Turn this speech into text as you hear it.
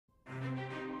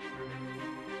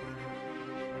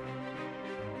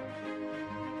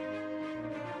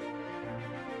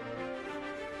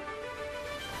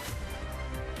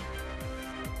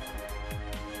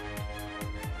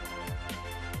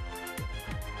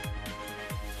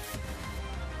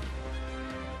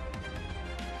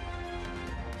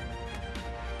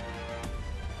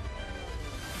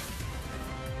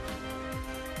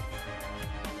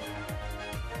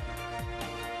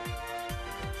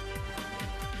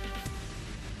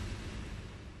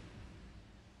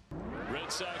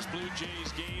Red Sox Blue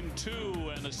Jays game 2,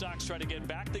 and the Sox try to get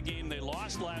back the game they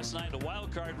lost last night in the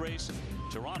wild card race.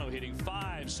 Toronto hitting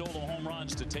 5 solo home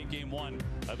runs to take game 1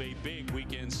 of a big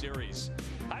weekend series.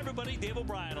 Hi everybody, Dave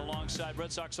O'Brien alongside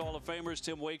Red Sox Hall of Famers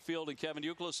Tim Wakefield and Kevin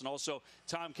Youkilis, and also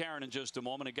Tom Caron in just a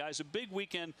moment. And guys, a big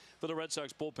weekend for the Red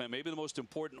Sox bullpen, maybe the most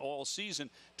important all season.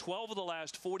 12 of the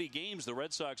last 40 games the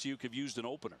Red Sox have used an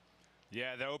opener.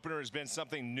 Yeah, the opener has been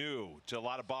something new to a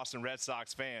lot of Boston Red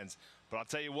Sox fans. But I'll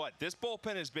tell you what, this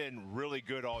bullpen has been really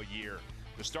good all year.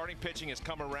 The starting pitching has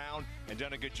come around and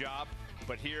done a good job.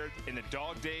 But here in the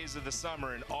dog days of the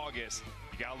summer in August,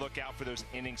 you got to look out for those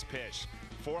innings pitched.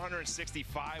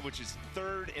 465, which is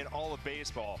 3rd in all of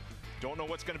baseball. Don't know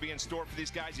what's going to be in store for these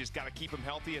guys. You just got to keep them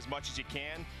healthy as much as you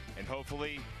can. And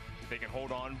hopefully they can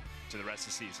hold on to the rest of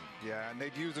the season. Yeah, and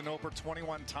they've used an opener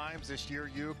 21 times this year,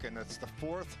 Uke, and it's the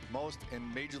 4th most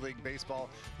in Major League Baseball.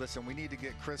 Listen, we need to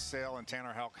get Chris Sale and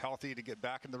Tanner Houck healthy to get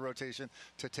back in the rotation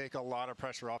to take a lot of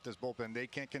pressure off this bullpen. They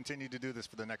can't continue to do this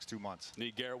for the next 2 months.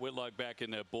 Need Garrett Whitlock back in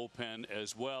that bullpen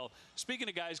as well. Speaking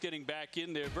of guys getting back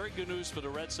in there, very good news for the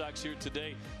Red Sox here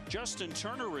today. Justin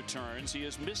Turner returns. He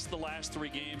has missed the last 3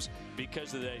 games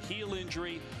because of that heel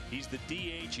injury. He's the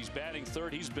DH. He's batting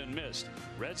 3rd. He's been missed.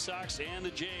 Red Sox and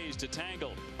the Jays to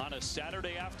tangle on a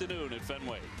Saturday afternoon at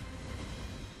Fenway.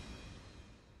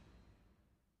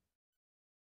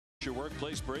 Your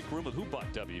workplace break room with Who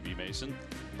Bought WB Mason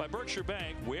by Berkshire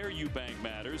Bank, where you bank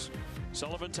matters.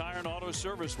 Sullivan Tire and Auto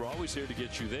Service, we're always here to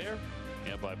get you there.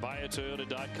 And by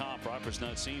buyatoyota.com. Proper's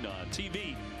not seen on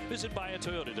TV. Visit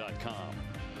buyatoyota.com.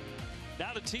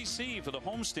 Now to TC for the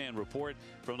homestand report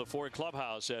from the Ford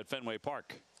Clubhouse at Fenway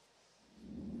Park.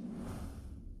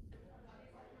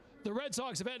 The Red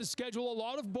Sox have had to schedule a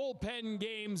lot of bullpen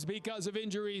games because of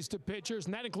injuries to pitchers,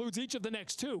 and that includes each of the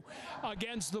next 2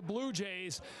 against the Blue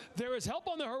Jays. There is help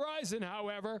on the horizon,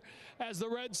 however, as the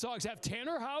Red Sox have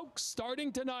Tanner Houck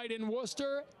starting tonight in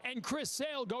Worcester and Chris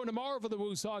Sale going tomorrow for the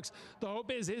Blue Sox. The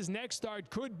hope is his next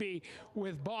start could be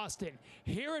with Boston.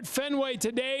 Here at Fenway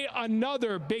today,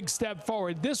 another big step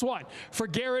forward. This one for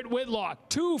Garrett Whitlock.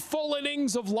 2 full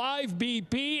innings of live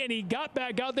BP, and he got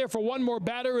back out there for one more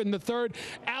batter in the 3rd.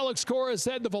 Alex Cora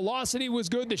said the velocity was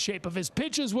good, the shape of his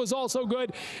pitches was also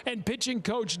good, and pitching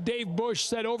coach Dave Bush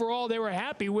said overall they were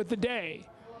happy with the day.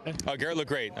 Garrett looked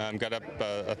great. Got up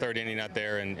a 3rd inning out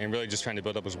there and really just trying to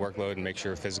build up his workload and make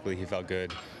sure physically he felt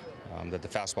good. That the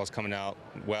fastball's coming out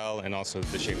well, and also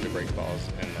the shape of the break balls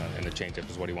and the changeup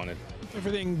is what he wanted.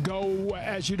 Everything go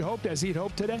as you'd hoped, as he'd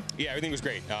hoped today? Yeah, everything was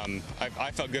great.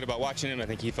 I felt good about watching him. I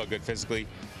think he felt good physically.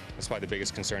 That's probably the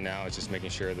biggest concern now is just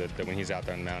making sure that when he's out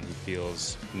there on the mound, he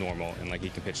feels normal and like he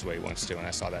can pitch the way he wants to, and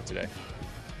I saw that today.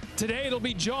 Today it'll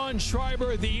be John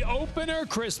Schreiber, the opener.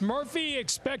 Chris Murphy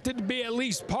expected to be at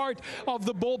least part of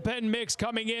the bullpen mix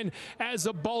coming in as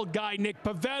a bulk guy. Nick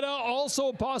Pivetta also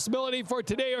a possibility for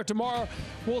today or tomorrow.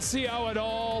 We'll see how it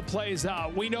all plays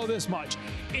out. We know this much.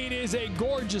 It is a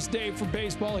gorgeous day for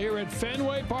baseball here at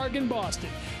Fenway Park in Boston.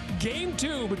 Game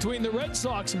 2 between the Red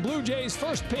Sox and Blue Jays.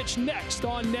 First pitch next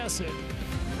on NESN.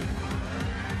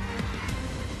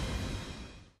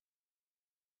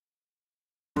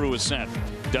 Through ascent.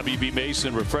 WB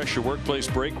Mason, refresh your workplace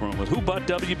break room with Who Bought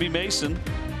WB Mason,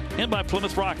 and by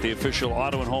Plymouth Rock, the official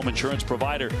auto and home insurance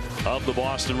provider of the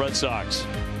Boston Red Sox.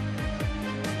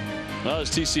 Well, as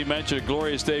TC mentioned, a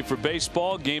glorious day for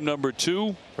baseball. Game number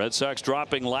 2. Red Sox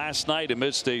dropping last night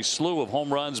amidst a slew of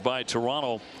home runs by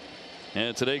Toronto.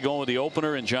 And today going with the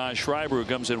opener and John Schreiber, who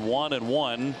comes in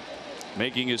 1-1,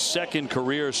 making his 2nd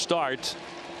career start,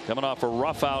 coming off a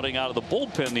rough outing out of the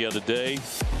bullpen the other day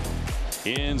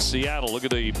in Seattle. Look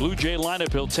at the Blue Jay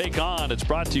lineup he'll take on. It's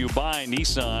brought to you by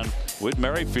Nissan with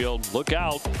Merrifield. Look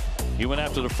out. He went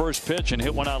after the first pitch and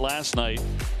hit one out last night.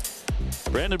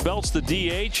 Brandon Belt's the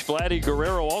DH. Vladdy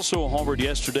Guerrero also homered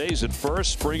yesterday. He's at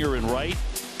first. Springer in right.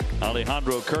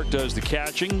 Alejandro Kirk does the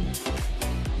catching.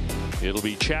 It'll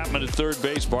be Chapman at 3rd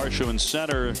base, Varsho in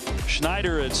center,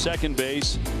 Schneider at 2nd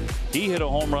base. He hit a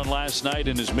home run last night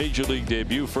in his major league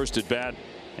debut, first at bat.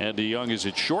 Andy Young is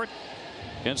at short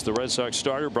against the Red Sox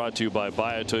starter, brought to you by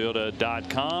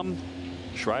buyatoyota.com.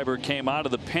 Schreiber came out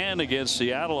of the pen against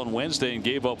Seattle on Wednesday and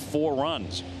gave up 4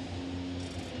 runs.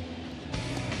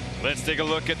 Let's take a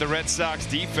look at the Red Sox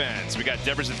defense. We got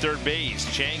Devers at 3rd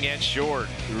base, Chang at short,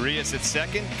 Urias at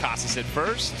 2nd, Casas at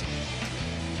 1st,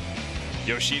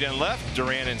 Yoshida in left,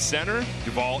 Duran in center,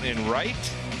 Duvall in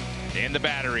right, and the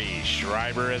battery,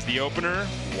 Schreiber as the opener,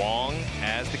 Wong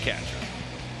as the catcher.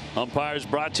 Umpires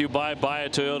brought to you by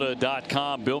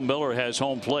buyatoyota.com. Bill Miller has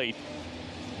home plate.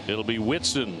 It'll be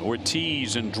Whitson,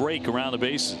 Ortiz, and Drake around the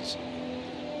bases.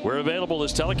 We're available.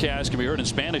 This telecast can be heard in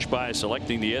Spanish by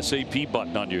selecting the SAP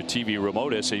button on your TV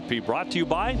remote. SAP brought to you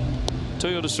by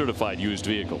Toyota Certified Used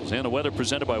Vehicles. And the weather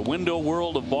presented by Window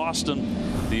World of Boston,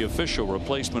 the official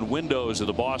replacement windows of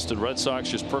the Boston Red Sox.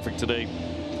 Just perfect today.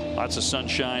 Lots of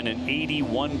sunshine and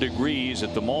 81 degrees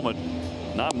at the moment.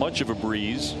 Not much of a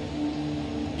breeze.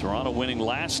 Toronto winning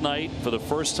last night for the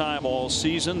first time all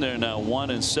season. They're now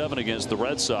 1-7 against the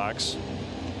Red Sox.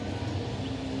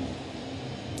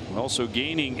 Also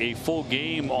gaining a full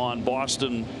game on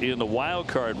Boston in the wild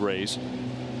card race.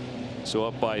 So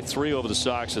up by 3 over the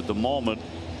Sox at the moment.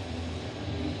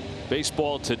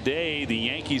 Baseball today, the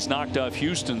Yankees knocked off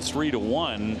Houston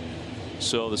 3-1.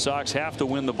 So the Sox have to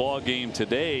win the ball game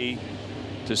today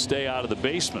to stay out of the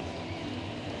basement.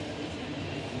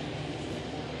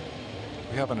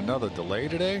 We having another delay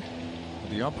today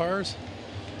with the umpires.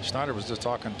 Schneider was just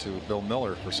talking to Bill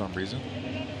Miller for some reason.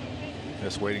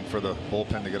 Just waiting for the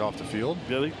bullpen to get off the field.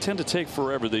 Yeah, they tend to take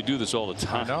forever. They do this all the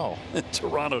time. I know.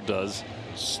 Toronto does.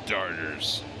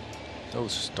 Starters.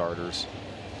 Those starters.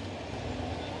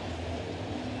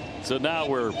 So now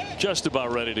we're just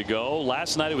about ready to go.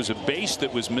 Last night it was a base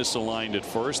that was misaligned at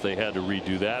first. They had to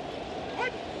redo that.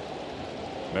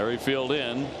 Merrifield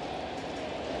in.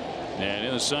 And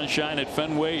in the sunshine at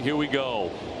Fenway, here we go.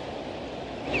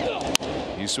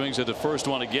 He swings at the first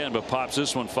one again, but pops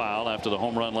this one foul after the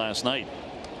home run last night.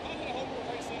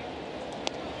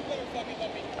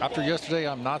 After yesterday,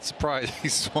 I'm not surprised he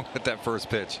swung at that first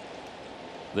pitch.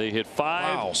 They hit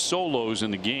 5 solos in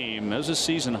the game. That was a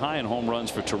season high in home runs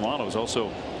for Toronto. It was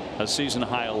also a season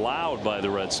high allowed by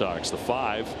the Red Sox, the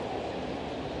 5.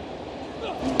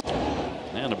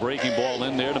 And a breaking ball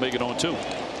in there to make it 0-2.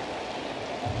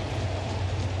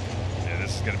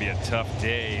 This is going to be a tough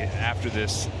day after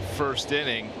this first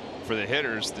inning for the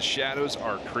hitters. The shadows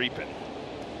are creeping.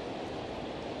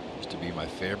 Used to be my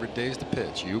favorite days to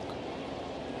pitch. Uke.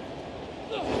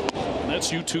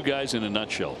 That's you two guys in a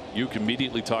nutshell. Uke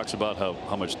immediately talks about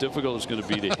how much difficult it's going to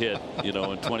be to hit, you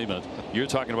know, in 20 minutes. You're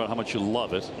talking about how much you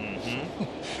love it.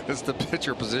 It's the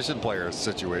pitcher position player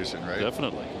situation, right?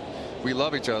 Definitely. We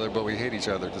love each other, but we hate each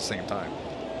other at the same time.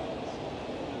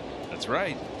 That's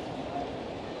right.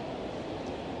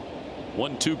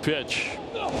 1-2 pitch.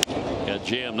 Got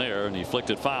jammed there and he flicked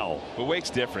it foul. But Wake's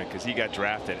different because he got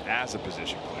drafted as a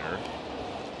position player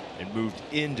and moved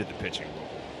into the pitching role.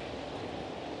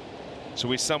 So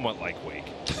we somewhat like Wake.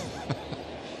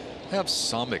 I have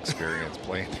some experience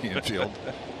playing the infield.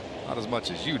 Not as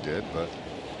much as you did, but.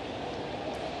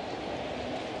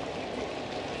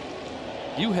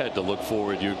 You had to look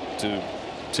forward to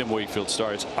Tim Wakefield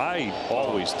starts. I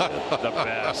always did. The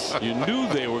best. You knew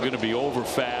they were going to be over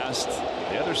fast.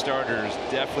 The other starters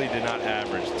definitely did not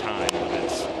average time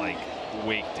limits like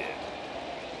Wake did.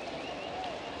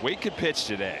 Wake could pitch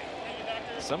today.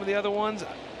 Some of the other ones,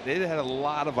 they had a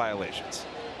lot of violations.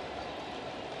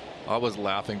 I was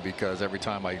laughing because every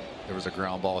time there was a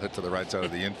ground ball hit to the right side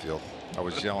of the infield, I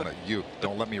was yelling at you,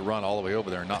 don't let me run all the way over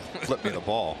there and not flip me the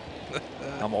ball.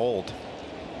 I'm old.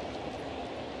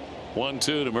 1-2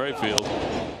 to Merrifield.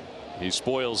 He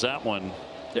spoils that one.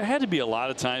 There had to be a lot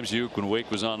of times, Uke, when Wake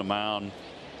was on the mound,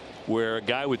 where a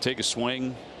guy would take a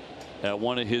swing at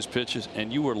one of his pitches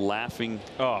and you were laughing.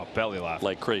 Oh, belly laughing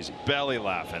like crazy. Belly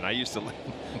laughing.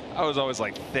 I was always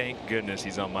like, thank goodness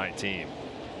he's on my team.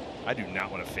 I do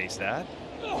not want to face that.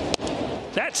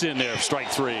 That's in there.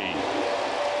 Strike 3.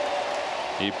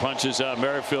 He punches out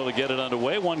Merrifield to get it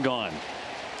underway. 1 gone.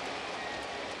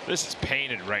 This is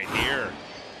painted right here.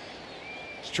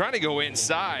 He's trying to go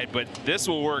inside, but this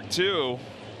will work too.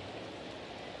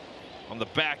 On the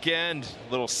back end,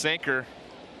 little sinker.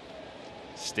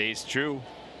 Stays true.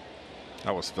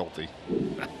 That was filthy.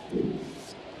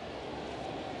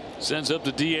 Sends up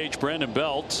the DH Brandon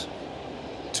Belt.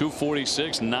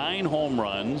 246, 9 home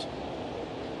runs.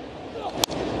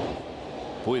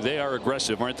 Boy, they are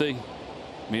aggressive, aren't they?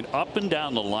 I mean, up and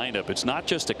down the lineup. It's not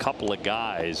just a couple of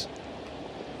guys.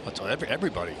 That's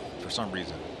everybody for some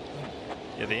reason.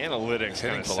 Yeah, the analytics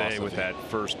kind of say with that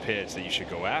first pitch that you should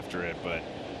go after it, but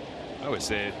I would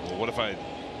say, well, what if I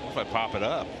pop it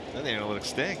up? Then the analytics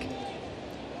stink.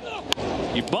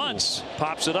 He bunts,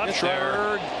 pops it up,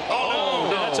 Schreiber. Oh,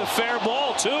 no. That's a fair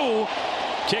ball too.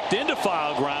 Kicked into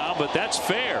foul ground, but that's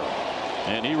fair.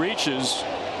 And he reaches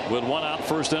with 1 out,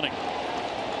 first inning.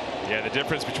 Yeah, the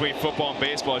difference between football and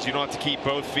baseball is you don't have to keep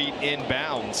both feet in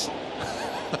bounds.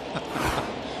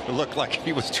 It looked like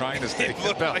he was trying to stay in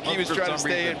looked like he was trying to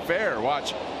stay in fair.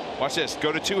 Watch this.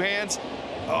 Go to 2 hands.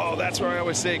 Oh, that's where I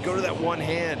always say go to that 1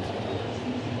 hand.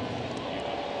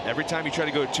 Every time you try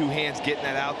to go to 2 hands, getting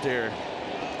that out there,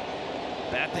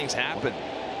 bad things happen.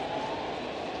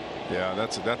 Yeah,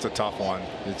 that's a tough one.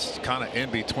 It's kind of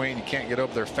in between. You can't get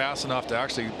over there fast enough to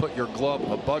actually put your glove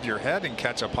above your head and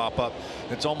catch a pop-up.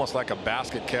 It's almost like a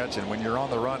basket catch, and when you're on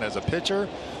the run as a pitcher,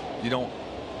 you don't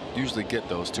usually get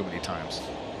those too many times.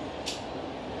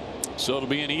 So it'll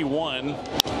be an E1.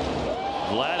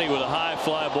 Vladdy with a high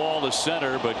fly ball to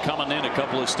center, but coming in a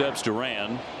couple of steps,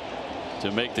 Duran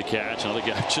to make the catch. Another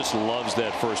guy just loves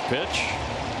that first pitch.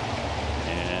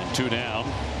 And 2 down.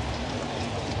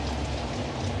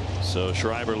 So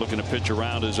Schreiber looking to pitch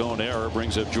around his own error,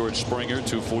 brings up George Springer,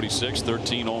 246,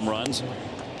 13 home runs.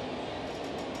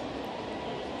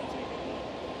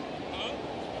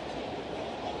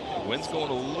 The wind's going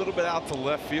a little bit out to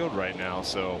left field right now,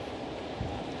 so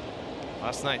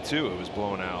last night too it was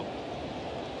blown out.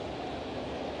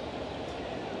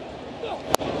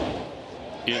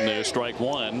 In there, strike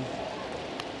 1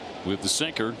 with the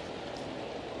sinker.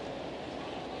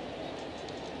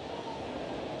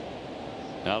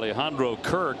 Alejandro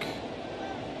Kirk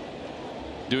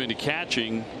doing the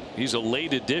catching. He's a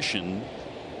late addition.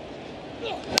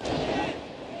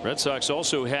 Red Sox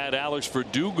also had Alex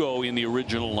Verdugo in the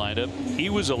original lineup.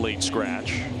 He was a late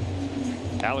scratch.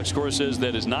 Alex Cora says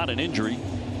that is not an injury.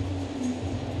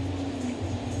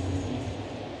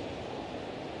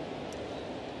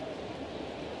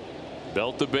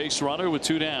 Belt the base runner with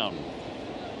 2 down.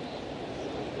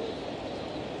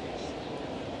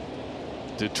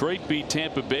 Detroit beat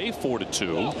Tampa Bay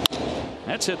 4-2.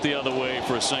 That's hit the other way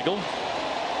for a single.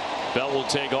 Belt will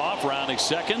take off, rounding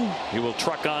second. He will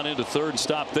truck on into third and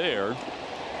stop there.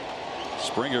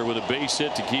 Springer with a base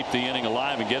hit to keep the inning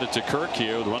alive and get it to Kirk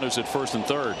here with runners at first and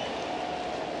third.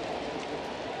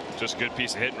 Just a good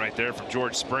piece of hitting right there from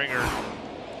George Springer.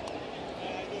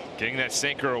 Getting that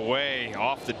sinker away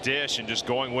off the dish and just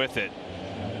going with it.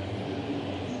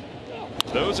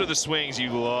 Those are the swings you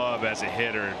love as a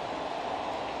hitter.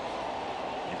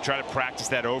 Try to practice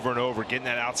that over and over, getting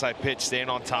that outside pitch, staying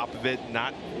on top of it,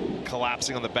 not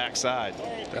collapsing on the backside.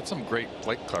 That's some great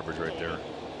plate coverage right there.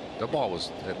 The ball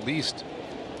was at least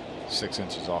 6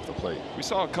 inches off the plate. We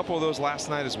saw a couple of those last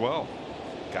night as well.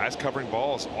 Guys covering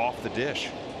balls off the dish.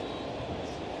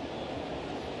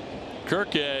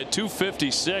 Kirk at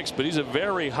 256, but he's a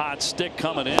very hot stick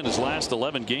coming in. His last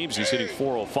 11 games, he's hitting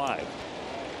 .405.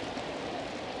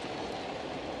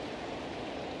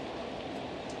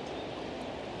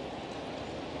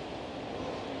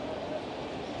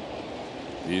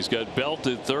 He's got Belt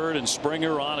at third and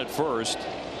Springer on at first.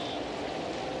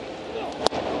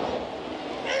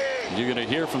 You're going to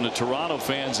hear from the Toronto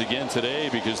fans again today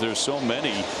because there's so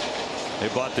many.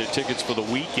 They bought their tickets for the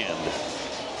weekend,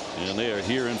 and they are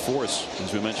here in force,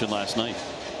 as we mentioned last night.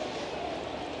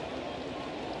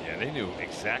 Yeah, they knew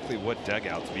exactly what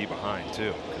dugout to be behind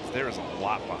too, because there is a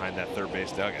lot behind that third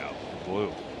base dugout in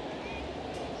blue.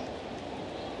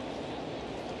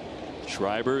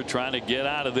 Schreiber trying to get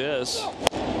out of this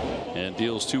and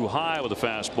deals too high with a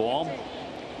fastball.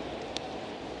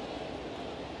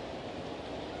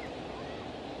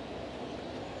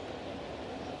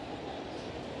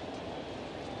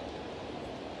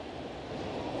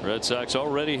 Red Sox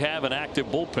already have an active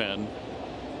bullpen.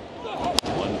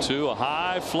 1-2, a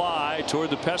high fly toward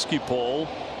the pesky pole.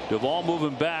 Duvall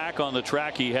moving back on the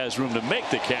track. He has room to make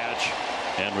the catch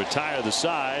and retire the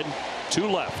side. 2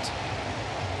 left.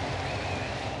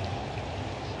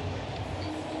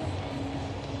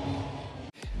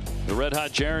 The red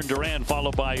hot Jarren Duran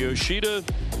followed by Yoshida,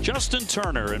 Justin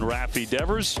Turner, and Rafi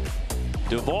Devers.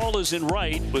 Duvall is in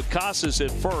right with Casas at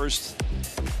first.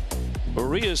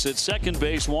 Urias at second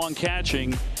base, Wong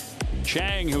catching.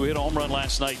 Chang, who hit a home run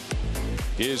last night,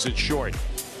 is at short.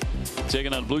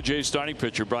 Taking on Blue Jays starting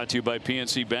pitcher, brought to you by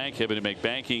PNC Bank, having to make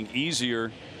banking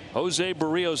easier. Jose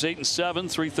Barrios 8-7,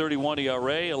 3.31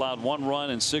 ERA, allowed 1 run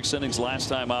in 6 innings last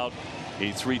time out.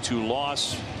 A 3-2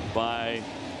 loss by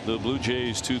the Blue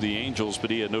Jays to the Angels, but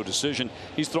he had no decision.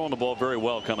 He's throwing the ball very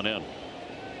well coming in.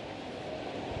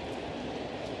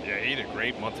 Yeah, he had a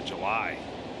great month of July.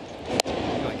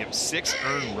 Like him 6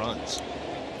 earned runs,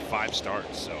 5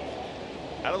 starts. So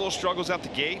had a little struggles out the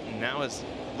gate, and now has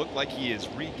looked like he has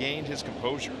regained his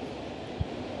composure.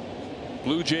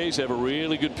 Blue Jays have a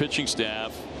really good pitching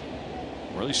staff,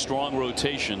 really strong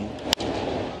rotation.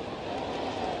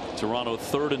 Toronto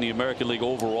third in the American League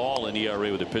overall in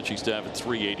ERA with a pitching staff at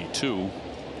 3.82.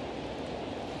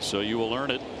 So you will earn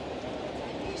it.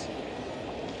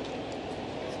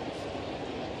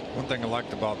 One thing I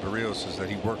liked about Barrios is that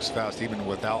he works fast even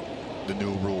without the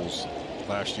new rules.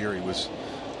 Last year he was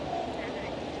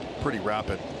pretty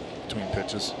rapid between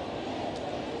pitches.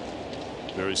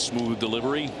 Very smooth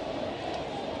delivery.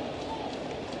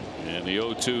 And the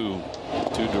 0-2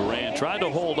 to Duran. Tried to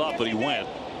hold up, but he went.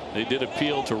 They did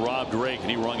appeal to Rob Drake, and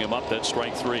he rung him up. That's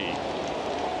strike 3.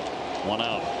 1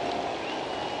 out.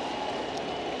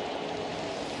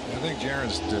 I think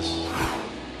Jaron's just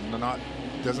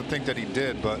doesn't think that he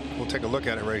did, but we'll take a look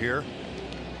at it right here.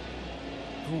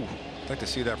 Ooh, I'd like to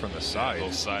see that from the side. A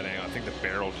little side angle. I think the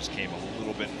barrel just came a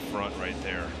little bit in front right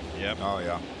there. Yep. Oh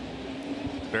yeah,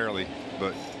 barely,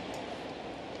 but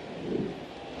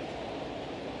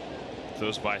if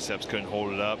those biceps couldn't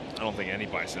hold it up, I don't think any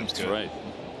biceps could. That's right.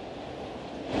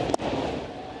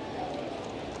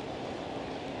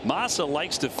 Massa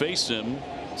likes to face him.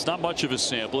 It's not much of a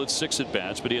sample. It's 6 at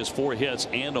bats, but he has 4 hits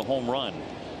and a home run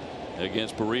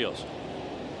against Barrios.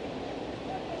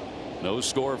 No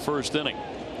score first inning.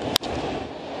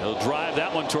 He'll drive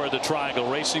that one toward the triangle.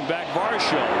 Racing back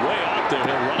Varsho. Way out there.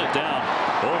 He'll run it down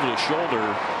over the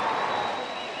shoulder.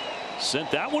 Sent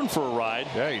that one for a ride.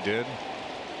 Yeah, he did.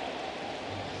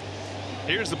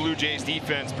 Here's the Blue Jays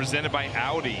defense presented by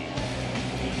Audi.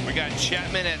 We got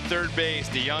Chapman at third base,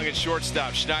 DeYoung at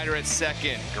shortstop, Schneider at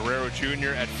second, Guerrero Jr.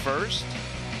 at first,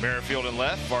 Merrifield in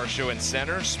left, Varsho in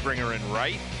center, Springer in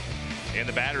right. In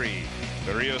the battery,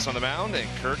 Barrios on the mound, and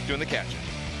Kirk doing the catching.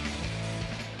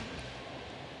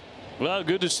 Well,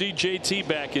 good to see JT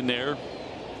back in there.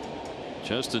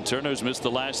 Justin Turner's missed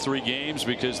the last 3 games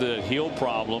because of the heel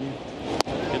problem.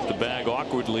 Hit the bag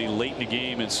awkwardly late in the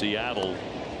game in Seattle.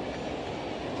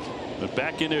 But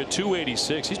back in there at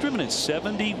 286. He's driven in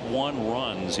 71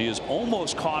 runs. He has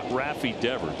almost caught Rafi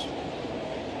Devers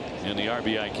in the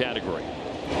RBI category.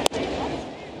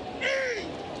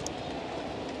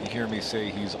 You hear me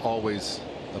say he's always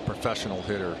a professional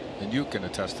hitter, and you can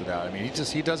attest to that. I mean,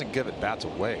 he doesn't give it bats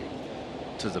away,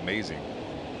 which is amazing.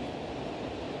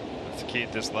 That's the key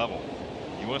at this level.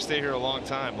 You want to stay here a long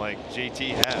time like JT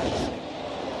has.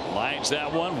 Lines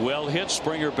that one, well hit.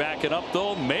 Springer backing up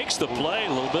though, makes the play. A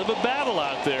little bit of a battle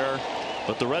out there,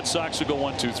 but the Red Sox will go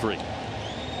 1-2-3.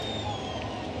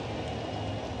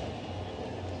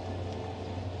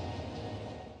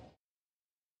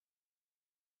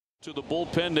 To the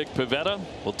bullpen, Nick Pivetta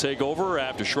will take over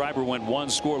after Schreiber went 1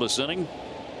 scoreless inning.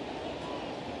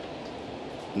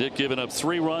 Nick giving up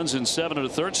 3 runs in 7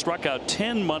 1/3, struck out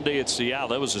 10 Monday at Seattle.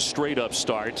 That was a straight up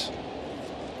start.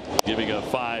 Giving up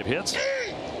 5 hits.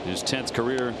 His 10th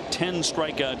career 10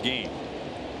 strikeout game.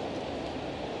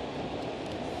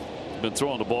 Been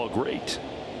throwing the ball great.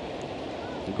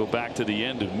 We'll go back to the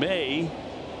end of May.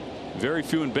 Very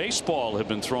few in baseball have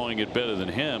been throwing it better than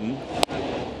him.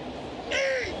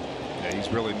 Yeah, he's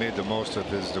really made the most of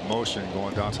his demotion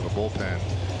going down to the bullpen,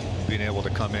 being able to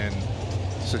come in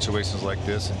situations like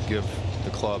this and give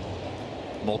the club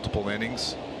multiple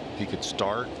innings. He could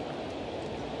start,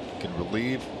 can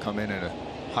relieve, come in a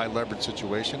high leverage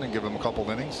situation and give him a couple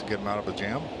innings, get him out of a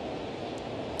jam.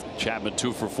 Chapman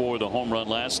 2 for 4, the home run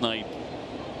last night.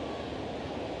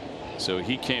 So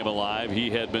he came alive. He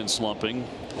had been slumping.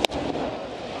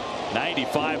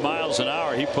 95 miles an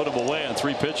hour. He put him away on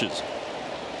 3 pitches.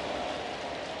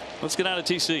 Let's get out of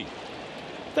TC.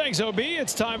 Thanks, OB.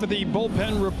 It's time for the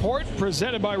bullpen report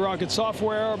presented by Rocket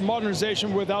Software.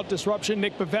 Modernization without disruption.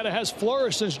 Nick Pivetta has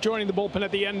flourished since joining the bullpen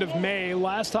at the end of May.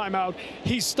 Last time out,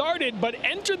 he started but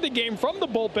entered the game from the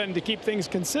bullpen to keep things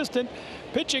consistent.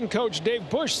 Pitching coach Dave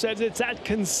Bush says it's that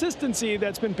consistency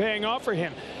that's been paying off for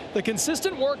him. The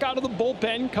consistent work out of the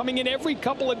bullpen coming in every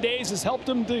couple of days has helped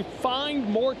him to find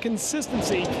more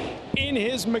consistency in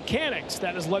his mechanics.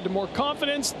 That has led to more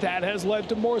confidence. That has led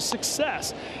to more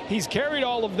success. He's carried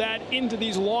all of that into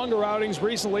these longer outings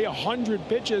recently, 100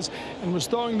 pitches, and was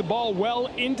throwing the ball well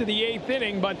into the 8th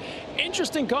inning. But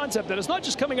interesting concept that it's not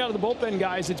just coming out of the bullpen,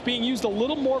 guys. It's being used a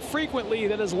little more frequently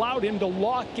that has allowed him to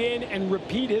lock in and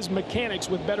repeat his mechanics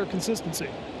with better consistency.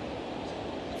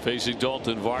 Facing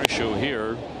Dalton Varsho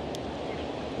here.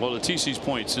 Well, to TC's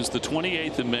point, since the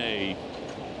 28th of May,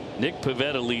 Nick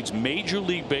Pivetta leads Major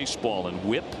League Baseball in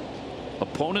whip,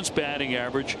 opponent's batting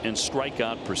average, and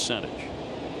strikeout percentage.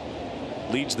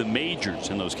 Leads the majors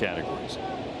in those categories.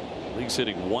 League's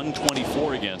hitting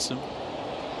 124 against him.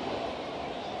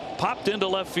 Popped into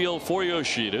left field for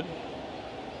Yoshida.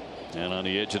 And on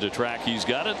the edge of the track, he's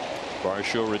got it.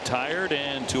 Varsho retired,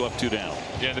 and 2 up, 2 down.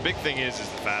 Yeah, the big thing is the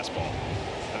fastball.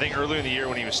 I think earlier in the year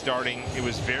when he was starting, it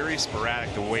was very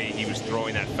sporadic the way he was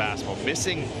throwing that fastball,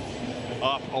 missing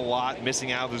up a lot,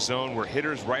 missing out of the zone where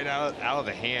hitters right out of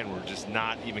the hand were just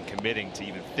not even committing to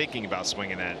even thinking about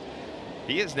swinging that.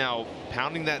 He is now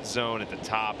pounding that zone at the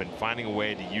top and finding a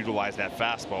way to utilize that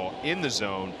fastball in the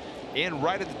zone and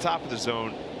right at the top of the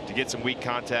zone to get some weak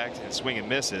contact and swing and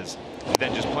misses, and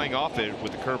then just playing off it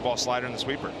with the curveball, slider, and the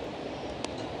sweeper.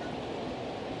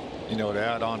 You know, to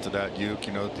add on to that, Uke,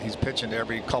 you know, he's pitching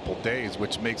every couple days,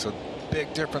 which makes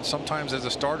big difference. Sometimes as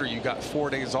a starter, you got 4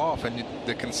 days off, and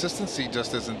the consistency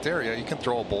just isn't there. Yeah, you can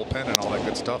throw a bullpen and all that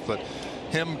good stuff, but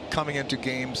him coming into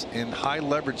games in high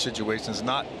leverage situations,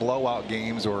 not blowout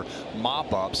games or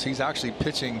mop ups, he's actually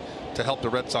pitching to help the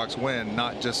Red Sox win,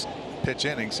 not just pitch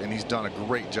innings, and he's done a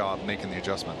great job making the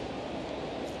adjustment.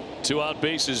 2 out,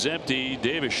 bases empty.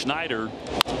 Davis Schneider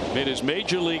made his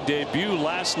major league debut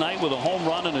last night with a home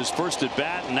run in his first at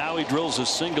bat, and now he drills a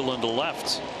single into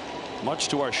left. Much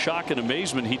to our shock and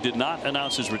amazement, he did not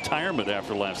announce his retirement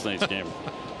after last night's game.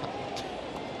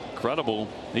 Incredible.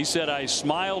 He said, "I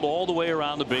smiled all the way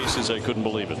around the bases. I couldn't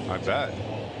believe it." I bet.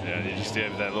 Yeah, he just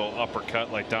did that little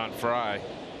uppercut like Don Fry.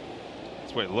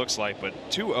 That's what it looks like. But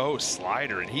 2-0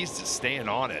 slider, and he's just staying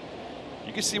on it.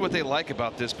 You can see what they like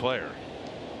about this player.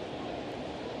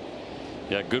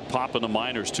 Yeah, good pop in the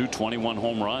minors too. 21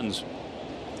 home runs.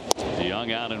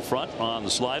 DeYoung out in front on the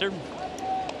slider.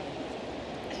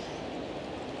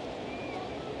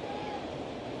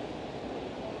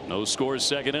 No scores,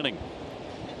 second inning.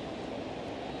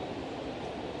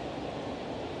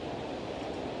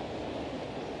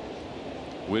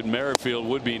 Whit Merrifield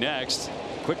would be next.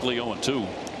 Quickly 0-2.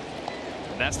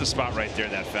 And that's the spot right there,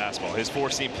 that fastball. His four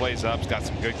seam plays up. He's got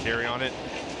some good carry on it.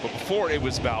 But before, it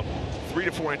was about 3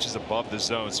 to 4 inches above the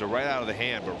zone, so right out of the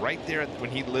hand. But right there,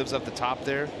 when he lives up the top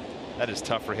there, that is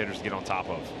tough for hitters to get on top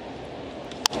of.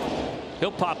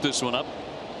 He'll pop this one up.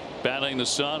 Battling the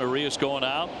sun. Arias going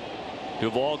out.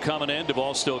 Duvall coming in.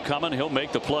 Duvall still coming. He'll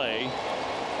make the play.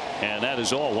 And that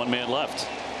is all. 1 man left.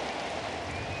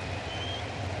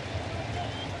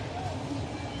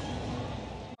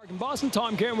 Boston,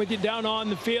 Tom Karen with you down on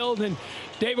the field, and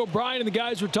Dave O'Brien and the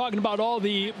guys were talking about all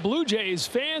the Blue Jays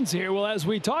fans here. Well, as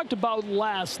we talked about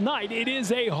last night, it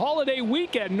is a holiday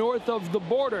weekend north of the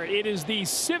border. It is the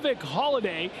Civic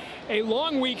Holiday, a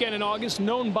long weekend in August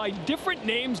known by different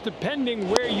names depending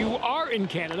where you are in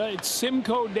Canada. It's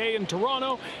Simcoe Day in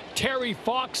Toronto, Terry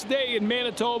Fox Day in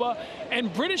Manitoba,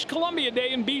 and British Columbia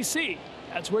Day in BC.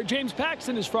 That's where James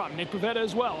Paxton is from. Nick Pivetta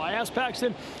as well. I asked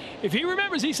Paxton if he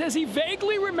remembers. He says he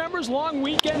vaguely remembers long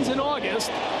weekends in August.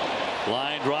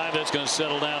 Line drive that's going to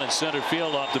settle down in center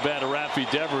field off the bat of Rafi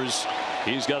Devers.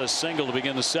 He's got a single to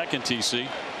begin the second, TC.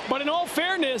 But in all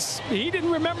fairness, he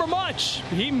didn't remember much.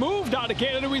 He moved out of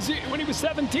Canada when he was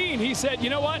 17. He said, "You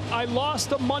know what? I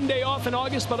lost a Monday off in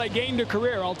August, but I gained a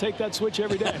career. I'll take that switch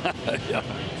every day." Yeah.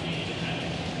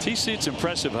 TC, it's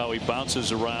impressive how he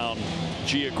bounces around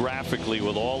geographically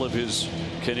with all of his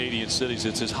Canadian cities.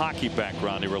 It's his hockey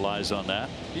background. He relies on that.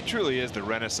 He truly is the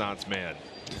Renaissance man.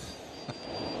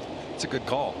 It's a good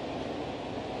call.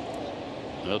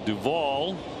 Well,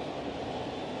 Duvall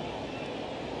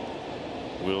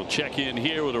will check in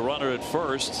here with a runner at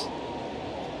first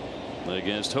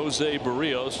against Jose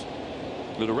Barrios.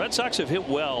 The Red Sox have hit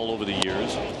well over the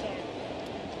years.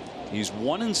 He's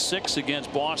 1-6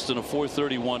 against Boston, a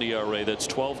 4.31 ERA. That's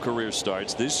 12 career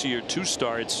starts. This year, 2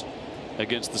 starts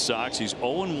against the Sox. He's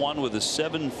 0-1 with a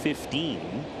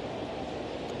 7.15,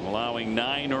 allowing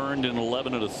 9 earned and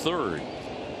 11 1/3.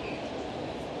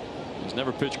 He's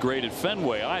never pitched great at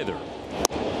Fenway either.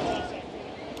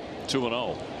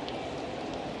 2-0.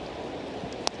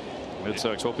 Red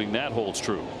Sox hoping that holds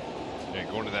true. And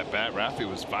going to that bat, Rafi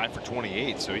was 5 for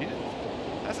 28, so he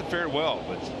hasn't fared well,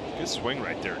 but good swing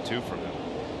right there too from him.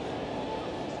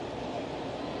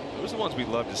 Those are the ones we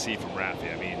love to see from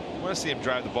Rafi. I mean, we want to see him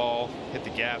drive the ball, hit the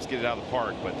gaps, get it out of the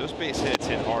park, but those base hits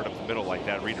hit hard up the middle like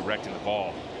that, redirecting the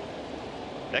ball.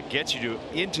 That gets you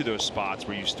into those spots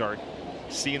where you start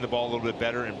seeing the ball a little bit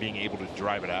better and being able to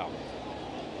drive it out.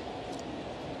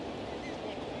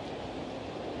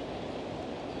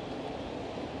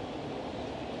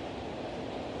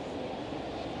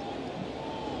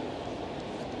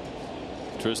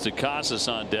 Tristan Casas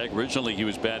on deck. Originally he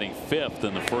was batting 5th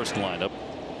in the first lineup.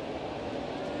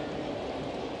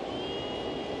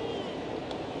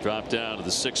 Dropped down to the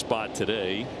 6th spot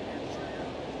today.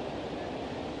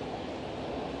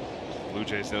 Blue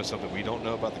Jays know something we don't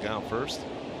know about the guy on first.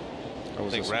 I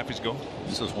think Rafi's going.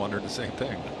 Just was wondering the same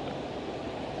thing.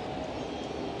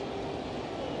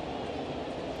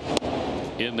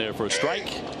 In there for a strike.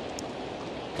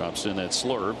 Drops in that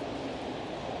slurve.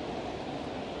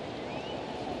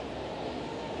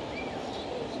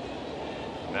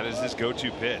 That is his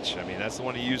go-to pitch. I mean, that's the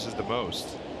one he uses the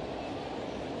most.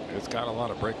 It's got a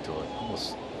lot of break to it.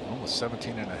 Almost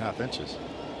 17.5 inches.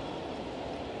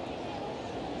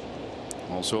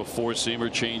 Also a 4-seamer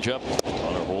changeup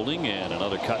on a holding, and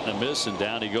another cut and a miss, and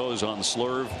down he goes on the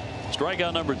slurve.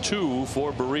 Strikeout number 2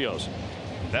 for Barrios.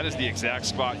 That is the exact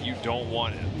spot you don't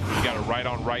want it. You got a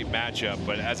right-on-right matchup,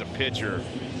 but as a pitcher,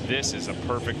 this is a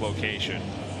perfect location.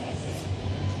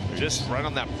 Just right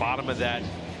on that bottom of that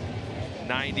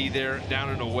 90 there, down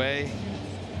and away.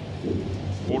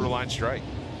 Borderline strike.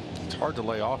 It's hard to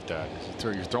lay off that.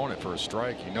 You're throwing it for a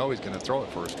strike. You know he's going to throw it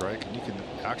for a strike, and you can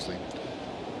actually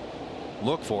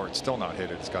look for it, still not hit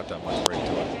it. It's got that much break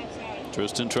to it.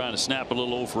 Tristan trying to snap a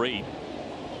little 0 for 8.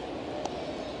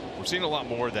 We're seeing a lot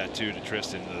more of that too to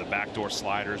Tristan. The backdoor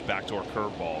sliders, backdoor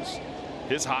curveballs.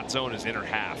 His hot zone is inner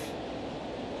half.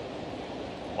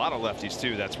 A lot of lefties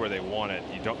too. That's where they want it.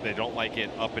 They don't like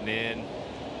it up and in,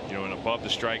 you know, and above the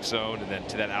strike zone, and then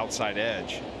to that outside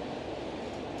edge.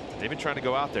 They've been trying to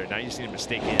go out there. Now you see him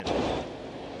mistake in.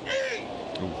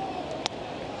 Ooh.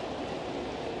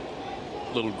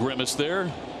 Little grimace there.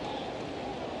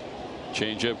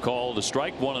 Changeup call to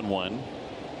strike, 1-1.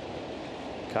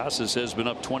 Casas has been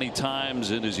up 20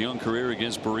 times in his young career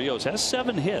against Barrios. Has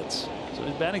 7 hits. So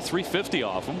he's batting .350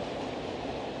 off him.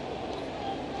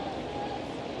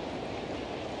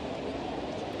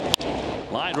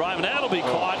 Line drive, and that'll be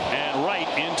caught and right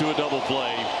into a double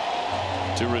play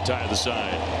to retire the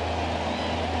side.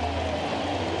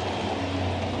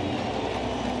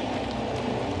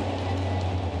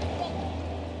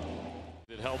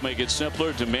 Help make it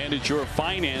simpler to manage your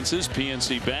finances.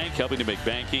 PNC Bank, helping to make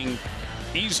banking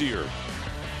easier.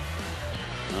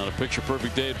 On a picture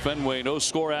perfect day at Fenway. No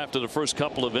score after the first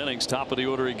couple of innings. Top of the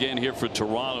order again here for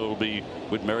Toronto will be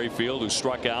with Merrifield, who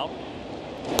struck out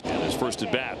in his first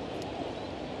at bat.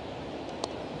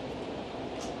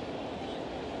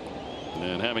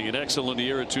 And having an excellent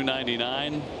year at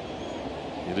 .299.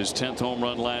 Hit his 10th home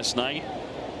run last night.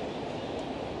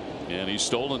 And he's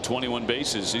stolen 21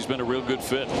 bases. He's been a real good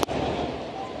fit.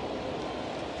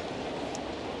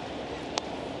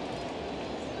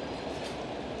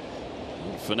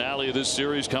 Finale of this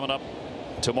series coming up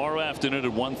tomorrow afternoon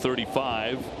at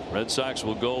 1:35. Red Sox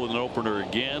will go with an opener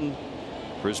again.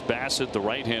 Chris Bassett, the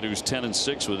right-hander, who's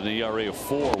 10-6 with an ERA of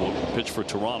 4, will pitch for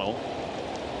Toronto.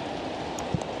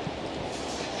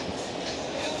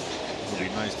 It'll be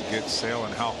nice to get Sale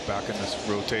and Houck back in this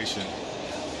rotation.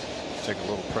 Take a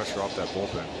little pressure off that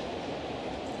bullpen.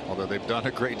 Although they've done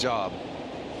a great job.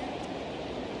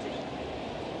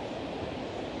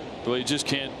 Well, you just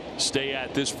can't stay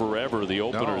at this forever. The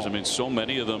openers, No. I mean, so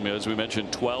many of them, as we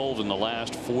mentioned, 12 in the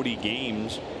last 40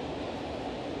 games.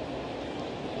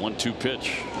 1-2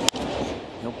 pitch.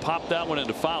 He'll pop that one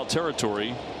into foul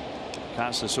territory.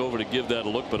 Casas over to give that a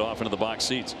look, but off into the box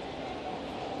seats.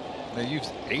 They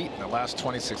used 8 in the last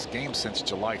 26 games since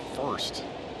July 1st.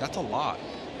 That's a lot.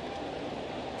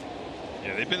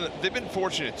 Yeah, they've been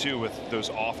fortunate too with those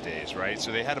off days, right?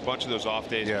 So they had a bunch of those off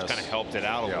days, Yes. which kind of helped it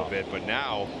out a little bit. But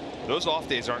now those off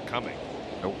days aren't coming.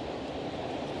 Nope.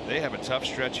 They have a tough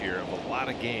stretch here of a lot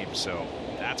of games, so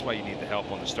that's why you need the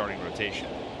help on the starting rotation.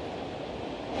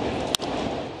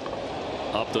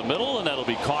 Up the middle, and that'll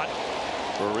be caught.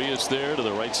 Barrios there to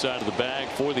the right side of the bag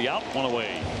for the out, 1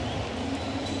 away.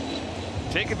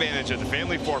 Take advantage of the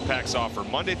Family 4-Packs offer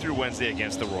Monday through Wednesday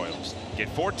against the Royals. Get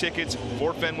 4 tickets,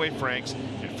 4 Fenway Franks,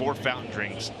 and 4 fountain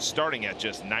drinks starting at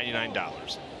just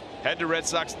 $99. Head to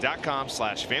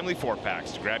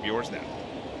RedSox.com/Family4Packs to grab yours now.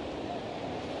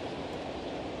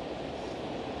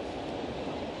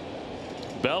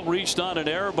 Bell reached on an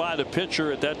error by the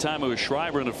pitcher. At that time, it was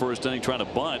Schreiber in the first inning trying to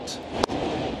bunt.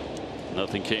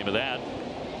 Nothing came of that.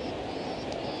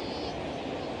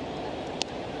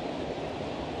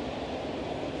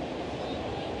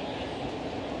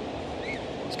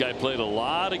 This guy played a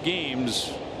lot of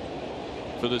games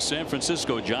for the San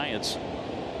Francisco Giants.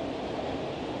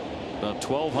 About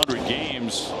 1,200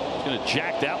 games. He's going to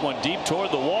jack that one deep toward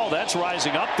the wall. That's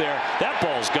rising up there. That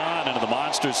ball's gone into the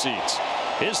monster seats.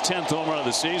 His 10th home run of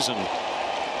the season.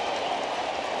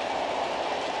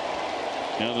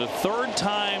 And the 3rd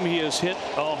time he has hit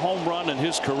a home run in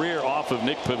his career off of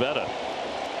Nick Pivetta.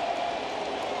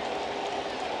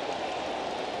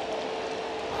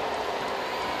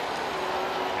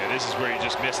 This is where he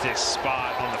just missed his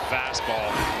spot on the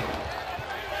fastball.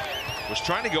 Was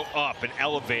trying to go up and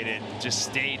elevate it, just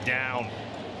stayed down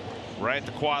right at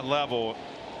the quad level.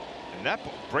 And that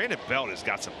Brandon Belt has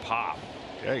got some pop.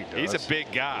 Yeah, he does. He's a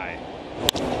big guy.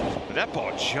 But that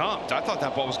ball jumped. I thought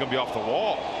that ball was going to be off the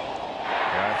wall.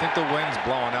 Yeah, I think the wind's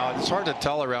blowing out. It's hard to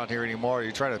tell around here anymore.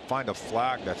 You try to find a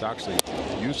flag that's actually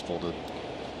useful to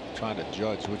trying to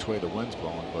judge which way the wind's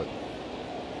blowing, but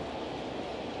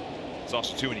it's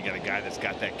also too when you got a guy that's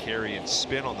got that carry and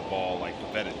spin on the ball like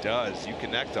Pivetta does. You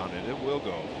connect on it, it will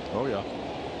go. Oh yeah.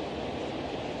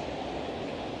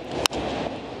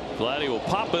 Vladdy will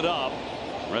pop it up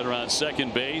right around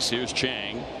second base. Here's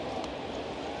Chang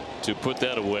to put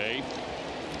that away.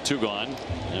 2 gone.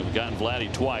 And we've gotten Vladdy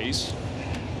twice.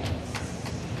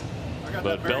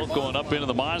 But Belt going up into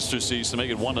the monster seats to make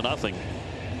it 1-0.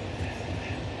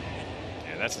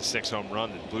 Yeah, that's the 6th home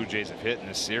run that Blue Jays have hit in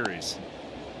this series.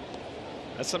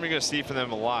 That's something you're going to see from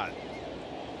them a lot.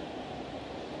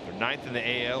 They're 9th in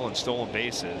the AL in stolen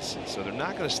bases, so they're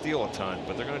not going to steal a ton,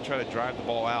 but they're going to try to drive the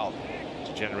ball out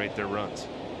to generate their runs.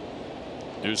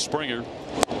 Here's Springer.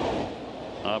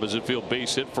 Opposite field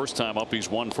base hit. First time up, he's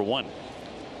 1 for 1.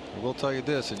 I will tell you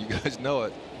this, and you guys know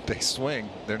it, they swing.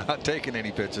 They're not taking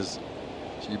any pitches.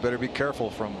 So you better be careful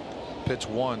from pitch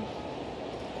 1.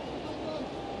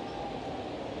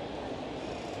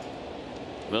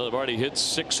 Well, they've already hit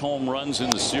 6 home runs in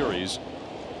the series.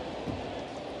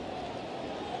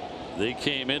 They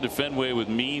came into Fenway with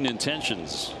mean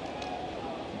intentions.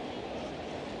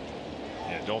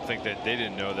 Yeah, don't think that they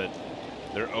didn't know that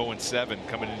they're 0-7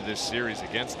 coming into this series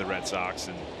against the Red Sox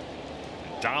and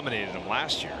dominated them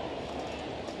last year.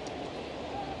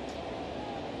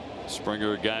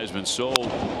 Springer, a guy has been so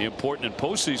important in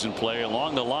postseason play.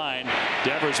 Along the line,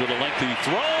 Devers with a lengthy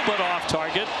throw, but off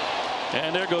target.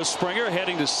 And there goes Springer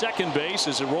heading to second base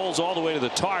as it rolls all the way to the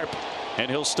tarp, and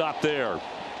he'll stop there.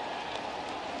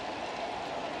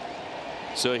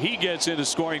 So he gets into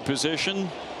scoring position.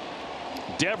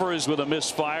 Devers with a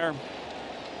misfire.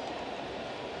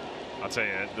 I'll tell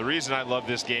you, the reason I love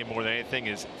this game more than anything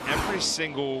is every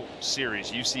single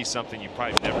series you see something you've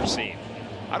probably never seen.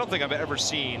 I don't think I've ever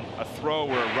seen a throw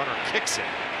where a runner kicks it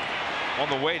on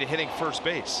the way to hitting first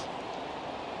base.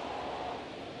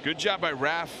 Good job by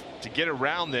Raff to get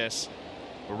around this,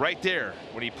 but right there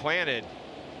when he planted,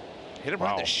 hit him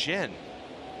right in the shin.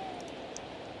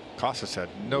 Casas had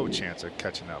no chance of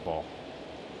catching that ball.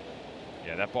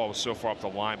 Yeah, that ball was so far up the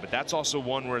line, but that's also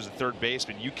one where as a third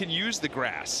baseman you can use the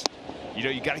grass. You know,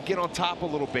 you got to get on top a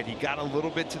little bit. He got a little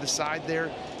bit to the side there.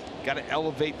 You got to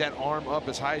elevate that arm up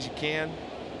as high as you can.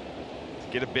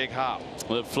 Get a big hop.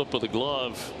 The flip of the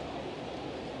glove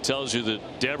tells you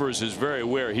that Devers is very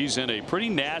aware he's in a pretty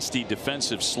nasty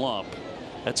defensive slump.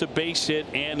 That's a base hit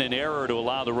and an error to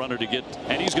allow the runner to get,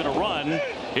 and he's going to run.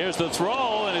 Here's the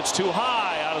throw, and it's too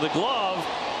high out of the glove,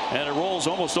 and it rolls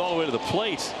almost all the way to the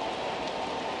plate.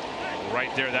 Right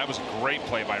there, that was a great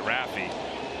play by Raffy.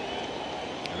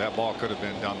 And that ball could have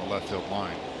been down the left field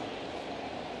line.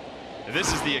 And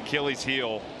this is the Achilles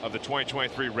heel of the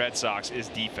 2023 Red Sox is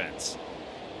defense.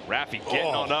 Raffy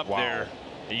getting on up there,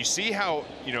 and you see how,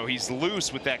 you know, he's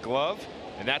loose with that glove,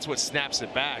 and that's what snaps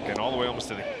it back and all the way almost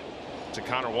to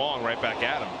Connor Wong right back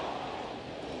at him.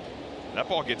 That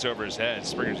ball gets over his head.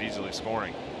 Springer's easily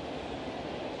scoring.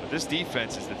 But this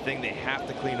defense is the thing they have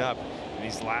to clean up in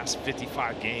these last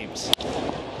 55 games.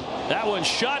 That one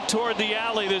shot toward the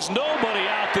alley. There's nobody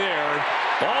out there.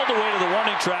 All the way to the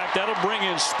warning track. That'll bring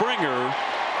in Springer.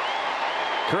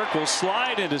 Kirk will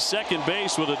slide into second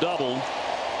base with a double.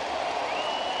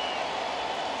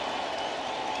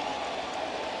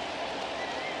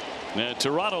 And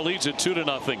Toronto leads it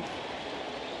 2-0.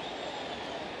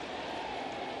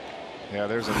 Yeah,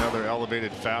 there's another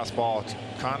elevated fastball.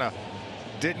 Kind of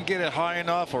didn't get it high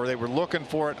enough, or they were looking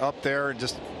for it up there, and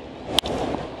just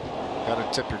got to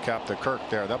tip your cap to Kirk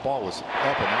there. That ball was up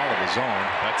and out of the zone.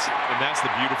 That's the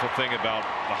beautiful thing about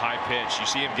the high pitch. You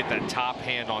see him get that top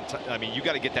hand on. I mean, you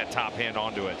got to get that top hand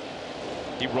onto it.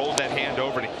 He rolled that hand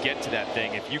over to get to that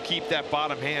thing. If you keep that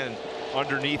bottom hand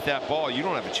underneath that ball, you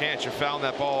don't have a chance. You're fouling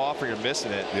that ball off or you're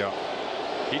missing it. Yeah.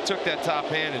 He took that top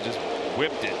hand and just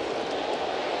whipped it.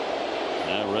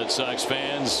 Red Sox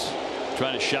fans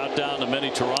trying to shout down to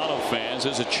many Toronto fans.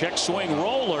 There's a check swing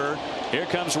roller. Here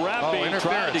comes Raffy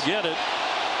trying to get it.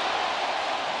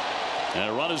 And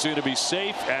a runner's going to be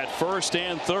safe at first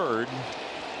and third.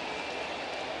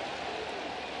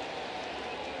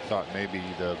 Thought maybe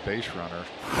the base runner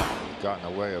got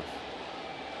in the way of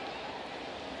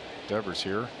Devers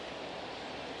here.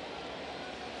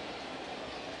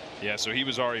 Yeah, so he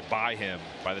was already by him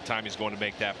by the time he's going to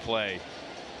make that play.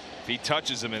 If he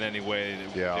touches him in any way,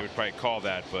 they would probably call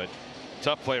that, but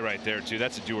tough play right there too.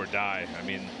 That's a do or die. I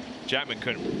mean, Chapman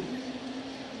couldn't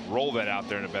roll that out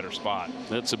there in a better spot.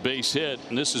 That's a base hit,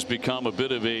 and this has become a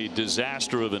bit of a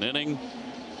disaster of an inning.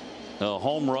 A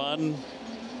home run,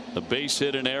 a base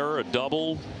hit, an error, a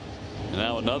double, and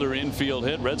now another infield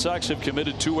hit. Red Sox have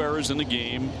committed 2 errors in the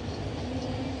game.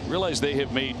 Realize they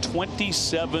have made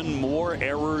 27 more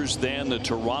errors than the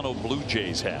Toronto Blue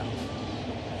Jays have.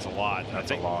 That's a lot.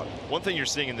 That's a lot. One thing you're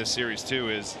seeing in this series too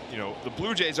is, you know, the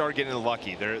Blue Jays are getting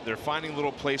lucky. They're finding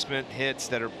little placement hits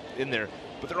that are in there,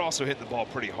 but they're also hitting the ball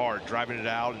pretty hard, driving it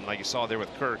out, and like you saw there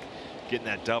with Kirk, getting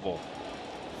that double.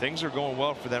 Things are going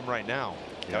well for them right now.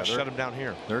 Yeah, gotta shut them down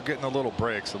here. They're getting the little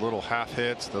breaks, the little half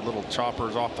hits, the little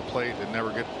choppers off the plate that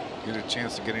never get get a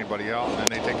chance to get anybody out, and then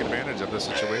they take advantage of the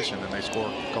situation and they score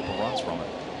a couple runs from it.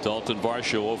 Dalton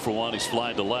Varsho 0 for 1. He's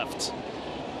flying to left.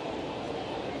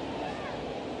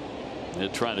 They're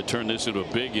trying to turn this into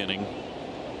a big inning.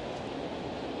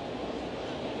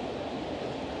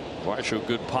 Varsho,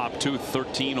 good pop too,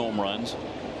 13 home runs.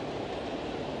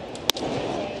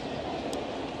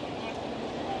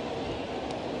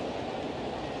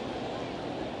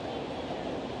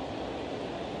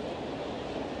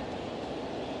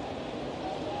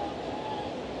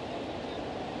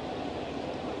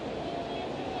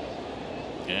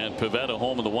 And Pivetta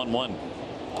home in the 1-1.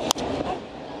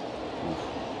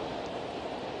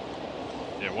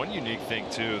 Yeah, one unique thing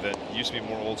too that used to be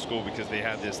more old school because they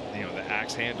had this, you know, the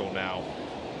axe handle. Now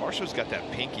Varsho's got that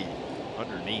pinky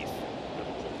underneath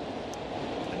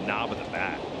the knob of the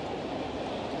bat.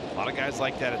 A lot of guys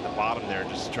like that at the bottom there,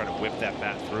 just trying to whip that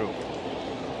bat through.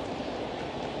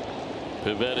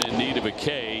 Pivetta in need of a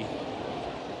K.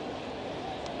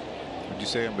 Would you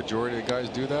say a majority of guys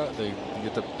do that? They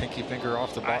get the pinky finger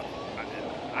off the bottom?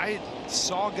 I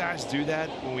saw guys do that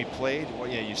when we played. Well,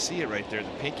 yeah, you see it right there. The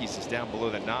pinky's just down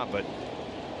below that knob, but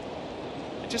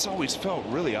it just always felt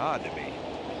really odd to me.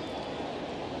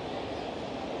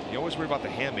 You always worry about the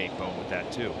hamate bone with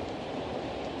that too.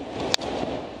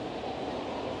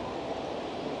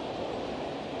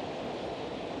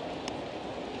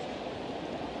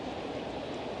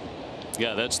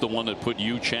 Yeah, that's the one that put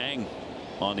Yu Chang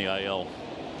on the IL.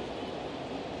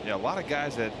 Yeah, a lot of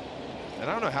guys that, and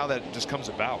I don't know how that just comes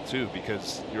about too,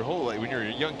 because your whole, like, when you're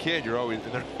a young kid, you're always,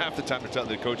 and half the time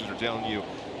the coaches are telling you,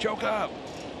 choke up.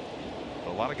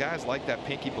 But a lot of guys like that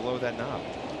pinky below that knob.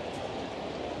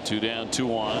 2 down, 2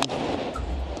 on.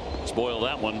 Spoil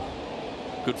that one.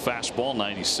 Good fastball,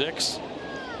 96.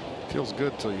 Feels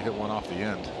good till you hit one off the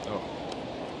end. Oh.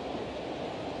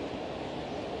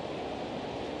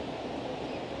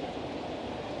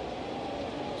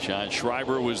 John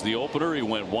Schreiber was the opener. He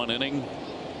went 1 inning,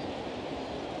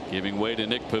 giving way to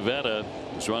Nick Pivetta,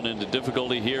 who's run into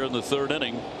difficulty here in the 3rd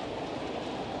inning.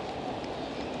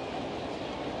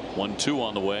 1-2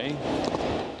 on the way,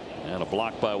 and a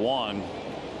block by Wong.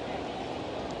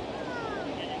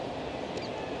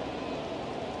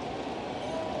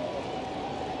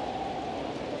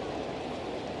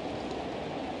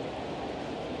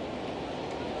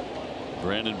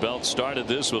 Brandon Belt started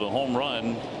this with a home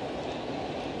run.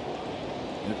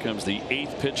 Here comes the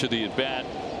 8th pitch of the at bat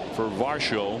for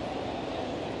Varsho.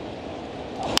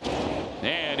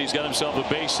 And he's got himself a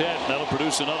base hit. That'll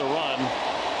produce another run.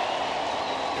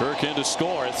 Kirk in to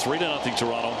score. 3-0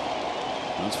 Toronto.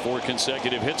 That's 4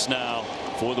 consecutive hits now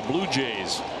for the Blue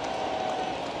Jays.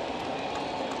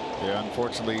 Yeah,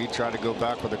 unfortunately, he tried to go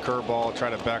back with a curveball, try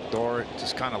to backdoor it,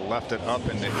 just kind of left it up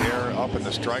in the air, up in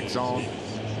the strike zone.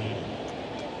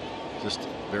 Just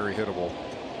very hittable.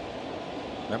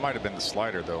 That might have been the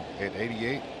slider, though, at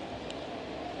 88.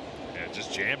 Yeah,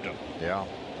 just jammed him. Yeah.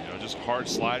 You know, just hard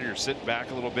slider. You're sitting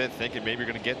back a little bit, thinking maybe you're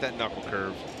going to get that knuckle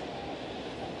curve.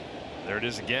 There it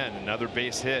is again. Another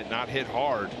base hit, not hit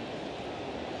hard.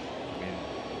 I mean,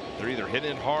 they're either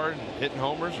hitting hard and hitting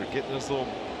homers or getting those little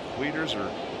bleeders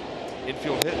or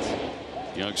infield hits.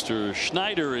 Youngster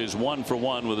Schneider is 1 for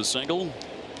 1 with a single.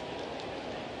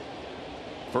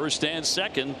 First and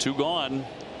second, 2 gone.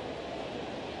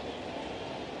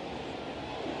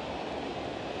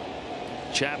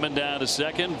 Chapman down to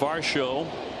second. Varsho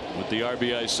with the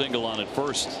RBI single on at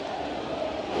first.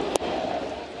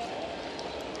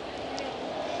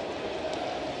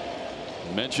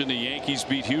 Mentioned the Yankees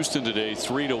beat Houston today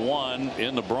 3-1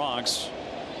 in the Bronx.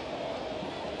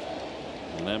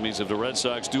 And that means if the Red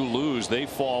Sox do lose, they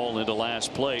fall into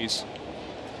last place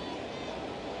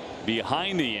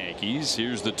behind the Yankees.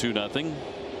 Here's the 2-0.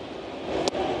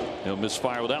 He'll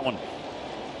misfire with that one.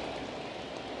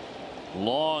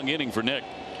 Long inning for Nick.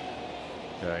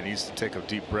 Yeah, he needs to take a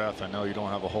deep breath. I know you don't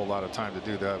have a whole lot of time to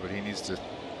do that, but he needs to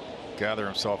gather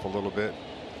himself a little bit.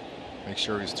 Make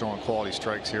sure he's throwing quality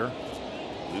strikes here.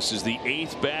 This is the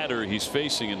 8th batter he's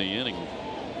facing in the inning.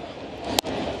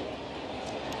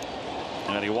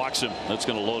 And he walks him. That's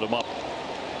going to load him up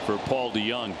for Paul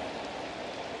DeYoung.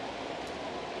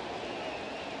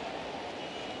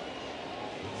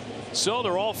 So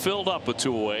they're all filled up with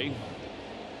 2 away.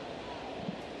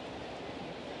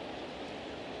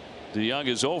 DeYoung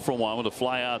is 0 for 1 with a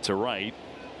fly out to right.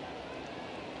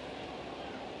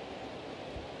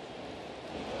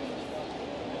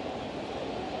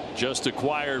 Just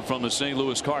acquired from the St.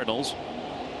 Louis Cardinals.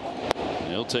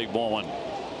 He'll take ball 1.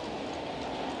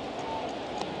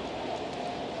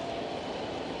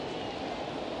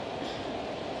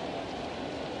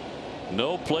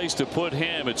 No place to put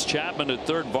him. It's Chapman at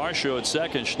third, Varsho at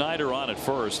second, Schneider on at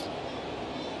first.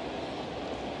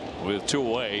 With 2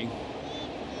 away.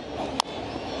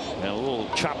 And a little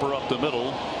chopper up the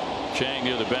middle. Chang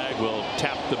near the bag will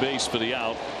tap the base for the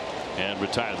out and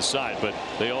retire the side. But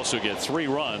they also get 3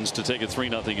 runs to take a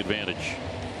 3-0 advantage.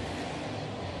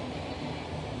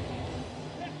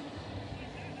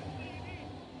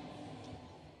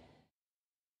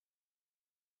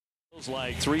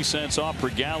 Like 3 cents off per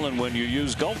gallon when you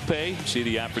use Gulf Pay. See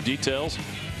the app for details.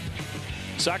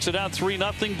 Sox are down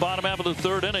 3-0, bottom half of the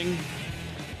 3rd inning.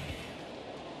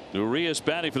 Urias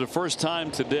batting for the first time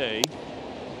today.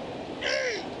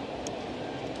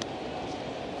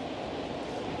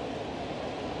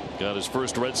 Got his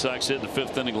first Red Sox hit in the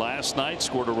 5th inning last night.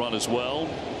 Scored a run as well.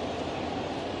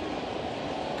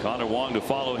 Connor Wong to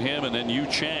follow him, and then Yu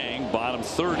Chang bottom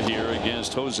 3rd here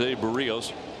against Jose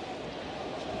Barrios.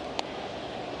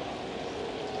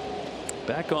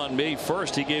 Back on May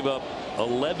 1st, he gave up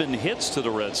 11 hits to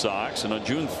the Red Sox, and on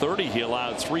June 30 he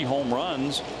allowed 3 home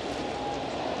runs.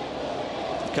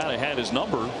 Kind of had his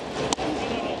number,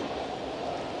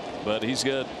 but he's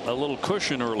got a little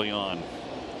cushion early on.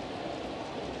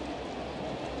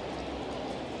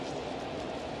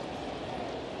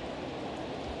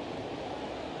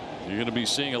 You're going to be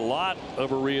seeing a lot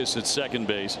of Urias at second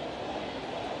base.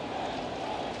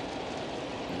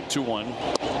 2-1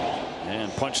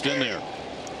 and punched in there.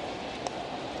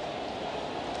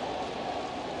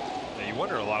 Now you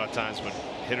wonder a lot of times when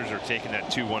hitters are taking that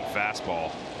 2-1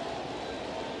 fastball.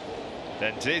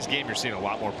 That in today's game you're seeing a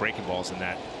lot more breaking balls in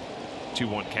that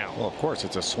 2-1 count. Well, of course,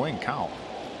 it's a swing count.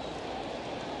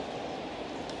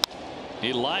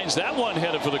 He lines that one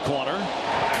headed for the corner.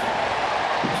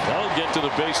 That'll get to the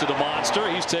base of the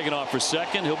monster. He's taken off for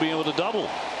second. He'll be able to double.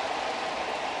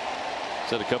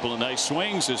 He's had a couple of nice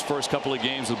swings his first couple of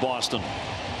games with Boston.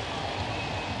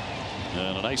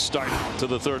 And a nice start to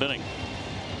the 3rd inning.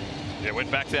 Yeah,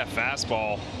 went back to that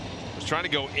fastball. Was trying to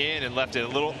go in and left it a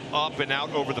little up and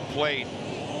out over the plate.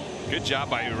 Good job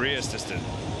by Urias just to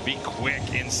be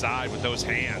quick inside with those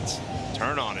hands.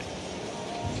 Turn on it.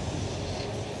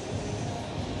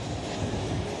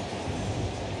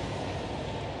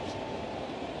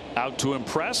 Out to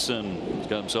impress, and he's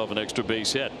got himself an extra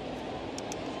base hit.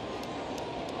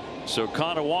 So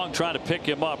Connor Wong trying to pick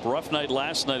him up. Rough night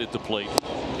last night at the plate.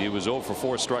 He was 0 for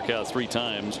 4, struck out 3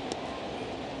 times.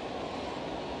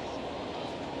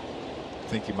 I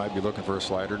think he might be looking for a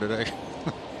slider today.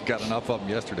 Got enough of them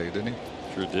yesterday, didn't he?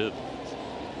 Sure did.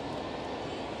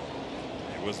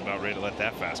 He wasn't about ready to let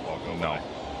that fastball go by.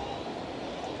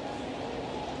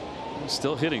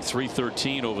 Still hitting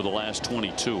 .313 over the last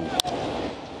 22.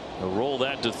 They'll roll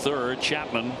that to third.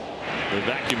 Chapman, the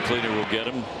vacuum cleaner, will get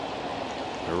him.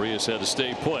 Urias had to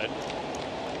stay put.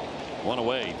 1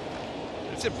 away.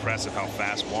 It's impressive how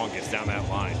fast Wong gets down that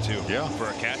line too. Yeah. For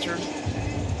a catcher.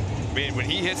 I mean, when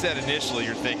he hits that initially,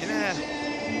 you're thinking,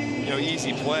 you know,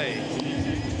 easy play.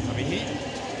 I mean, he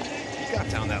got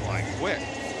down that line quick.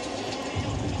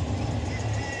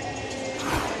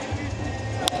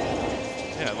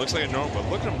 Yeah, it looks like a normal, but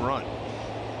look at him run.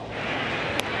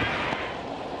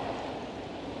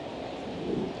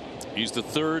 He's the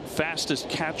 3rd fastest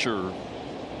catcher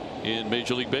in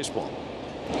Major League Baseball.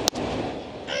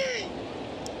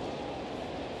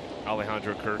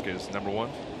 Alejandro Kirk is number 1.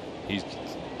 He's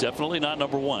definitely not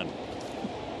number 1.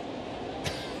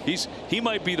 He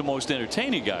might be the most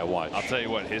entertaining guy I watch. I'll tell you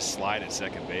what, his slide at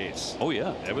second base. Oh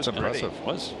yeah, it was impressive.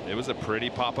 It was a pretty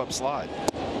pop-up slide.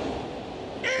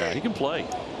 No, he can play,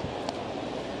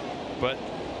 but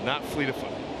not fleet of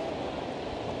foot.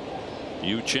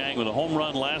 Yu Chang with a home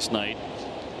run last night.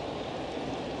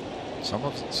 Some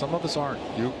of us aren't.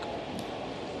 You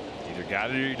either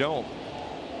got it or you don't.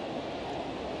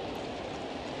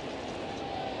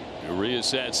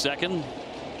 Urias at second.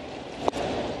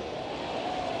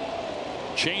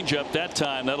 Change up that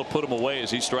time. That'll put him away as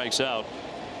he strikes out.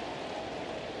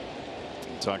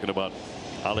 Talking about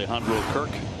Alejandro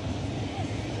Kirk.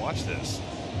 Watch this.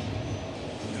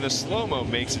 And the slow-mo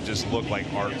makes it just look like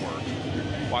artwork.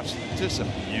 Watch, just a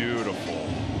beautiful.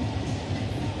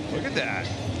 Look at that.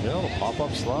 Yeah, little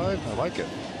pop-up slide. I like it.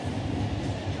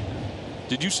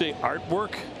 Did you say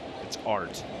artwork? It's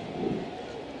art.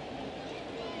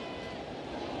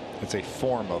 It's a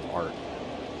form of art.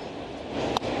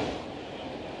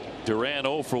 Duran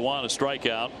 0 for 1, a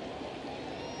strikeout.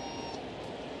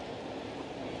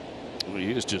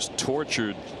 He has just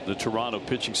tortured the Toronto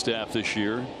pitching staff this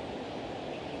year.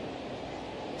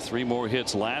 3 more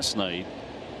hits last night.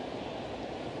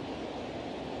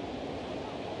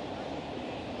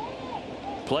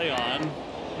 Play on,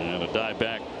 and a dive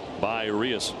back by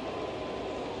Urias.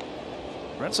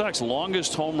 Red Sox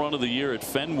longest home run of the year at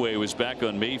Fenway was back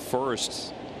on May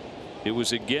 1st. It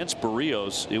was against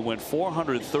Barrios. It went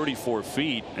 434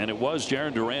 feet, and it was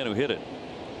Jarren Duran who hit it.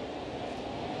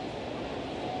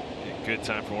 A good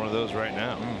time for one of those right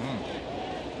now.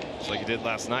 Just like he did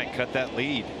last night. Cut that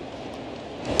lead.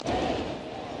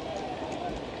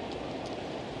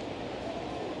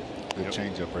 Good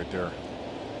changeup right there.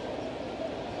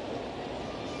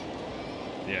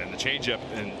 Yeah, and the changeup,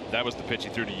 and that was the pitch he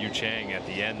threw to Yu Chang at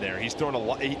the end there. He's thrown a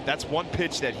lot. That's one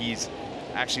pitch that he's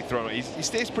actually thrown. He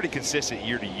stays pretty consistent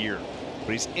year to year,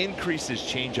 but he's increased his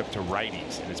changeup to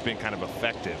righties, and it's been kind of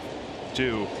effective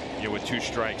too, with 2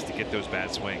 strikes to get those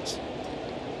bad swings.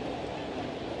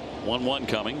 1-1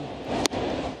 coming.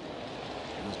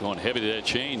 He's going heavy to that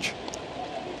change.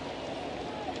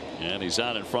 And he's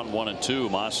out in front 1-2.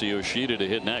 Masa Yoshida to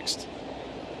hit next.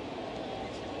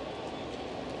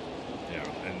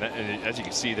 And as you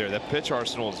can see there, that pitch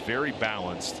arsenal is very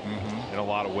balanced in a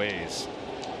lot of ways.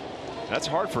 That's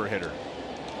hard for a hitter.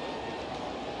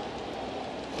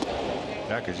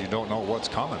 Yeah, because you don't know what's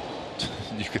coming.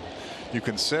 you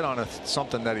can sit on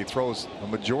something that he throws a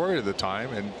majority of the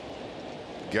time and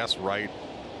guess right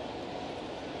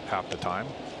half the time.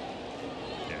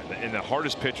 Yeah, and the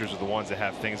hardest pitchers are the ones that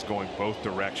have things going both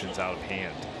directions out of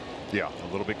hand. Yeah, a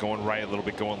little bit going right, a little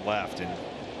bit going left, and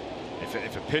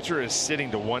if a pitcher is sitting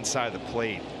to one side of the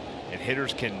plate and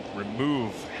hitters can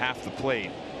remove half the plate,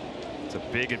 it's a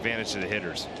big advantage to the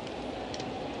hitters.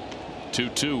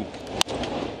 2-2.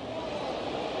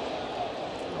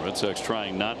 Red Sox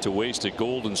trying not to waste a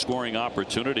golden scoring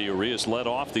opportunity. Urias led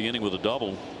off the inning with a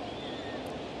double.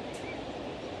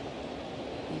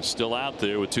 He's still out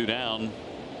there with 2 down.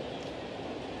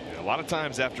 A lot of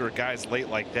times after a guy's late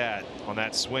like that on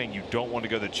that swing, you don't want to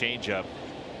go the changeup.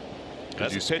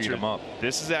 As you speed him up.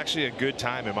 This is actually a good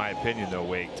time, in my opinion, though,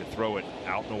 Wake, to throw it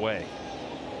out and away.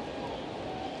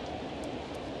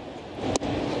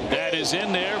 That is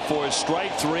in there for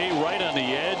strike 3, right on the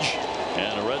edge,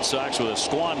 and the Red Sox with a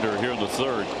squander here in the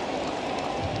 3rd.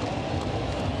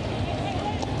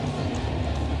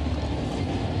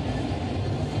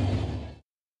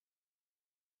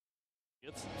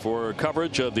 For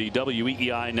coverage of the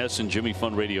WEEI Ness and Jimmy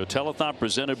Fund Radio Telethon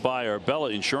presented by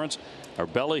Arbella Insurance.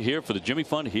 Arbella here for the Jimmy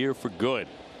Fund, here for good.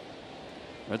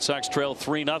 Red Sox trail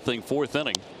 3-0, 4th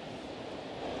inning.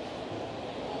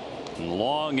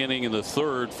 Long inning in the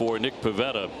 3rd for Nick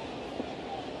Pivetta.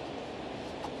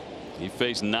 He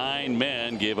faced 9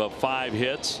 men, gave up 5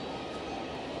 hits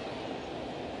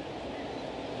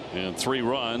and 3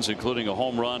 runs, including a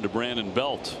home run to Brandon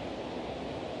Belt.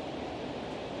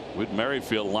 Whit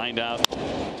Merrifield lined out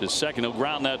to second. He'll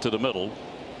ground that to the middle.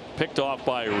 Picked off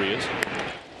by Urias.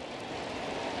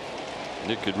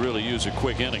 Nick could really use a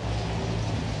quick inning.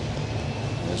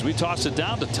 As we toss it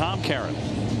down to Tom Caron.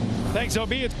 Thanks,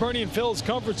 OB. It's Bernie and Phil's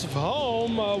Comforts of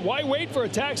Home. Why wait for a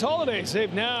tax holiday?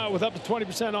 Save now with up to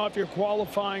 20% off your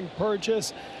qualifying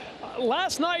purchase.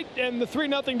 Last night, and the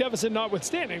 3-0 deficit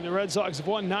notwithstanding, the Red Sox have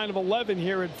won 9 of 11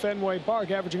 here at Fenway Park,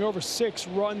 averaging over 6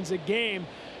 runs a game.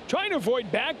 Trying to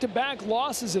avoid back-to-back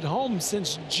losses at home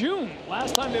since June.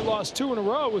 Last time they lost 2 in a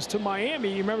row was to Miami.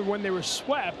 You remember when they were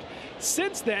swept.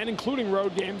 Since then, including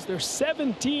road games, they're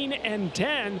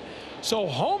 17-10. So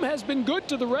home has been good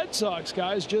to the Red Sox,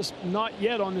 guys, just not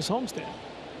yet on this homestand.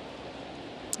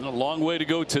 A long way to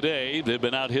go today. They've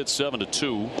been out hit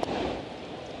 7-2.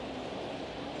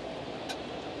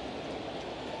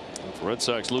 If the Red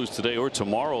Sox lose today or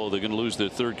tomorrow, they're going to lose their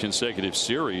 3rd consecutive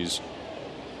series.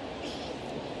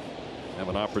 Have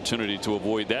an opportunity to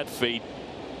avoid that fate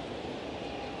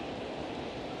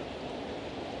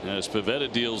as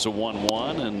Pivetta deals a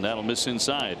 1-1, and that'll miss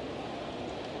inside.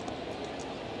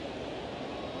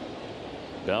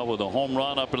 Bell with a home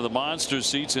run up into the monster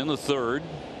seats in the 3rd.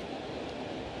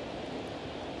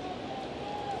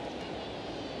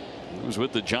 He was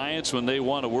with the Giants when they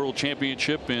won a world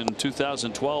championship in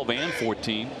 2012 and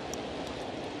 14.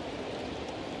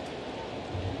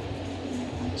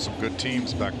 Some good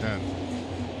teams back then.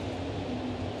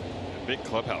 A big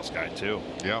clubhouse guy too.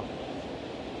 Yeah.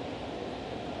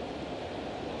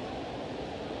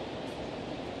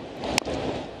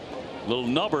 Little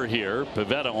nubber here.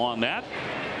 Pivetta on that.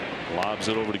 Lobs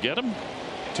it over to get him.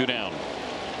 2 down.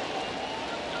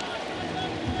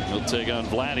 He'll take on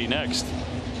Vladdy next.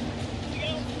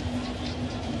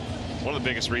 One of the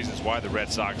biggest reasons why the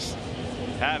Red Sox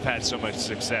have had so much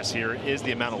success here is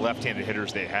the amount of left-handed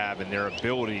hitters they have and their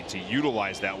ability to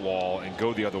utilize that wall and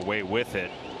go the other way with it.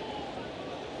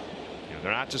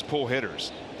 They're not just pull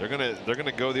hitters. They're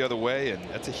gonna go the other way, and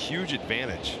that's a huge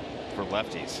advantage for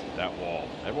lefties, that wall.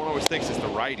 Everyone always thinks it's the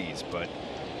righties, but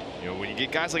You know, when you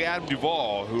get guys like Adam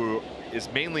Duvall, who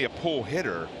is mainly a pull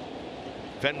hitter,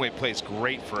 Fenway plays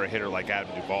great for a hitter like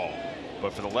Adam Duvall.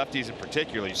 But for the lefties in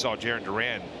particular, you saw Jarren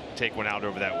Duran take one out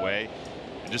over that way.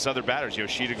 And just other batters,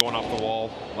 Yoshida going off the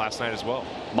wall last night as well.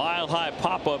 Mile high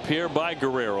pop up here by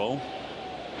Guerrero.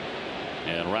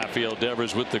 And Rafael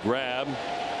Devers with the grab.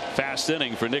 Fast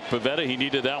inning for Nick Pivetta. He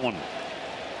needed that one.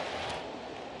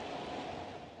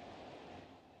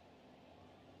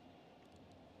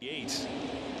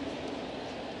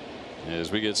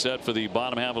 As we get set for the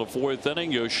bottom half of the 4th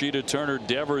inning, Yoshida, Turner,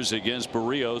 Devers against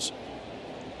Barrios.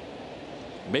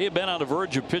 May have been on the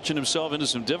verge of pitching himself into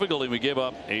some difficulty. We gave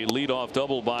up a leadoff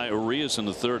double by Urias in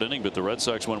the 3rd inning, but the Red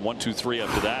Sox went 1-2-3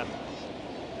 after that.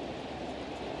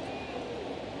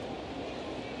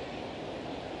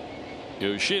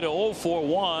 Yoshida 0 for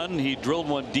 1. He drilled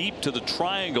one deep to the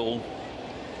triangle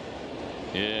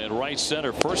in right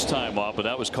center first time up, and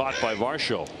that was caught by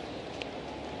Varsho.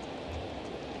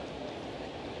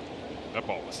 That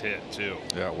ball was hit too.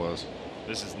 Yeah, it was.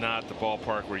 This is not the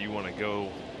ballpark where you want to go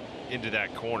into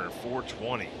that corner.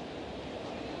 420.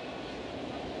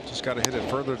 Just got to hit it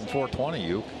further than 420,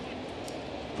 you.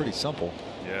 Pretty simple.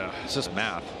 Yeah. It's just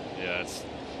math. Yeah, it's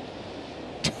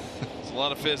a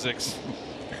lot of physics.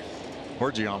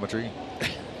 Or geometry.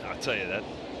 I'll tell you that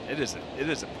it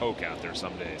is a poke out there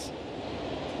some days.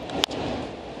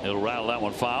 It'll rattle that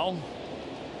one foul.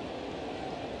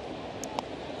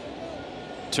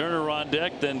 Turner on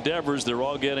deck, then Devers. They're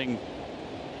all getting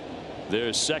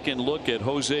their second look at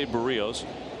Jose Barrios.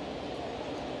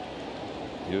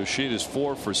 Yoshida's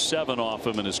 4 for 7 off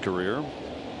him in his career.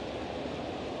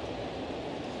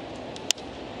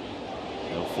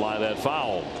 He'll fly that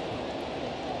foul.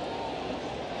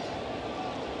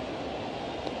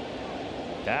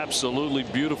 Absolutely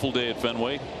beautiful day at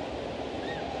Fenway.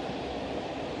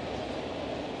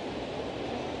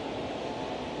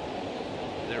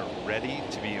 They're ready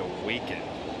to be awakened.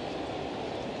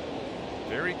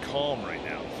 Very calm right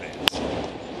now, the fans.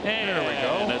 And there we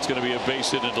go. And that's going to be a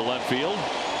base hit into left field.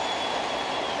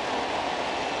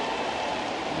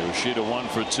 Yoshida 1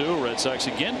 for 2. Red Sox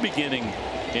again beginning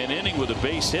an inning with a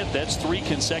base hit. That's 3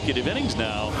 consecutive innings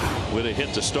now with a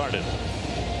hit to start it.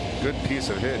 Good piece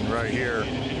of hitting right here.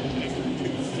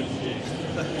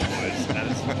 That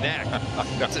is neck.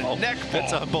 That's a neck ball.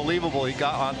 It's unbelievable. He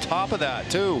got on top of that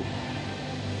too.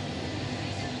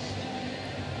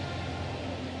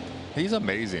 He's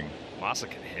amazing. Massa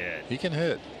can hit. He can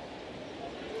hit.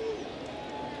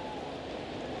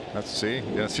 Let's see.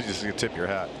 Yes, you just tip your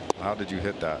hat. How did you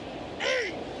hit that?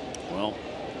 Well,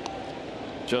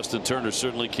 Justin Turner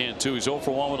certainly can't too. He's 0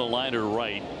 for 1 with a liner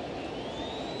right.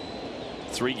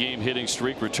 3-game hitting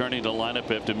streak, returning to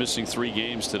lineup after missing 3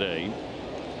 games today.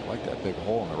 I like that big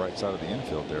hole on the right side of the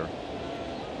infield there.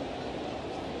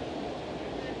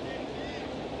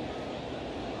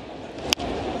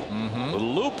 A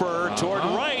looper toward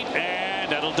right, and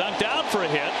that'll dunk down for a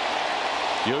hit.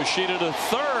 Yoshida to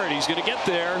third. He's going to get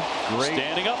there. Great,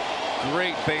 standing up.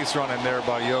 Great base running there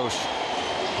by Yosh.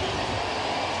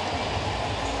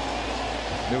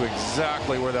 Knew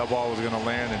exactly where that ball was going to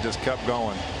land and just kept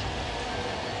going.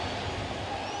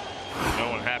 No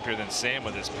one happier than Sam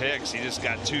with his picks. He just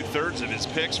got 2/3 of his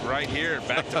picks right here,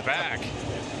 back to back.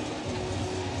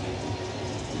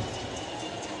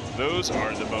 Those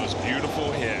are the most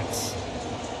beautiful hits.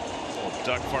 Little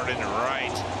duck fart into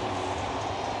right.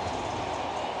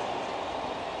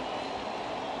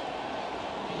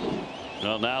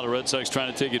 Well, now the Red Sox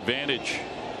trying to take advantage.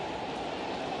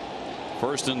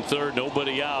 1st and 3rd,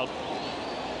 nobody out.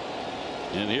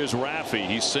 And here's Raffy.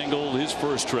 He singled his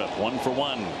first trip, 1 for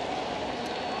 1.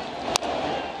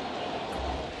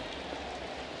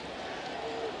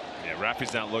 Yeah,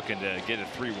 Raffy's not looking to get a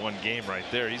 3-1 game right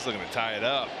there. He's looking to tie it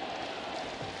up.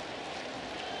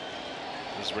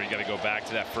 This is where you got to go back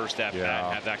to that first at bat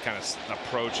and have that kind of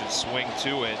approach and swing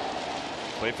to it.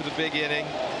 Play for the big inning.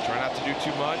 Try not to do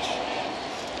too much.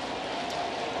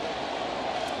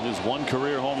 There's 1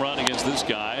 career home run against this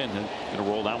guy, and then going to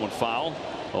roll that one foul.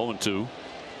 0-2.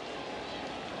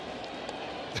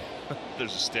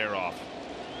 There's a stare off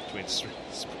between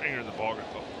Springer and the ballgame.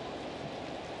 Oh.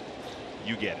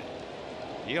 You get it.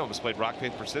 He almost played rock,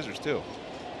 paper, scissors too.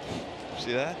 You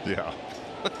see that? Yeah.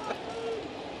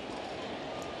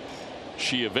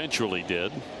 She eventually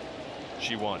did.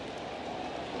 She won.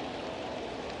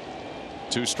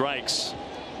 2 strikes.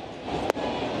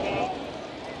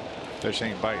 Fish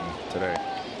ain't biting today.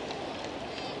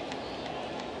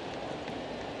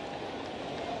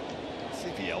 Let's see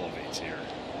if he elevates here.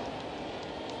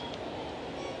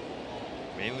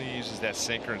 Mainly uses that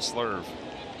sinker and slurve.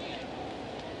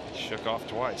 Shook off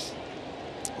twice.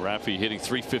 Raffy hitting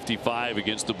 .355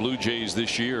 against the Blue Jays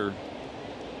this year.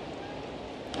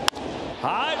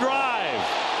 High drive,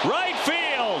 right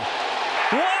field.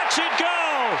 Watch it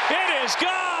go. It is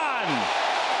gone,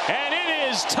 and it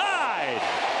is tied.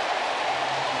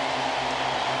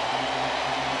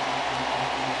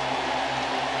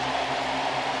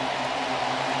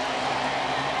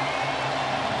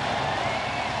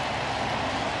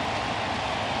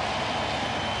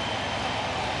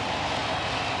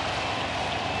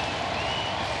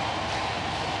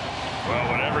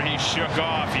 Well, whatever he shook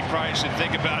off, he probably should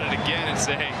think about it again and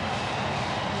say,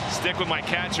 stick with my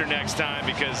catcher next time,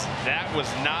 because that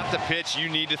was not the pitch you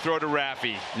need to throw to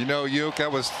Raffy. You know, Uke,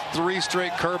 that was 3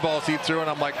 straight curveballs he threw, and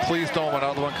I'm like, please throw him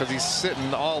another one, because he's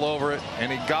sitting all over it,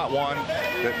 and he got one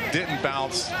that didn't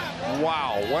bounce.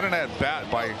 Wow, what an at-bat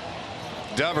by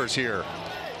Devers here.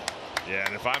 Yeah,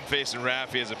 and if I'm facing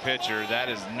Raffy as a pitcher, that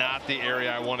is not the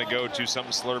area I want to go to,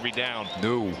 something slurvy down.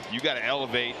 No. You got to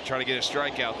elevate, try to get a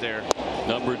strikeout there.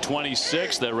 Number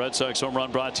 26, that Red Sox home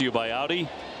run brought to you by Audi.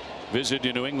 Visit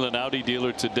your New England Audi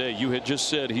dealer today. You had just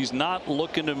said he's not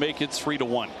looking to make it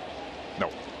 3-1. No.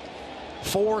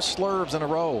 4 slurves in a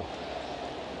row.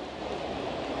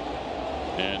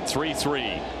 And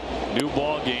 3-3. New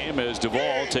ball game as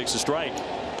Duvall takes a strike.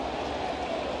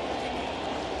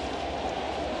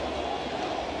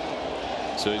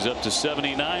 So he's up to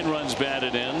 79 runs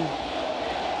batted in.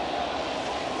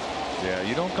 Yeah,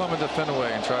 you don't come into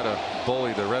Fenway and try to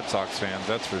bully the Red Sox fans,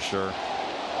 that's for sure.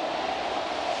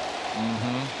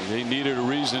 They needed a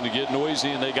reason to get noisy,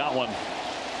 and they got one.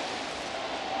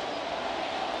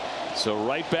 So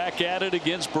right back at it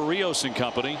against Barrios and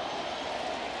company.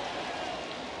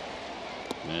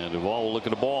 And Duvall will look at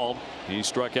the ball. He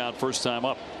struck out first time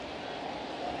up.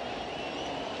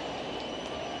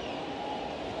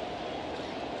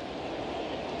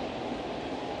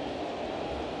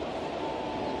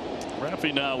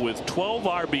 Raffy now with 12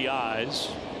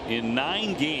 RBIs in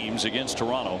 9 games against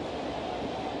Toronto.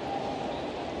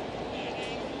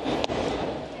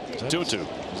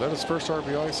 2-2. Was that his first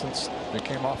RBI since they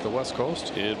came off the West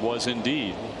Coast? It was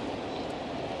indeed.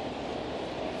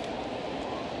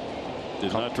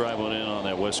 Did not drive one in on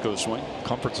that West Coast swing.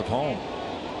 Comforts of home.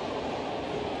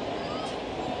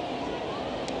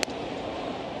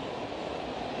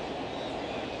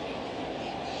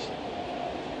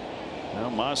 Now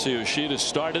Masai Yoshida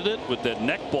started it with that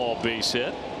neck ball base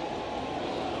hit.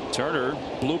 Turner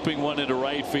blooping one into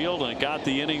right field, and it got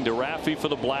the inning to Raffy for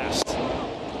the blast.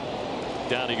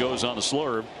 Down he goes on the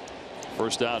slurve.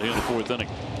 First out here in the 4th inning.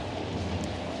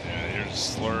 Yeah,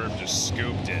 here's slurve, just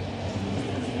scooped it.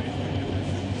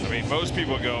 I mean, most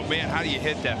people go, man, how do you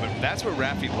hit that? But that's what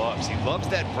Raffy loves. He loves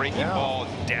that breaking ball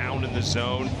down in the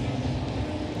zone.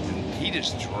 And he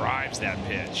just drives that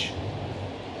pitch.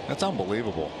 That's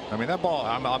unbelievable. I mean, that ball,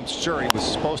 I'm sure he was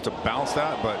supposed to bounce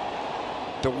that, but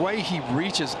the way he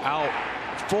reaches out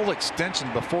full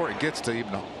extension before it gets to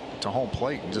even to home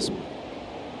plate, and just,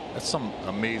 that's some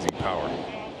amazing power.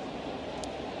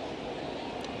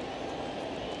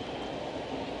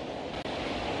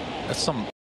 That's some.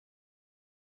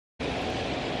 I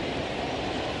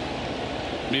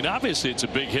mean, obviously it's a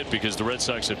big hit because the Red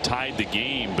Sox have tied the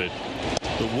game, but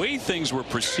the way things were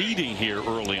proceeding here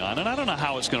early on, and I don't know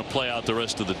how it's going to play out the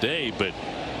rest of the day, but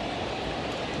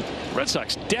the Red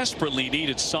Sox desperately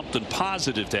needed something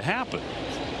positive to happen.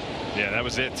 Yeah, that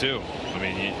was it too. I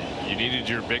mean, you needed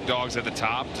your big dogs at the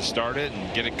top to start it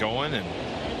and get it going, and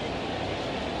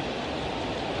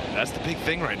that's the big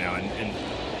thing right now. And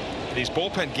these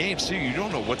bullpen games too, you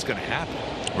don't know what's going to happen.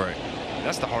 Right.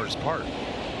 That's the hardest part.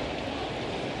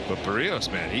 But Barrios,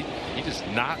 man, he does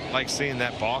not like seeing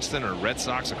that Boston or Red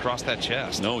Sox across that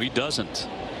chest. No, he doesn't.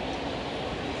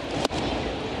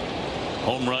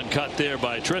 Home run cut there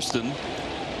by Tristan.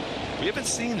 We haven't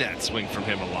seen that swing from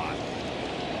him a lot.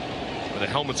 But the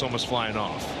helmet's almost flying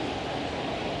off.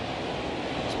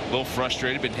 He's a little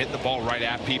frustrated, been hitting the ball right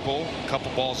at people. A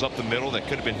couple balls up the middle that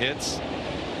could have been hits.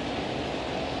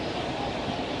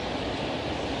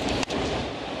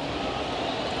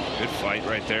 Good fight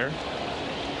right there.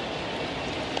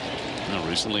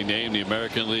 Recently named the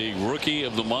American League Rookie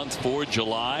of the Month for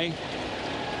July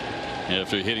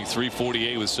after hitting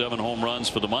 .348 with 7 home runs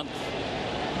for the month.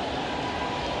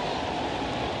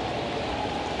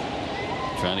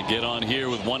 Trying to get on here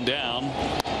with 1 down.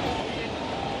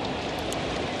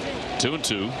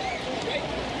 2-2.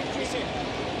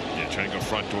 Yeah, trying to go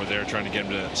front door there, trying to get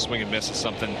him to swing and miss at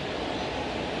something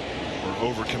or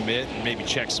overcommit and maybe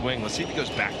check swing. Let's see if he goes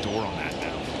back door on that now.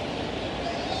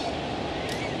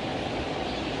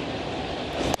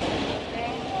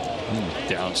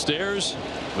 Downstairs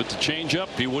with the changeup,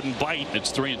 he wouldn't bite.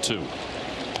 It's 3-2.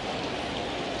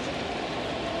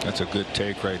 That's a good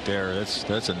take right there.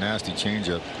 That's a nasty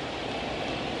changeup.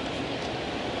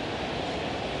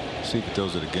 See if it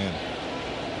throws it again.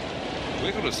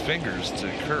 Wiggled his fingers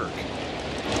to Kirk.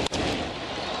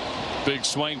 Big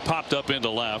swing popped up into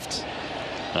left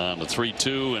on the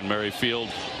 3-2, and Merrifield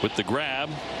with the grab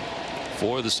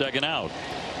for the second out.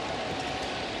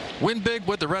 Win big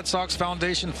with the Red Sox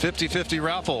Foundation 50-50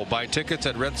 raffle. Buy tickets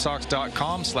at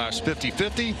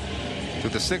redsox.com/5050 through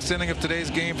the 6th inning of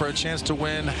today's game for a chance to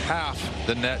win half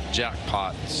the net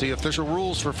jackpot. See official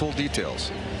rules for full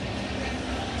details.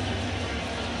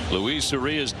 Luis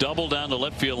Urias doubled down the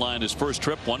left field line his first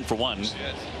trip, 1 for 1.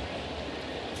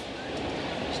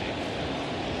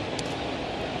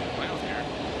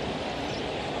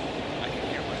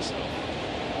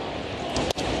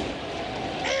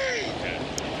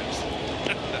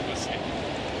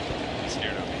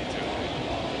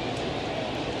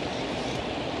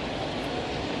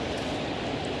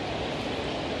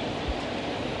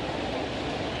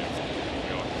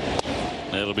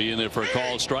 That'll be in there for a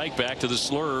called strike. Back to the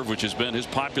slurve, which has been his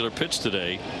popular pitch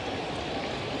today.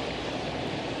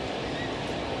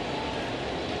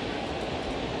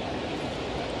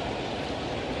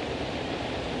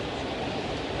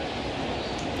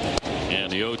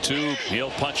 And the 0-2,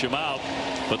 he'll punch him out,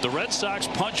 but the Red Sox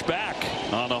punch back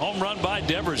on a home run by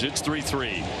Devers. It's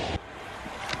 3-3.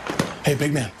 Hey,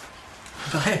 big man.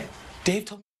 Go ahead. Dave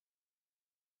told me.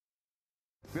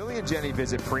 Billy and Jenny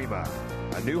visit Prima,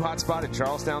 a new hotspot in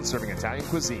Charlestown serving Italian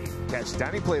cuisine. Catch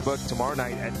Dining Playbook tomorrow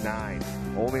night at 9,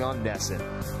 only on Nesson.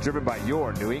 Driven by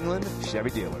your New England Chevy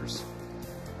dealers.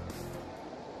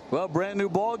 Well, brand new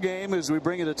ball game as we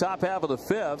bring you the top half of the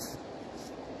 5th.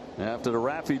 After the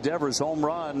Rafi Devers home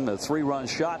run, a 3-run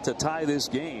shot to tie this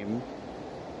game.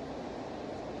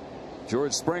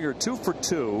 George Springer 2 for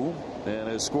 2 and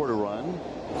has scored a run.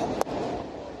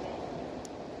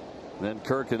 Then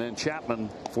Kirk and then Chapman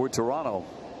for Toronto.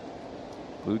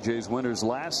 Blue Jays winners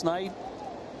last night.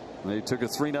 They took a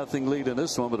 3-0 lead in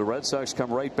this one, but the Red Sox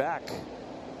come right back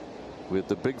with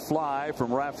the big fly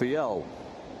from Raphael.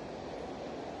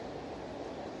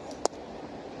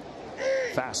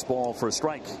 Fastball for a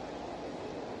strike. I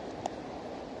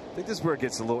think this is where it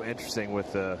gets a little interesting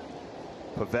with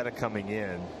Pivetta coming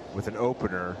in with an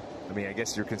opener. I mean, I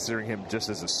guess you're considering him just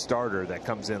as a starter that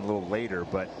comes in a little later,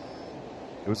 but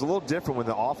it was a little different with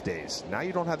the off days. Now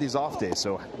you don't have these off days.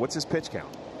 So what's his pitch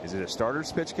count? Is it a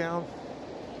starter's pitch count?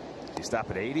 Do you stop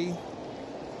at 80?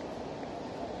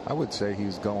 I would say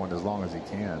he's going as long as he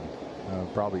can.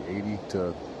 Probably 80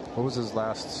 to, what was his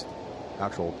last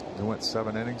actual? He went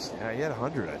 7 innings. Yeah, he had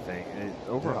 100, I think.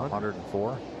 Over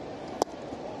 104.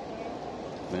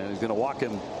 And he's going to walk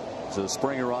him to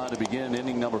Springer on to begin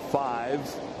inning number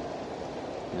 5.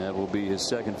 That will be his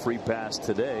second free pass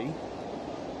today.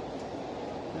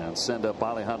 And send up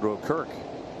Alejandro Kirk.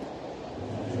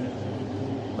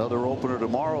 Another opener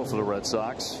tomorrow for the Red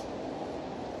Sox.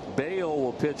 Bale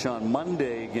will pitch on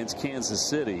Monday against Kansas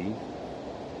City.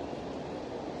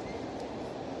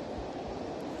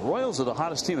 Royals are the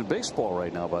hottest team in baseball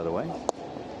right now, by the way.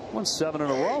 Won 7 in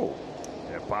a row.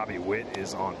 Yeah, Bobby Witt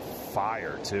is on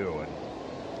fire too, and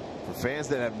for fans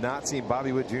that have not seen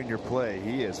Bobby Witt Jr. play,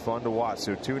 he is fun to watch,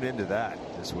 so tune into that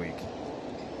this week.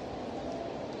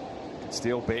 Can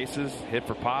steal bases, hit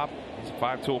for pop. He's a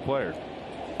 5-tool player.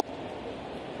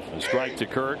 A strike to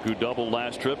Kirk, who doubled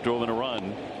last trip, drove in a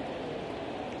run.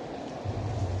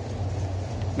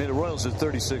 I mean, the Royals at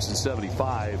 36 and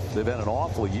 75. They've had an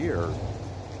awful year,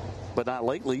 but not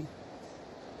lately.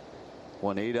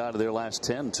 Won 8 out of their last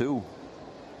 10 too.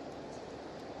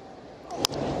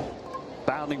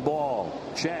 Bounding ball.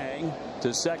 Chang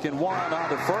to second, one on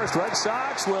to first. Red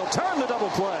Sox will turn the double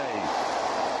play.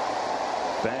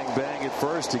 Bang bang at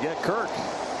first to get Kirk.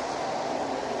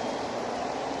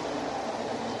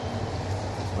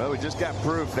 Well, we just got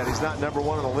proof that he's not #1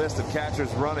 on the list of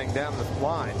catchers running down the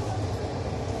line.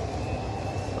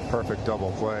 A perfect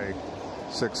double play.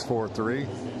 6-4-3.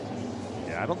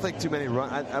 Yeah, I don't think too many run.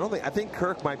 I think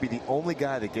Kirk might be the only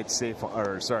guy that gets safe,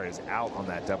 or sorry, is out on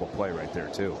that double play right there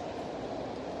too.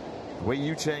 The way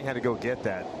Yu Chang had to go get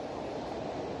that,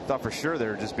 thought for sure they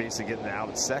were just basically getting out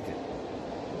at second.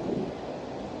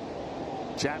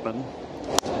 Chapman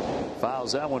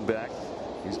fouls that one back.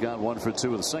 He's gone 1 for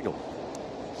 2 with a single.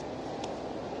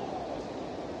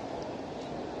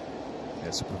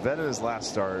 Yeah, so Pavetta's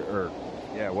last start, or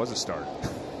yeah, it was a start.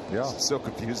 Yeah, it's so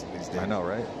confusing these days. I know,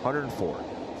 right? 104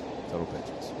 total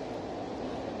pitches.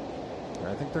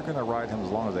 I think they're going to ride him as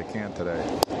long as they can today.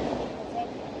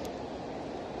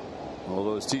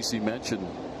 Although, as TC mentioned,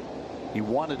 he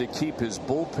wanted to keep his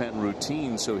bullpen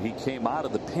routine, so he came out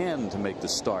of the pen to make the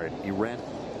start. He ran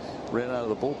ran out of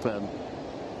the bullpen.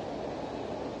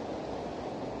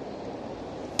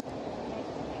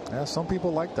 Yeah, some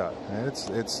people like that, and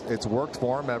it's worked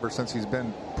for him ever since he's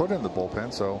been put in the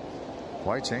bullpen. So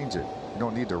why change it? You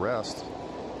don't need to rest.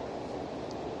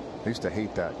 I used to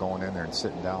hate that, going in there and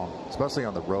sitting down, especially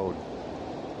on the road.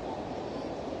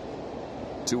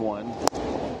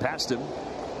 2-1. Past him.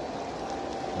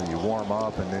 And you warm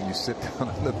up, and then you sit down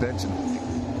on the bench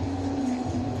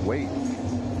and wait.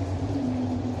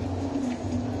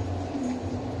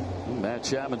 Matt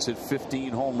Chapman's hit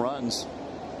 15 home runs.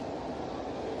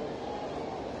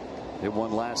 Hit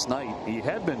one last night. He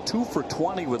had been 2 for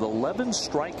 20 with 11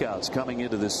 strikeouts coming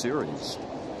into this series.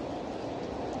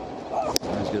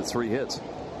 He's got 3 hits.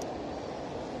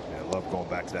 Yeah, I love going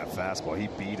back to that fastball. He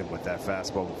beat him with that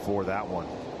fastball before that one.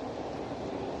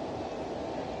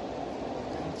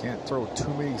 You can't throw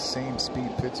too many same speed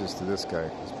pitches to this guy.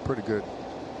 He's pretty good.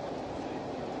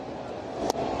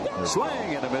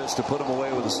 Swing and a miss to put him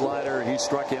away with a slider. He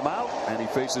struck him out, and he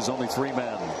faces only 3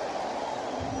 men.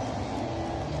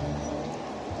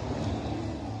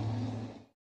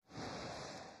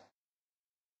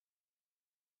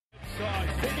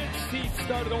 Ticket seats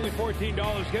start at only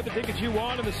 $14. Get the tickets you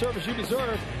want and the service you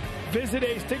deserve. Visit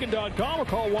aceticket.com or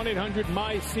call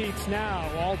 1-800-MY-SEATS now.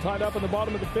 All tied up in the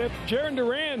bottom of the 5th. Jarren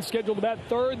Duran scheduled to bat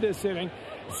 3rd this inning.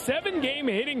 7-game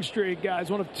hitting streak,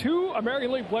 guys. One of 2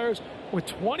 American League players with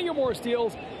 20 or more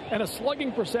steals and a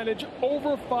slugging percentage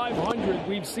over 500.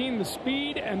 We've seen the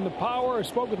speed and the power. I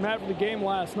spoke with Matt for the game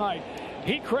last night.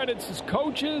 He credits his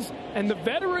coaches and the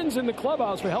veterans in the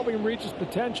clubhouse for helping him reach his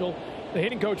potential. The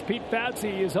hitting coach, Pete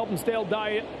Fatsey, is helping stay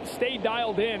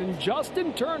dialed in. And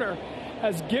Justin Turner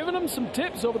has given him some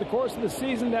tips over the course of the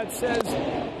season that says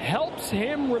helps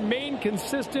him remain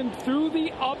consistent through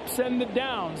the ups and the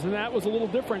downs. And that was a little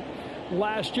different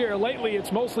last year. Lately,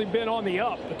 it's mostly been on the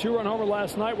up. A 2-run homer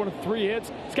last night, one of 3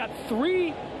 hits. He's got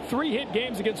 3 hit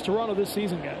games against Toronto this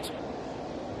season, guys.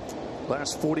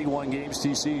 Last 41 games,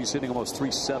 TC, he's hitting almost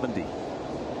 370.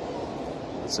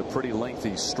 It's a pretty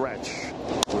lengthy stretch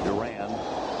for Duran.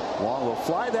 Wong will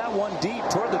fly that one deep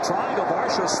toward the triangle.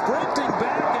 Varsho sprinting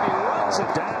back, and he runs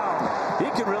it down.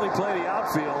 He can really play the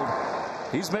outfield.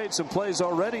 He's made some plays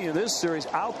already in this series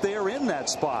out there in that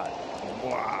spot.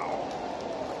 Wow.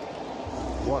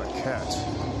 What a catch.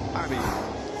 I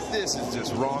mean, this is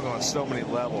just wrong on so many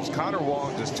levels. Connor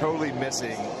Wong just totally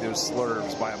missing those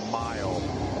slurves by a mile.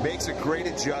 Makes a great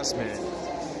adjustment.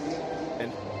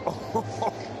 And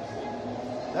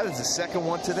that is the 2nd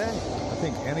one today. I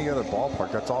think any other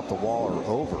ballpark that's off the wall or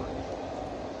over.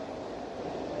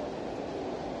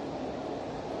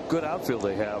 Good outfield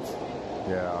they have.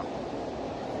 Yeah.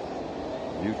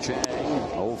 Yu Chang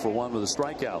 0 for 1 with a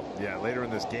strikeout. Yeah, later in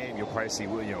this game, you'll probably see,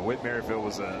 Whit Merrifield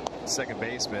was a second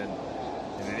baseman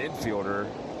and an infielder.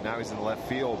 Now he's in the left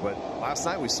field. But last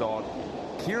night we saw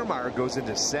Kiermaier goes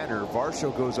into center.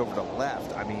 Varsho goes over to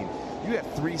left. I mean, you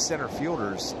have 3 center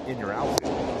fielders in your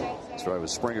outfield. That's right, with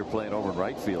Springer playing over in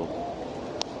right field.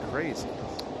 Crazy.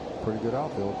 Pretty good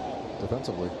outfield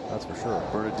defensively, that's for sure.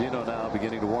 Bernardino now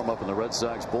beginning to warm up in the Red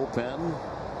Sox bullpen.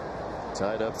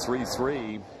 Tied up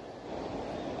 3-3.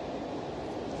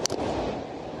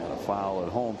 And a foul at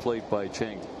home plate by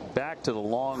Chang. Back to the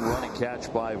long running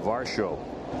catch by Varsho.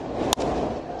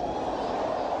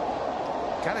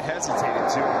 Kind of hesitated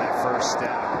too on that first step.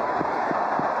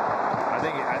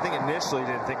 I think initially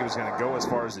didn't think it was going to go as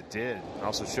far as it did. It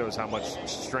also shows how much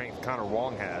strength Connor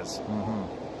Wong has.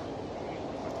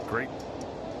 Great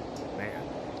man.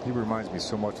 He reminds me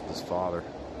so much of his father.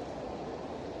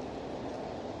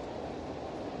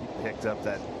 He picked up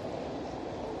that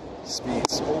speed.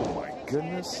 Oh my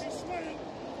goodness.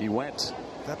 He went.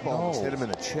 That ball almost hit him in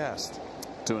the chest.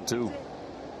 2-2.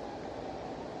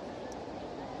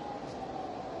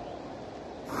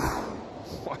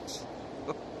 What?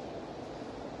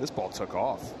 This ball took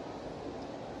off.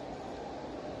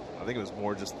 I think it was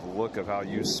more just the look of how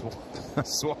you swung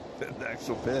the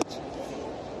actual pitch.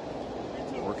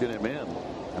 Working him in.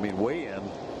 I mean, way in.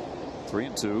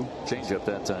 3-2. Change up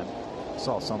that time.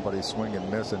 Saw somebody swing and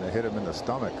miss, and it hit him in the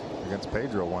stomach against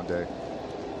Pedro one day.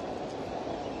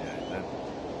 Yeah,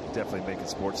 definitely making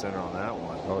Sports Center on that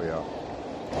one. Oh yeah.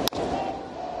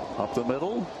 Up the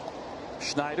middle.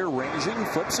 Schneider ranging,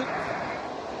 flips it.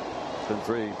 Been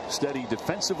very steady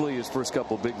defensively his first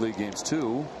couple big league games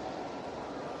too.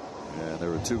 And there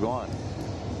were 2 gone.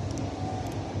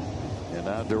 And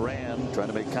now Duran trying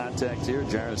to make contact here.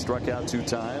 Jarren struck out 2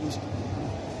 times.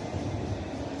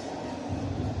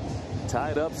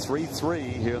 Tied up 3-3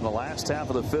 here in the last half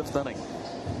of the 5th inning.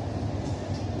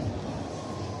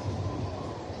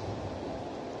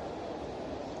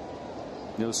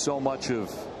 So much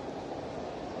of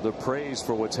the praise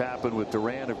for what's happened with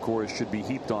Durant, of course, should be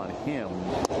heaped on him.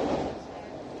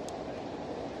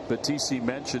 But TC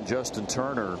mentioned Justin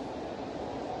Turner,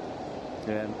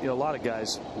 and a lot of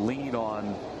guys lean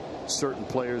on certain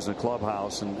players in the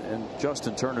clubhouse, and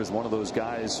Justin Turner is one of those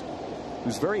guys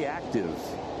who's very active,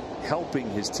 helping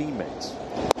his teammates.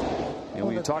 And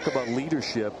when you talk about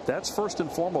leadership, that's first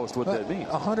and foremost what that means.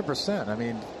 100%. I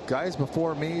mean, guys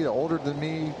before me, older than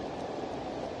me,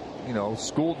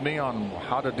 schooled me on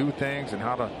how to do things and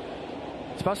how to,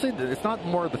 especially, it's not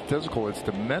more of the physical, it's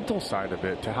the mental side of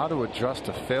it, to how to adjust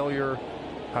to failure,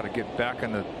 how to get back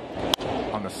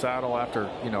on the saddle after,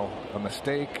 a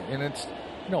mistake. And it's,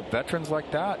 veterans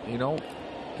like that,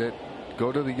 that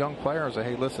go to the young players and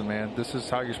say, hey, listen, man, this is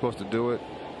how you're supposed to do it.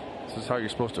 This is how you're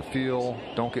supposed to feel.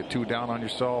 Don't get too down on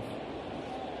yourself.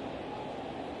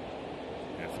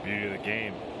 That's the beauty of the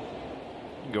game.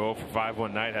 You can go 0 for 5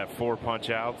 one night, have 4 punch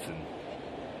outs, and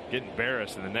get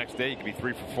embarrassed, and the next day you can be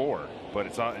 3 for 4. But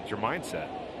it's your mindset.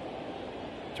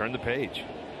 Turn the page.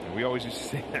 And we always used to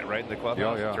say that right in the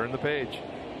clubhouse. Yeah. Turn the page.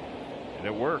 And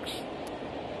it works.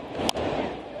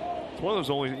 It's one of those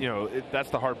only, that's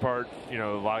the hard part. A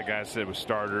lot of guys said with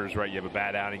starters, right? You have a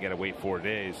bad outing, you got to wait 4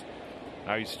 days.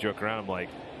 I used to joke around. I'm like,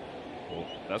 well,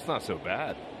 that's not so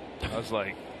bad. I was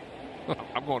like,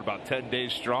 I'm going about 10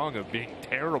 days strong of being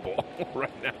terrible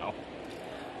right now.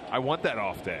 I want that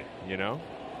off day,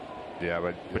 Yeah,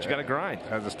 but you got to grind.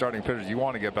 As a starting pitcher, you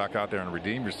want to get back out there and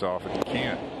redeem yourself, and you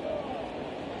can't.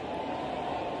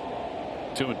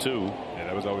 2-2. Yeah,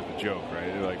 that was always the joke,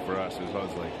 right? Like for us, it was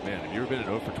always like, man, have you ever been at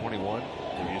 0 for 21?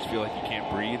 And you just feel like you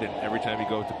can't breathe, and every time you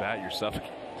go to bat, you're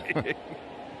suffocating.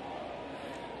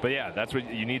 But yeah, that's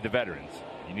what you need, the veterans.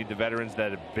 You need the veterans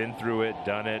that have been through it,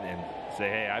 done it, and say,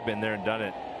 hey, I've been there and done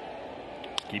it.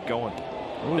 Keep going.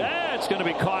 That's going to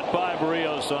be caught by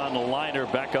Barrios on the liner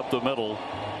back up the middle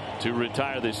to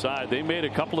retire this side. They made a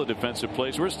couple of defensive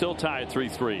plays. We're still tied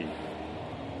 3-3.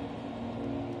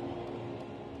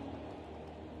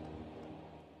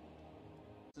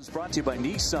 It's brought to you by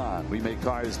Nissan. We make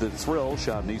cars that thrill.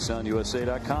 Shop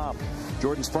NissanUSA.com.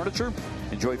 Jordan's Furniture.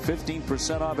 Enjoy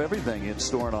 15% off everything in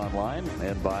store and online.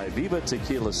 And by Viva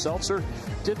Tequila Seltzer.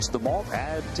 Ditch the malt,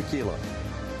 add tequila.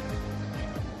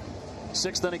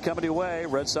 6th inning coming your way.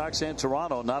 Red Sox and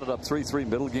Toronto knotted up 3-3,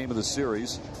 middle game of the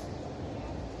series.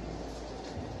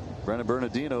 Brennan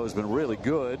Bernardino has been really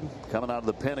good coming out of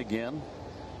the pen again.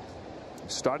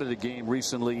 Started a game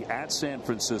recently at San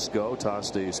Francisco,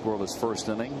 tossed a scoreless first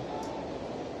inning,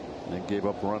 and then gave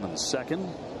up a run in the second.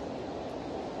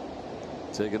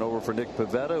 Taking over for Nick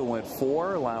Pivetta, who went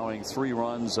 4, allowing 3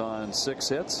 runs on 6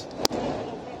 hits.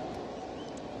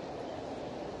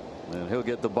 And he'll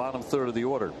get the bottom third of the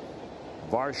order.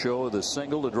 Varsho, the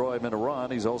single to draw him in a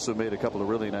run. He's also made a couple of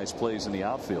really nice plays in the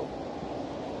outfield.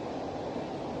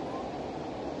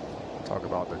 Talk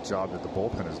about the job that the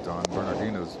bullpen has done.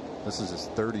 Bernardino's, this is his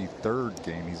 33rd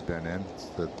game he's been in. It's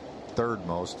the 3rd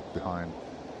most behind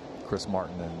Chris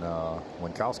Martin and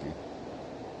Winkowski.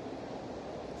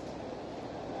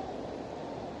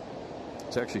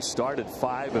 He's actually started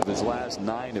 5 of his last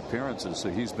 9 appearances, so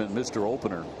he's been Mr.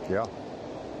 Opener. Yeah.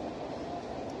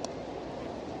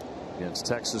 Against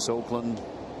Texas, Oakland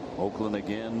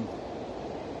again,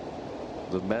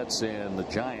 the Mets and the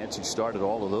Giants. He started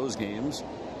all of those games.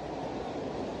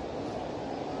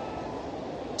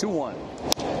 2-1.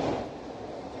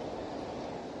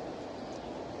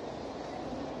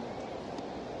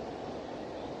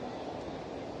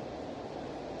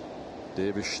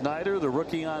 Davis Schneider, the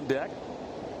rookie, on deck,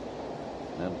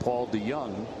 and Paul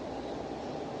DeYoung.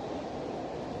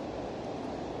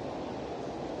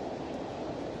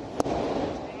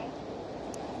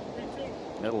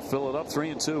 That'll fill it up.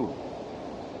 3-2.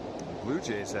 The Blue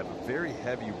Jays have a very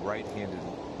heavy right-handed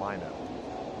lineup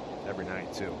every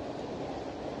night too.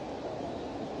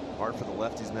 Hard for the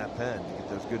lefties in that pen to get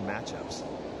those good matchups.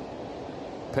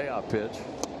 Payoff pitch.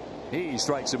 He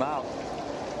strikes him out.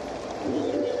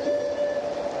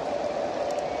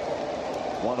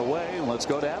 1 away. Let's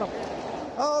go to Adam.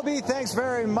 OB, thanks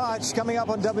very much. Coming up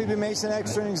on WB Mason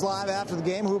Extra Innings Live after the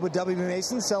game, who but WB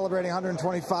Mason celebrating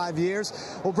 125 years.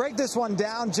 We'll break this one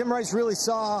down. Jim Rice really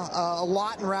saw a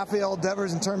lot in Rafael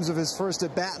Devers in terms of his first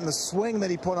at bat and the swing that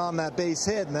he put on that base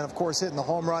hit, and then of course hitting the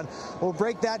home run. We'll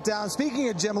break that down. Speaking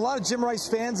of Jim, a lot of Jim Rice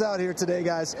fans out here today,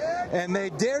 guys, and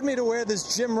they dared me to wear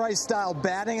this Jim Rice style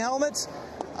batting helmet.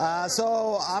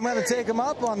 So I'm going to take him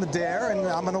up on the dare, and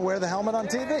I'm going to wear the helmet on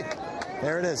TV.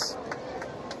 There it is.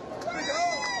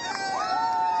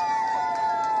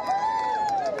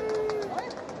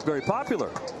 Very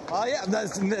popular. Oh yeah,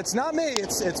 it's not me.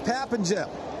 It's Pap and Jim.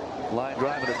 Line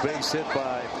drive and a base hit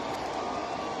by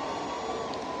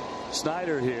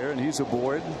Snyder here, and he's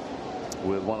aboard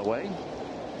with one away.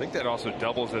 I think that also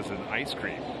doubles as an ice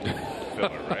cream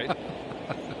filler, right?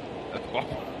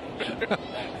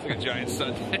 It's like a giant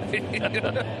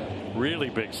sundae. Really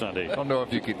big sundae. I don't know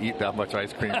if you could eat that much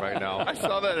ice cream right now. I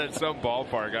saw that at some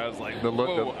ballpark. I was like,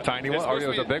 the tiny one? Or it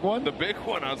was a big one? The big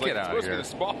one. I was like, it's supposed to be the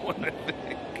small one, I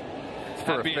think. It's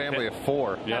for a family of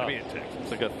 4. Yeah. Be in Texas.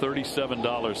 It's like a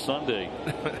 $37 sundae.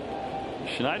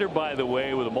 Schneider, by the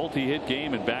way, with a multi-hit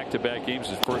game in back-to-back games,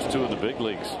 his first 2 in the big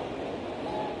leagues.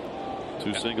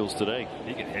 2 singles today.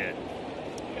 He can hit.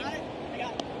 I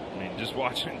mean, just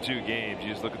watching 2 games,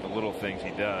 you just look at the little things he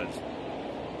does.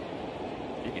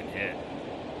 He can hit.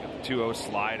 Got the 2-0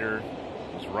 slider.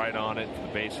 Was right on it for the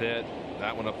base hit.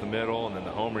 That one up the middle, and then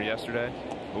the homer yesterday.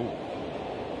 Ooh.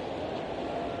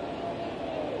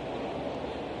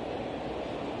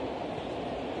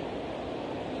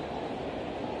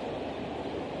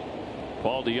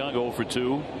 Paul DeYoung 0 for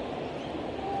 2.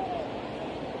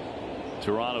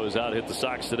 Toronto is out, hit the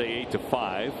Sox today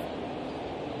 8-5.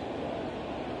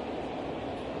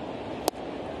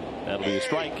 That'll be a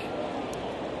strike.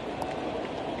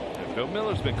 And Bill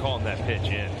Miller's been calling that pitch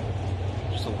in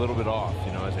just a little bit off.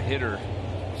 You know, as a hitter,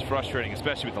 it's frustrating,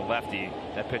 especially with the lefty.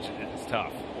 That pitch is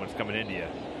tough when it's coming into you.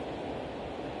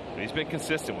 But he's been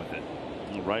consistent with it.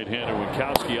 Right-hander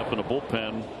Winkowski up in the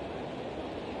bullpen.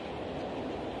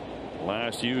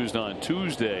 Last used on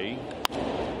Tuesday.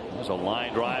 There's a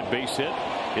line drive base hit.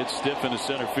 It's stiff into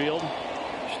center field.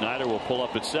 Schneider will pull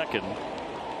up at second.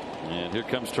 And here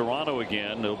comes Toronto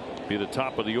again. They'll be the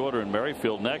top of the order in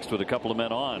Merrifield next with a couple of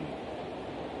men on.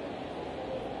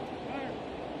 Yeah,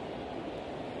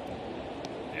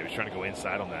 he was trying to go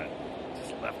inside on that.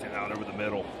 Just left it out over the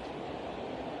middle.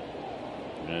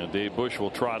 And Dave Bush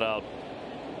will trot out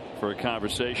for a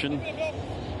conversation.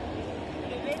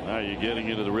 Now you're getting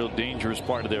into the real dangerous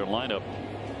part of their lineup.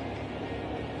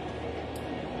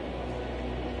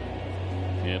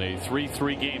 In a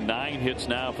 3-3 game, 9 hits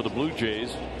now for the Blue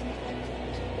Jays.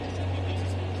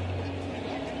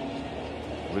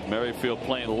 With Merrifield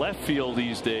playing left field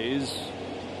these days.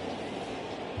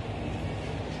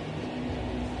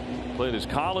 Played his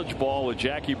college ball with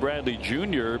Jackie Bradley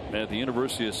Jr. at the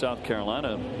University of South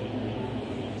Carolina.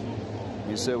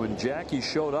 He said, when Jackie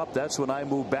showed up, that's when I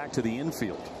moved back to the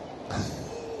infield.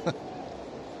 I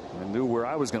knew where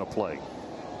I was going to play.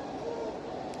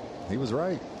 He was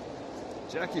right.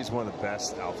 Jackie's one of the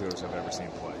best outfielders I've ever seen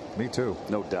play. Me too.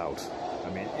 No doubt. I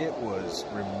mean, it was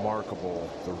remarkable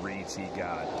the reads he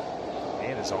got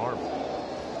and his arm.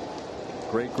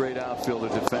 Great outfielder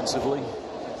defensively.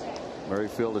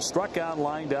 Merrifield has struck out,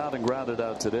 lined out, and grounded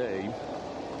out today.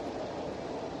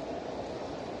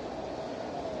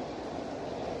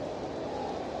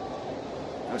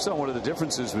 I saw one of the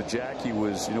differences with Jackie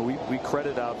was, you know, we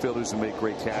credit outfielders who make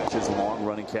great catches, long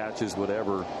running catches,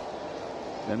 whatever.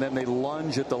 And then they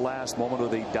lunge at the last moment or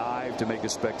they dive to make a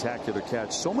spectacular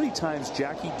catch. So many times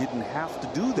Jackie didn't have to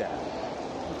do that.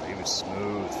 He was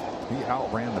smooth. He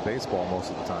outran the baseball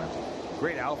most of the time.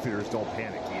 Great outfielders don't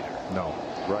panic either. No.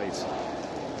 Right.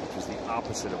 Which is the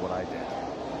opposite of what I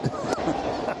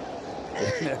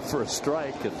did. For a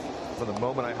strike. And for the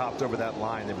moment I hopped over that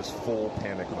line, it was full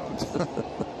panic mode.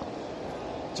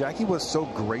 Jackie was so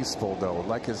graceful, though.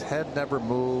 Like his head never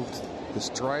moved. His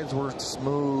strides were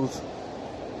smooth.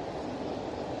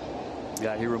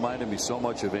 Yeah, he reminded me so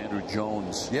much of Andrew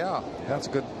Jones. Yeah, that's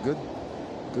a good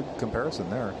comparison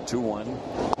there. 2-1.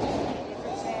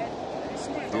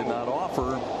 Did not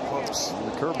offer. Close.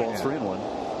 The curveball, 3-1.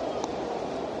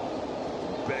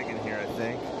 Begging here, I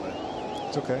think. But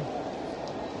it's okay.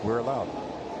 We're allowed.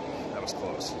 That was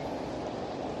close.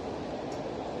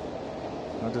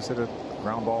 I just hit a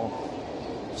ground ball,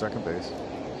 second base.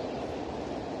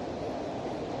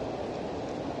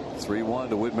 3-1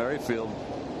 to Whit Merrifield.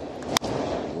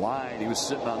 Line, he was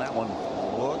sitting on that one.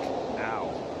 Look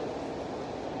out.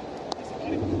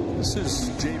 This is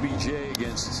JBJ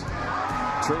against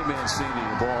Trey Mancini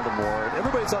in Baltimore.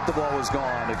 Everybody thought the ball was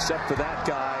gone except for that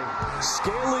guy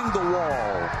scaling the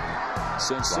wall.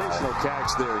 Sensational catch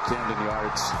there at Camden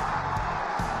Yards.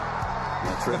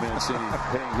 And Trey Mancini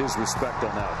paying his respect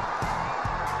on that.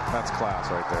 That's class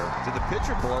right there. Did the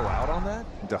pitcher blow out on that?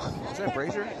 Was that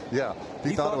Brazier? Yeah.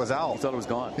 He thought it was out. He thought it was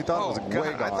gone. He thought it was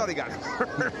way gone. I thought he got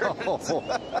hurt.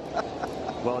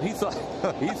 Well, he thought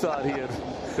he had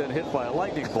been hit by a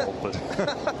lightning bolt, but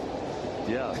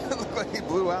yeah. It looked like he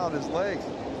blew out his leg.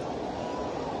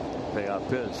 Payout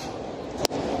pitch.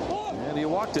 And he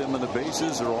walked him, and the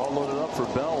bases are all loaded up for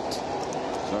Belt.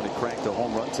 He's already cranked a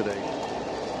home run today.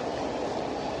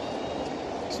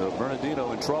 So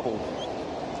Bernardino in trouble.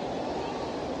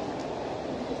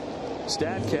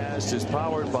 StatCast is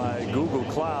powered by Google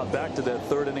Cloud. Back to that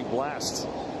third inning blast.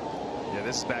 Yeah,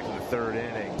 this is back in the third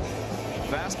inning.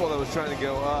 Fastball that was trying to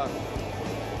go up.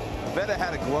 Vetta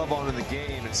had a glove on in the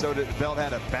game, and so did Belt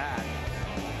had a bat.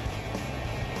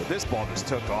 But this ball just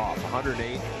took off.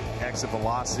 108 exit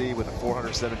velocity with a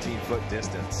 417-foot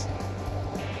distance.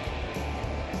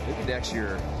 Maybe next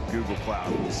year, Google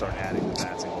Cloud will start adding the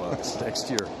bats and gloves. Next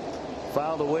year.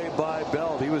 Fouled away by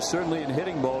Belt. He was certainly in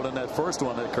hitting mode in that first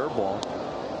one, that curveball.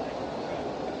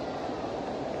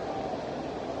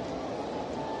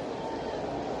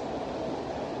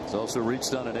 He's also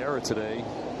reached on an error today.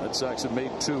 Red Sox have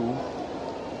made 2.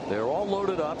 They're all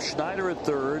loaded up. Schneider at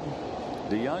third.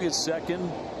 DeYoung at second.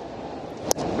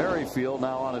 Merrifield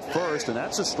now on at first, and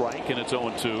that's a strike, and it's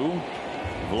 0-2.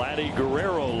 Vladdy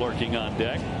Guerrero lurking on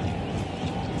deck.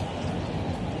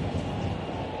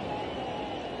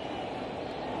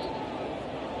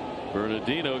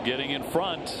 Bernardino getting in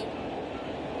front.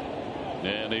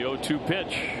 And the 0-2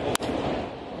 pitch.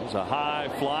 It was a high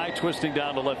fly twisting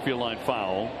down the left field line,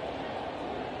 foul.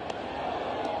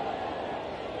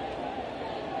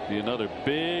 Be another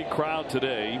big crowd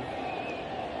today.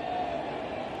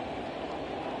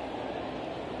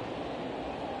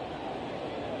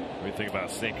 What do you think about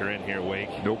sinker in here, Wake?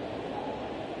 Nope.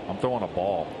 I'm throwing a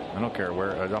ball. I don't care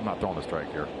where. I'm not throwing a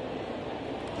strike here.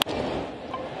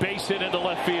 Base hit into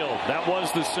left field. That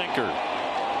was the sinker.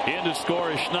 In to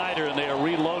score is Schneider, and they are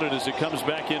reloaded as it comes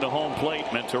back into home plate.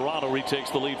 And Toronto retakes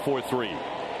the lead 4-3.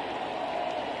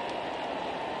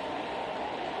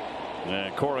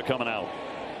 And Cora coming out.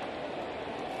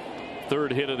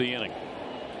 Third hit of the inning.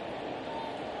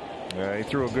 Yeah, he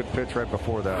threw a good pitch right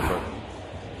before that, but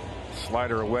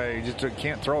slider away. You just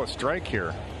can't throw a strike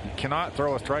here. You cannot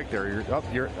throw a strike there.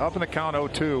 You're up in the count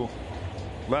 0-2.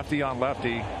 Lefty on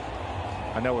lefty.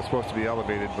 I know it's supposed to be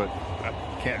elevated, but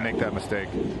can't make that mistake.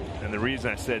 And the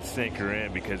reason I said sinker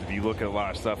in, because if you look at a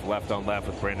lot of stuff left on left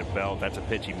with Brandon Belt, that's a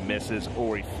pitch he misses,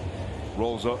 or he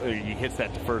rolls over, or he hits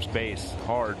that to first base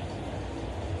hard.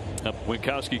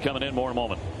 Winkowski coming in, more in a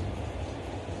moment.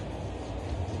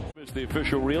 It's the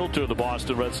official realtor of the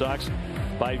Boston Red Sox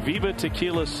by Viva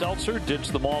Tequila Seltzer. Ditch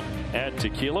the malt, add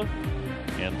tequila.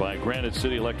 And by Granite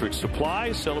City Electric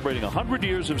Supply, celebrating 100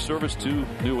 years of service to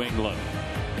New England.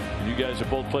 You guys have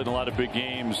both played a lot of big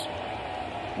games.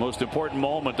 Most important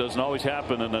moment doesn't always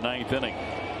happen in the 9th inning.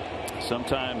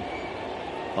 Sometime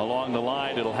along the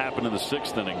line, it'll happen in the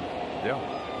 6th inning. Yeah.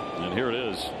 And here it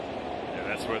is. And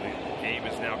that's where the game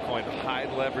is now calling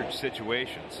high leverage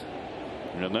situations.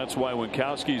 And that's why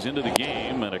Winkowski's into the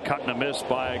game, and a cut and a miss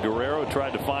by Guerrero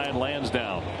tried to find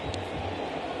Lansdowne.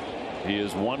 He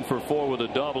is 1 for 4 with a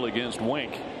double against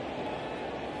Wink.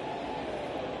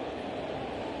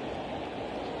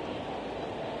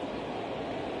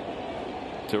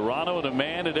 Toronto and a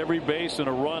man at every base and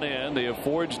a run in. They have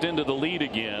forged into the lead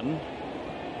again.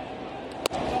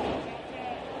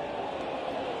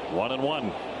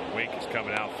 1-1. Wink is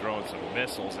coming out throwing some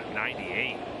missiles at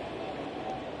 98.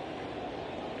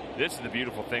 This is the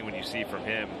beautiful thing when you see from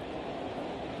him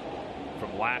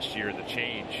from last year, the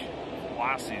change.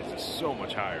 Velocity is just so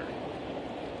much higher.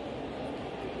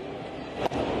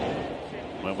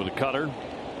 Went with a cutter.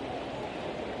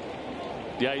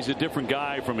 Yeah, he's a different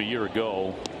guy from a year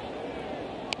ago.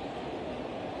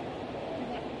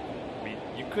 I mean,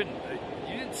 you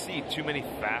didn't see too many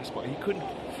fastballs. He couldn't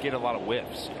get a lot of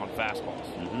whiffs on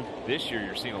fastballs. This year,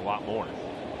 you're seeing a lot more.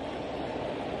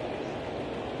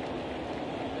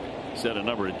 Set a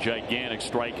number of gigantic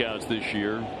strikeouts this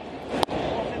year.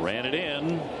 Ran it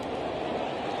in.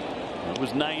 It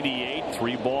was 98.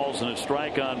 3 balls and a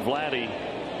strike on Vladdy.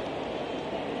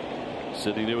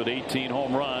 Sitting there with 18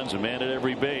 home runs, a man at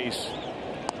every base.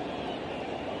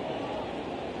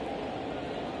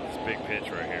 It's a big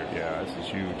pitch right here. Yeah, this is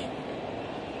huge.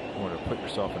 You want to put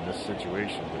yourself in this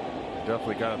situation, but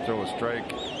definitely got to throw a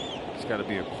strike. It's got to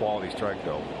be a quality strike,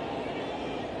 though.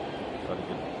 Got to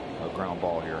get a ground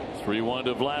ball here. 3-1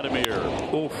 to Vladimir.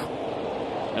 Oof.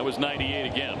 That was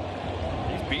 98 again.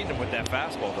 He's beating him with that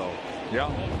fastball, though.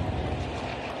 Yeah.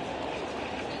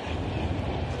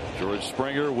 George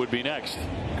Springer would be next.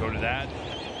 Go to that,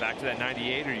 back to that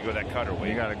 98, or you go that cutter way.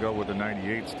 You got to go with the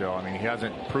 98 still. I mean, he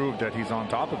hasn't proved that he's on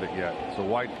top of it yet. So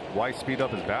why speed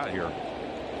up his bat here?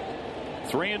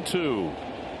 3-2.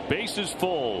 Bases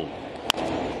full.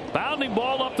 Bounding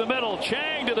ball up the middle.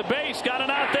 Chang to the base. Got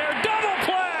it out there. Double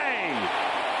play.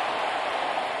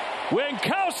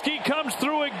 Winkowski comes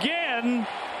through again.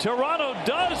 Toronto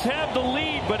does have the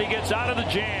lead, but he gets out of the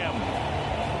jam.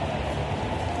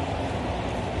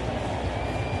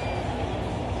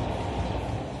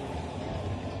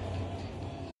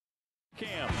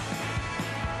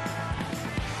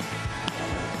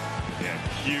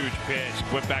 huge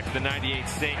pitch. Went back to the 98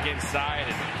 sink inside,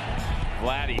 and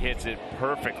Vladdy hits it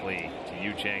perfectly to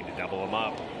Yu Chang to double him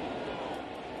up.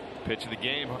 Pitch of the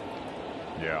game.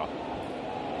 Yeah.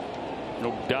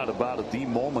 No doubt about it. The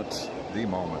moment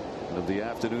of the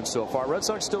afternoon so far. Red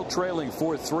Sox still trailing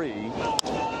 4-3.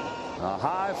 A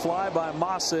high fly by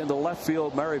Massa into left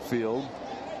field, Merrifield.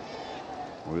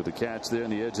 With the catch there on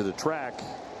the edge of the track.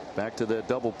 Back to that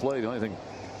double play. The only thing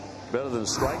better than a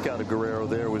strikeout of Guerrero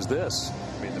there was this.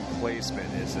 I mean, the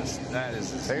placement is just, that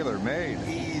is as tailor-made,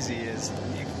 easy as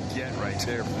you can get right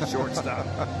there from the shortstop.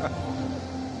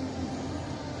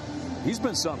 He's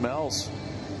been something else.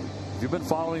 If you've been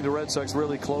following the Red Sox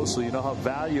really closely, you know how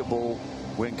valuable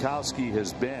Winkowski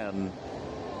has been.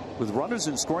 With runners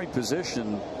in scoring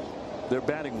position, they're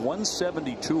batting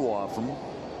 172 off him.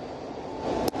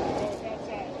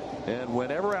 And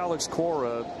whenever Alex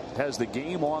Cora has the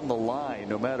game on the line,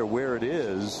 no matter where it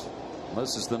is,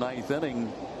 unless it's the 9th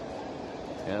inning,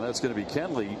 and that's going to be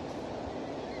Kenley,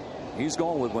 he's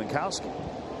going with Winkowski.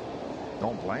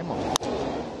 Don't blame him.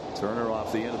 Turner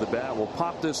off the end of the bat will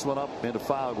pop this one up into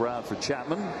foul ground for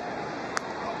Chapman.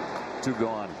 2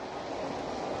 gone.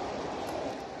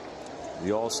 The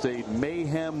Allstate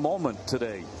mayhem moment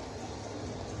today.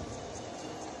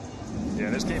 Yeah,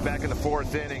 this came back in the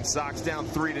 4th inning. Sox down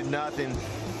 3-0.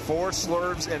 4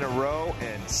 slurves in a row,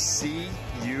 and see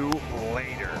you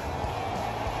later.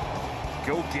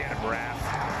 Go get him, Raph.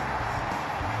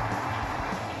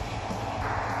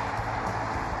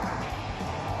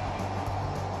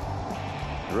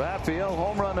 Raphael,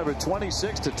 home run number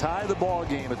 26 to tie the ball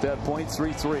game at that point,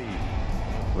 3-3.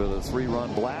 With a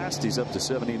 3-run blast, he's up to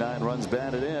 79 runs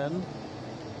batted in.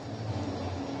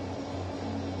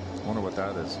 Wonder what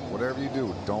that is. Whatever you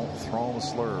do, don't throw him a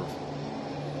slurve.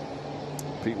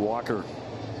 Pete Walker,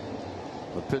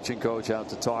 the pitching coach, out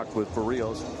to talk with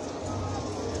Barrios.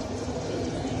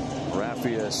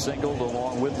 Raffia singled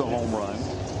along with the home run.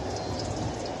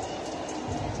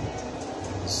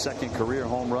 Second career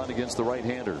home run against the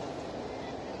right-hander.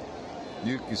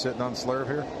 You sitting on slurve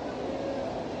here?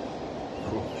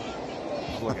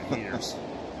 Look at heaters.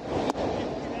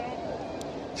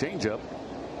 Changeup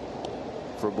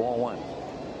for ball 1.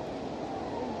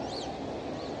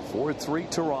 4-3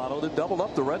 Toronto. They doubled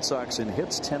up the Red Sox in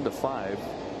hits, 10-5.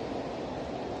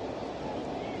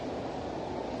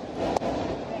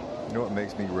 You know what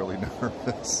makes me really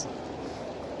nervous?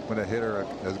 When a hitter,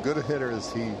 as good a hitter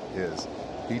as he is,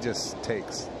 he just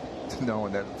takes to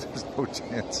knowing that there's no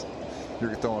chance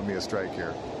you're throwing me a strike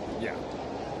here. Yeah.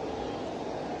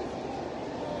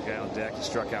 The guy on deck, he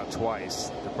struck out twice.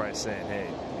 They're probably saying, hey,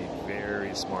 be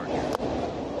very smart here.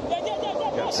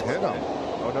 Hit him.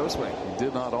 Oh, no swing. He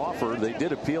did not offer. They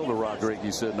did appeal to Rodriguez.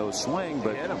 He said no swing,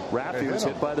 but Raffy was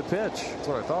hit by the pitch. That's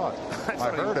what I thought.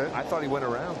 I heard it. I thought he went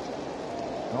around.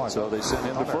 No, so they sent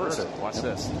him to first. Watch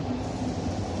this.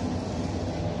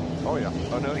 Oh, yeah.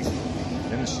 Oh, no, he's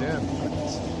in the shin.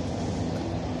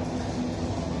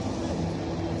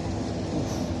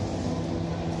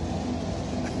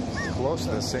 Close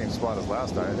to the same spot as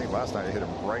last night. I think last night I hit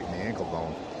him right in the ankle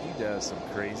bone. He does some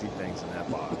crazy things in that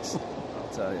box. I'll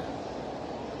tell you.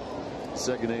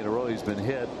 Second day in a row he's been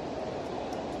hit.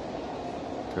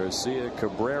 Garcia,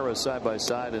 Cabrera side by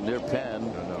side in their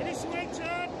pen.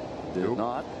 Did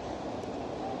not.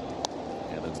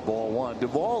 And it's ball 1.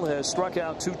 Duvall has struck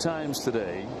out 2 times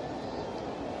today.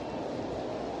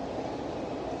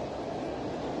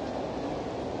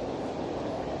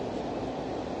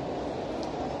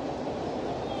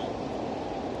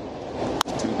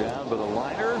 But a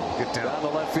liner down the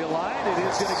left field line. It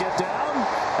is going to get down.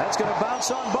 That's going to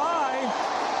bounce on by.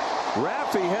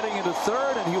 Raffy heading into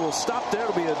third, and he will stop there.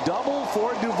 It'll be a double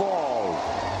for Duvall.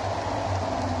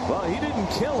 Well, he didn't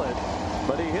kill it,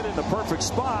 but he hit it in a perfect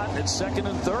spot at second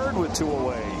and third with 2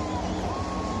 away.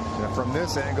 Yeah, from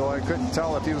this angle, I couldn't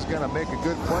tell if he was going to make a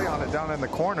good play on it down in the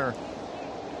corner.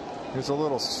 Here's a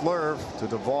little slurve to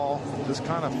Duvall. Just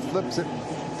kind of flips it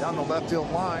down the left field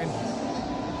line.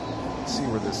 See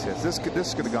where this hits. This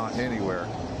could have gone anywhere.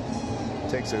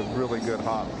 Takes a really good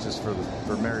hop just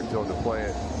for Merrifield to play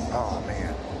it. Oh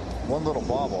man, one little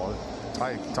bobble,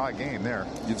 tie game there.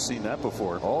 You've seen that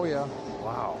before. Oh yeah.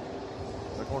 Wow.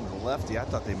 They're going to the lefty. I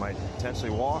thought they might potentially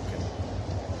walk.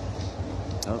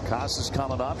 Casas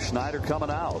coming up, Schneider coming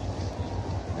out,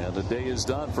 and the day is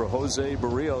done for Jose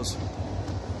Barrios.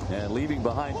 And leaving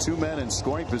behind 2 men in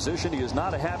scoring position, he is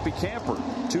not a happy camper.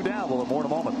 2 down. We'll have more in a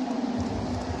moment.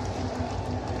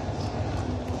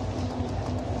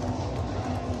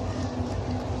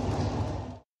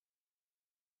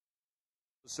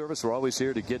 Service, we're always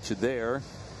here to get you there.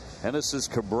 And this is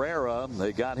Cabrera.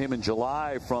 They got him in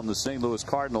July from the St. Louis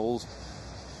Cardinals.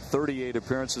 38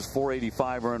 appearances,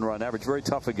 485 earned run average. Very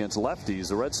tough against lefties.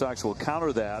 The Red Sox will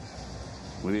counter that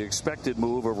with the expected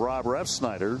move of Rob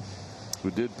Refsnyder,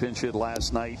 who did pinch hit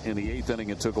last night in the 8th inning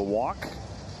and took a walk.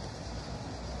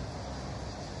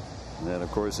 And that, of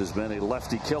course, has been a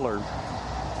lefty killer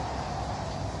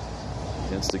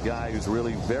against a guy who's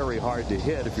really very hard to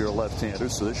hit if you're a left-hander.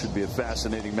 So this should be a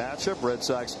fascinating matchup. Red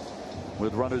Sox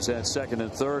with runners at second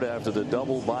and third after the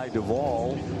double by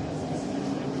Duvall.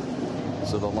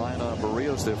 So the line on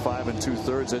Barrios, they're 5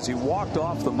 2/3. As he walked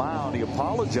off the mound, he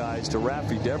apologized to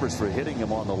Rafi Devers for hitting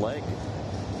him on the leg.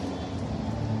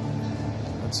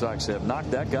 Red Sox have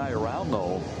knocked that guy around,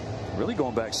 though, really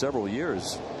going back several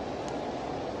years.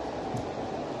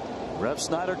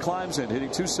 Refsnyder climbs in, hitting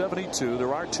 .272.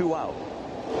 There are 2 out.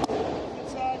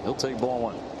 He'll take ball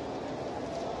 1.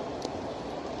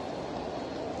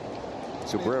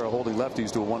 Cabrera holding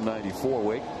lefties to a 194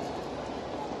 weight.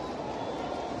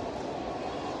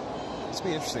 It's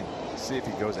be interesting to see if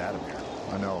he goes at him here.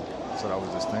 I know. That's what I was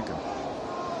just thinking.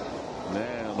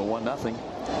 And the 1-0.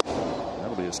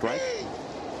 That'll be a strike.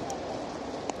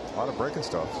 A lot of breaking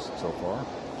stuff so far.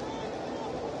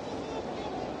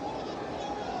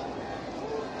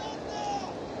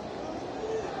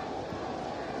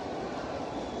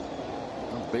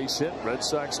 Base hit. Red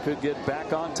Sox could get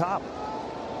back on top.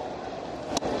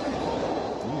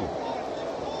 Ooh.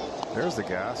 There's the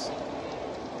gas.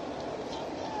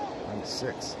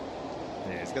 96.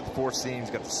 Yeah, he's got the 4 seams,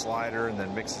 got the slider, and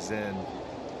then mixes in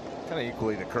kind of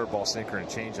equally the curveball, sinker, and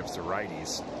changeups to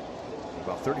righties.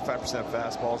 About 35%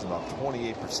 fastballs and about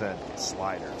 28%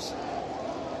 sliders.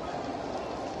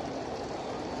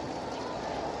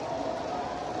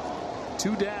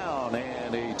 Two down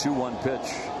and a 2-1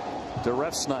 pitch to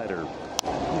Refsnyder.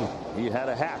 He had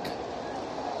a hack.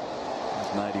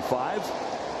 95.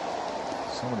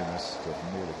 Somebody must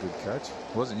have made a good catch.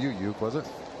 Wasn't you, Uke, was it?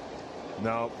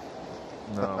 No.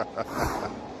 No.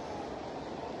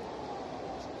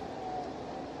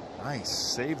 Nice.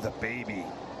 Save the baby.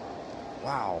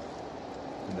 Wow.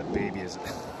 And the baby is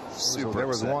super. So there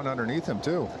was upset. one underneath him,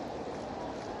 too.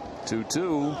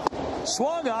 2-2.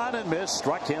 Swung on and missed.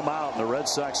 Struck him out, and the Red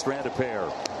Sox strand a pair.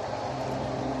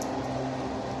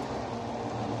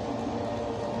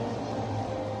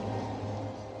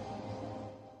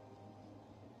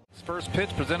 First pitch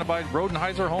presented by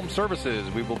Rodenheiser Home Services.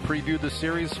 We will preview the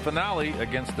series finale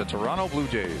against the Toronto Blue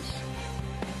Jays.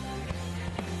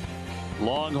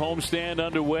 Long homestand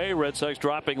underway. Red Sox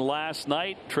dropping last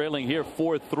night, trailing here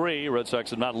 4-3. Red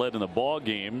Sox have not led in the ball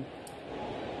game.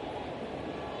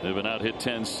 They've been out hit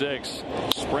 10-6.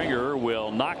 Springer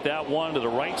will knock that one to the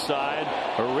right side.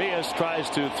 Arias tries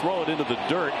to throw it into the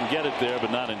dirt and get it there,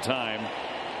 but not in time.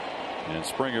 And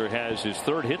Springer has his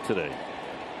 3rd hit today.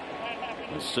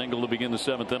 A single to begin the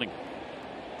 7th inning.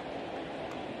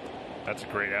 That's a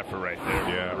great effort right there.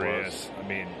 Yeah, Arias. I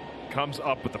mean, comes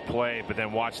up with the play, but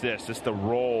then watch this. Just the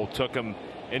roll took him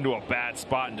into a bad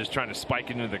spot and just trying to spike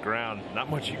it into the ground. Not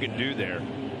much you can do there.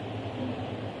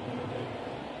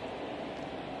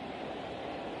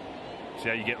 See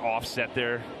how you get offset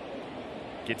there?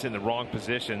 Gets in the wrong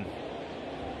position.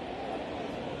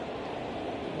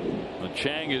 The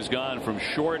Chang has gone from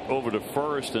short over to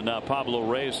first, and now Pablo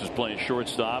Reyes is playing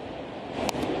shortstop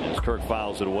as Kirk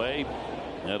fouls it away.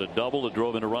 Had a double that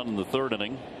drove in a run in the 3rd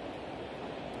inning.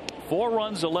 4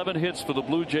 runs, 11 hits for the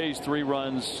Blue Jays, 3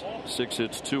 runs, 6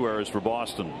 hits, 2 errors for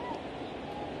Boston.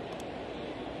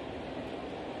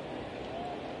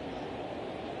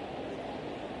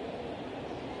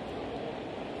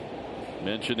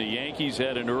 Mentioned the Yankees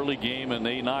had an early game and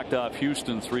they knocked off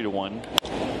Houston 3-1.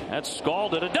 That's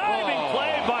scalded. A diving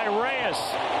play by Reyes.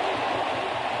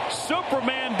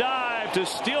 Superman dive to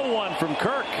steal one from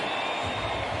Kirk.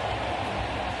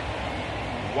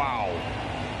 Wow.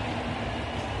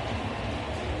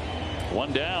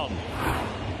 1 down.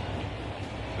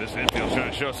 This infield's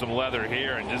trying to show some leather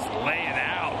here and just laying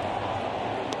out.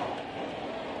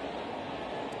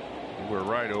 You were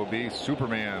right, OB.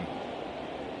 Superman.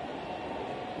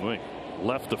 Wait,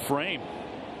 left the frame.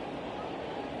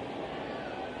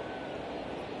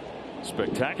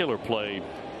 Spectacular play.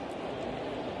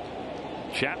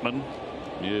 Chapman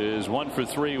is 1 for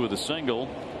 3 with a single.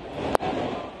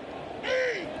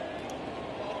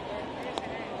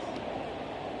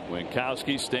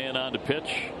 Winkowski staying on to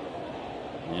pitch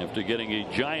after getting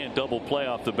a giant double play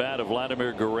off the bat of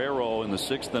Vladimir Guerrero in the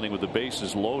 6th inning with the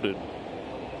bases loaded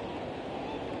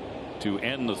to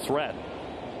end the threat.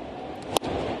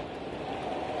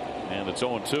 And it's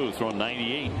 0-2, throwing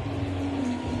 98.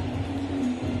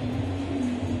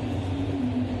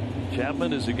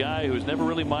 Chapman is a guy who's never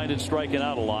really minded striking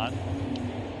out a lot.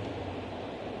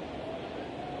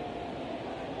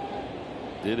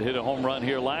 Did hit a home run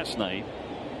here last night.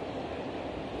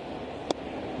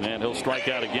 And he'll strike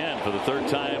out again for the third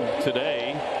time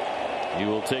today. He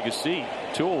will take a seat.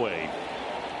 2 away.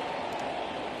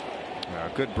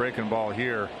 Good breaking ball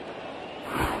here.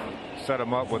 Set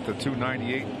him up with the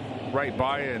 298 right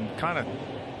by and kind of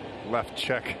left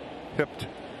check hipped.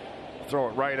 Throw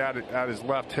it right at his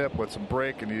left hip with some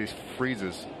break, and he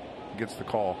freezes. Gets the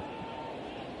call.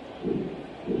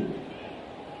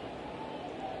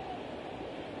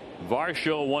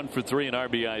 Varsho 1 for 3, an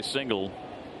RBI single.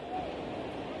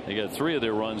 They got 3 of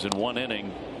their runs in 1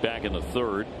 inning back in the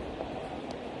 3rd.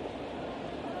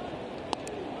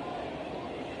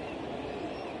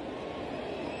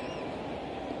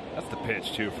 That's the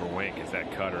pitch too for Wink, is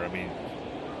that cutter. I mean,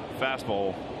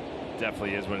 fastball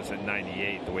definitely is when it's at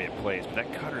 98 the way it plays, but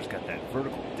that cutter's got that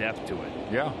vertical depth to it.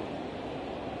 Yeah.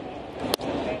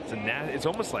 It's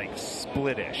almost like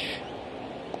split-ish,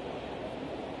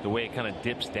 the way it kind of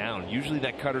dips down. Usually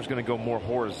that cutter's going to go more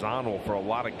horizontal for a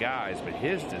lot of guys, but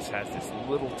his just has this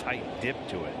little tight dip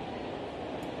to it.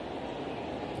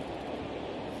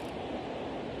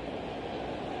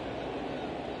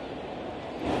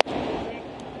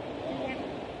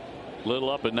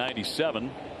 Little up at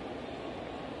 97.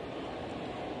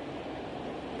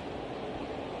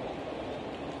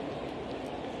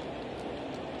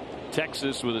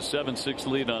 Texas with a 7-6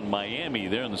 lead on Miami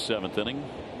there in the 7th inning.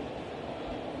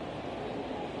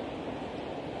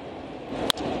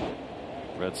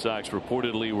 Red Sox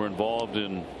reportedly were involved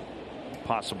in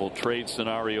possible trade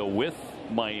scenario with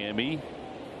Miami.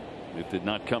 It did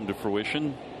not come to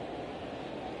fruition.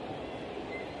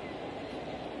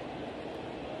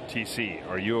 TC,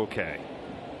 are you okay?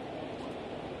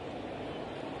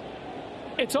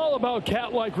 It's all about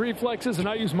cat-like reflexes, and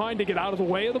I use mine to get out of the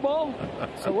way of the ball.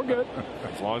 So we're good.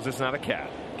 As long as it's not a cat.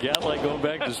 Cat-like going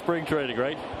back to spring training,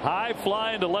 right? High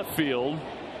fly into left field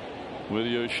with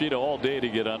Yoshida all day to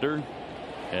get under,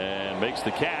 and makes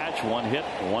the catch. 1 hit,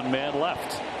 1 man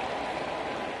left.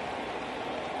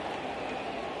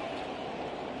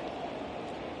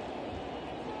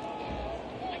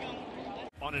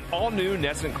 On an all-new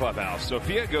Nesson Clubhouse,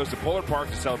 Sophia goes to Polar Park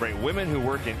to celebrate women who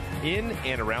work in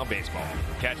and around baseball.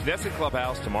 Catch Nesson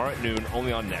Clubhouse tomorrow at noon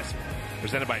only on Nesson.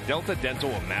 Presented by Delta Dental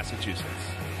of Massachusetts.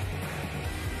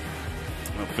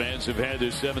 Well, fans have had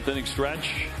their 7th inning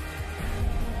stretch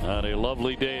on a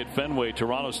lovely day at Fenway.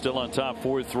 Toronto still on top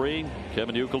 4-3.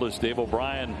 Kevin Youkilis, Dave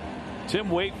O'Brien, Tim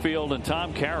Wakefield, and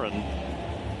Tom Caron.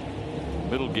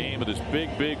 Middle game of this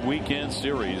big weekend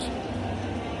series.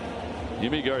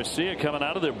 Jimmy Garcia coming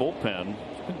out of their bullpen.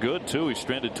 Good, too. He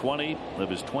stranded 20 of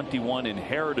his 21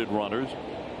 inherited runners.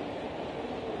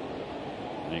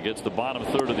 And he gets the bottom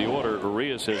 3rd of the order.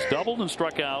 Urias has doubled and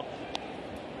struck out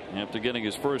after getting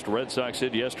his first Red Sox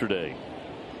hit yesterday.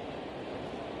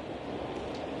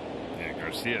 Yeah,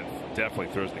 Garcia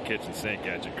definitely throws the kitchen sink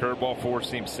at you. Curveball,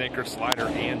 4-seam, sinker, slider,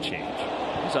 and change.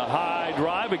 It's a high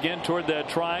drive again toward that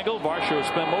triangle. Varsho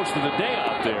spent most of the day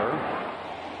out there.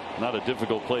 Not a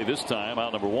difficult play this time.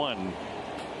 Out number 1.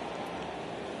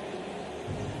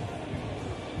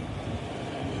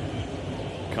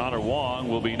 Connor Wong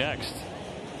will be next.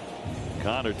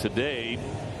 Connor today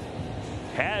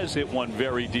has hit one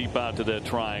very deep out to that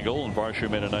triangle, and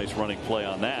Varsho made a nice running play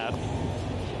on that.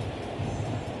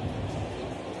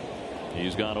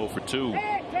 He's gone 0 for 2.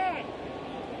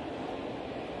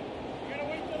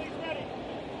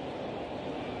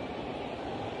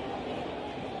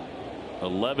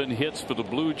 11 hits for the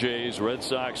Blue Jays. Red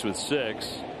Sox with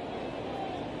 6.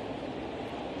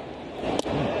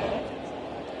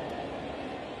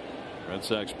 Red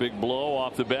Sox big blow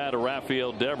off the bat of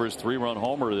Rafael Devers, 3-run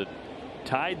homer that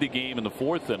tied the game in the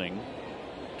 4th inning.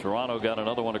 Toronto got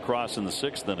another one across in the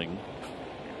 6th inning.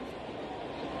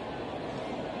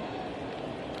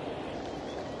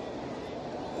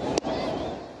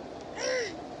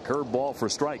 Curveball for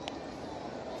strike.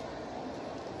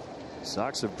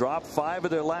 Sox have dropped 5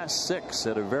 of their last 6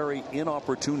 at a very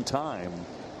inopportune time.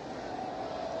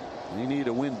 They need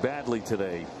a win badly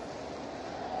today.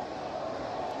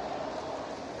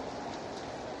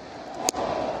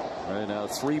 Right now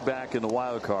 3 back in the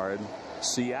wild card.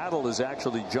 Seattle has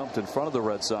actually jumped in front of the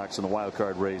Red Sox in the wild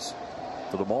card race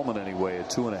for the moment anyway, at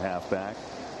 2.5 back.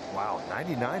 Wow,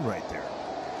 99 right there.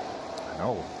 I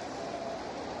know.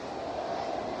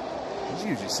 He's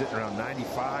usually sitting around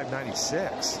 95,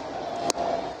 96.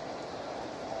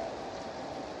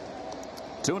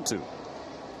 2-2.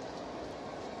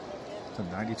 It's a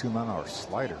 92-mile-an-hour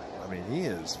slider. I mean, he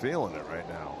is feeling it right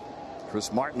now.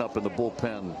 Chris Martin up in the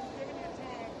bullpen.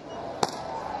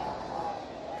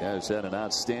 Guy's had an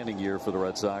outstanding year for the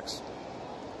Red Sox.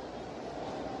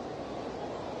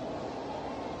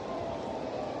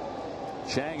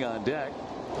 Chang on deck.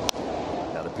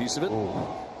 Got a piece of it. Ooh.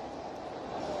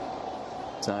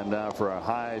 Time now for our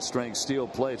high strength steel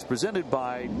plates presented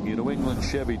by New England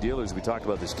Chevy dealers. We talked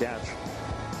about this catch.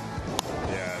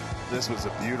 Yeah, this was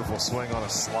a beautiful swing on a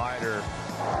slider.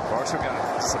 Marshall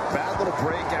got some bad little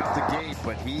break out the gate,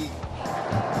 but he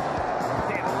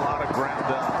made a lot of ground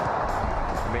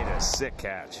up. Made a sick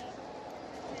catch.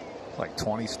 Like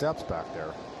 20 steps back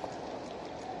there.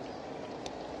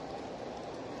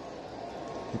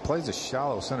 He plays a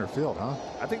shallow center field, huh?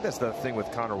 I think that's the thing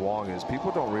with Connor Wong is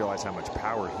people don't realize how much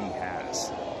power he has.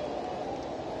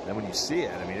 And then when you see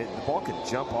it, I mean, the ball could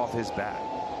jump off his bat.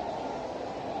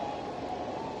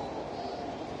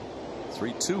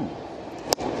 3-2.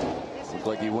 Looked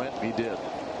like he went. He did.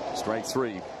 Strike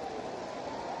 3.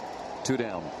 2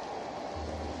 down.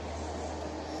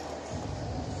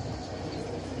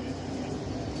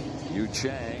 Yu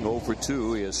Chang 0 for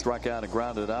 2. He has struck out and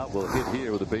grounded out. Will hit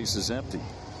here with the bases empty.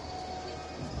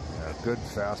 Yeah, good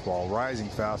fastball. Rising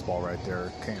fastball right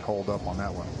there. Can't hold up on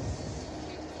that one.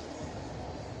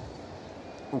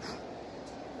 Oof.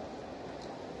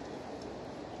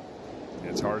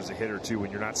 It's hard as a hitter too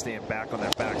when you're not staying back on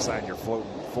that backside and you're floating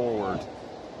forward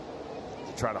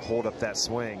to try to hold up that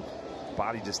swing.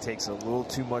 Body just takes a little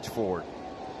too much forward.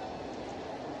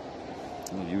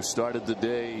 You started the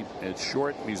day at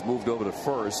short. He's moved over to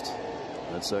first.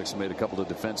 Red Sox made a couple of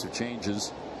defensive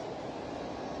changes.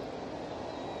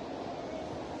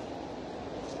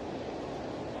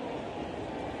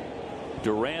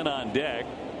 Duran on deck.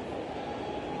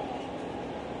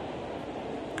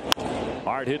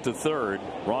 Hard hit to third.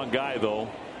 Wrong guy though.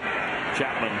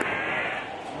 Chapman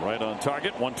right on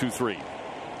target. 1-2-3.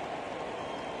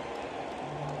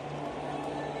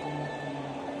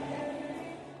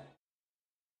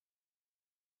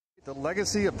 The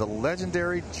legacy of the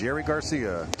legendary Jerry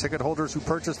Garcia. Ticket holders who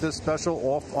purchase this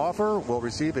special offer will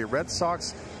receive a Red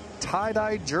Sox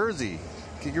tie-dye jersey.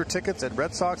 Get your tickets at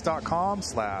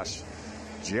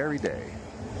redsox.com/JerryDay.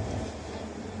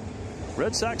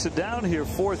 Red Sox are down here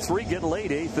 4-3, get late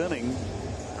 8th inning.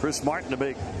 Chris Martin to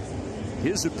make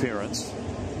his appearance.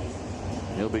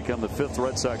 He'll become the 5th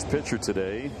Red Sox pitcher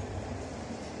today.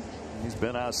 He's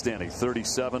been outstanding.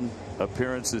 37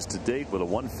 appearances to date with a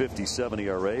 1.57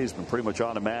 ERA. He's been pretty much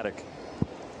automatic.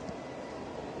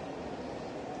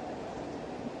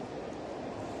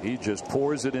 He just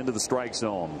pours it into the strike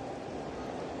zone.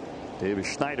 Davis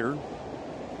Schneider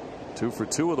 2 for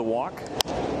 2 with a walk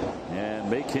and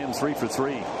make him 3 for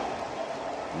 3.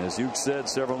 As you said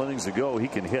several innings ago, he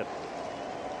can hit.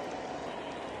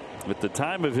 At the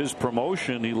time of his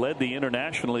promotion, he led the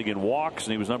International League in walks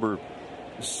and he was number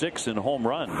 6 in home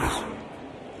runs.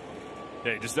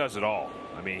 Yeah, he just does it all.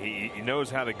 I mean, he knows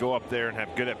how to go up there and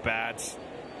have good at bats.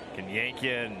 Can yank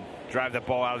you and drive that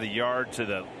ball out of the yard to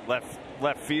the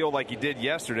left field like he did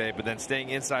yesterday, but then staying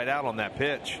inside out on that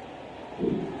pitch.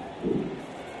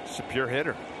 Just a pure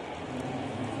hitter.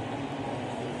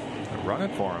 They're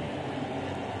running for him.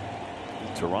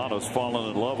 Toronto's fallen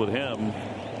in love with him.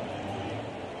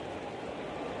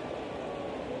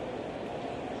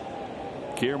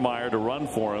 Kiermaier to run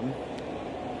for him.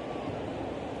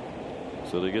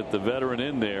 So they get the veteran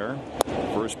in there.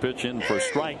 First pitch in for a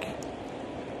strike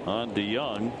on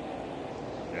DeYoung.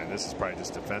 Yeah, this is probably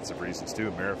just defensive reasons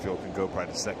too. Merrifield can go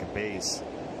probably to second base.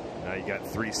 Now you got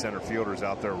 3 center fielders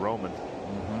out there roaming.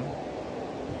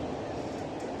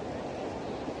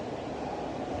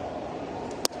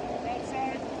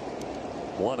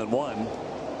 1-1.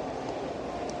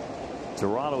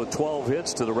 Toronto with 12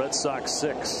 hits to the Red Sox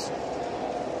 6.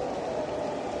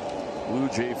 Blue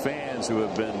Jay fans who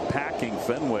have been packing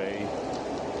Fenway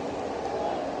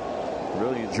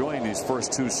really enjoying these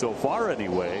first 2 so far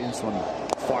anyway. This one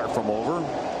far from over.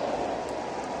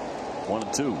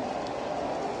 1-2.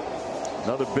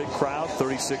 Another big crowd,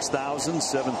 36,000,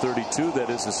 732. That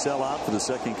is a sellout for the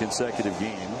second consecutive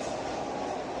game.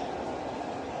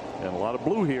 And a lot of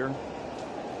blue here.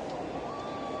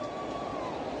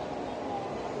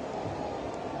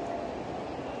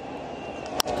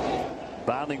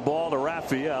 Bounding ball to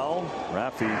Raphael.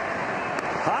 Rafi,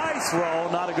 high throw,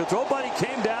 not a good throw, but he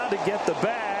came down to get the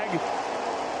bag.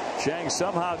 Chang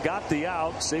somehow got the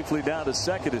out, safely down to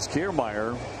second is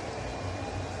Kiermaier.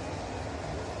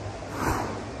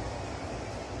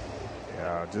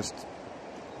 Yeah, just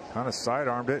kind of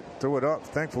sidearmed it, threw it up.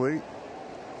 Thankfully,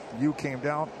 you came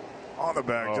down on the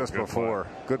bag just before.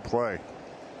 Good play.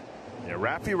 Yeah,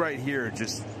 Rafi right here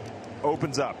just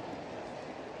opens up.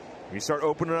 When you start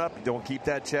opening up, you don't keep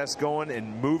that chest going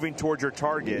and moving towards your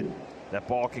target. That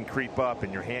ball can creep up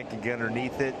and your hand can get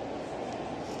underneath it.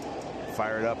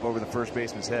 Fire it up over the first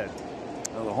baseman's head.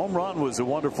 Well, the home run was a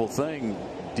wonderful thing.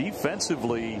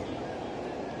 Defensively,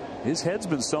 his head's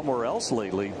been somewhere else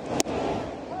lately.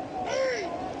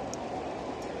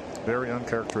 Very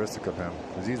uncharacteristic of him,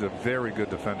 because he's a very good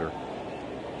defender.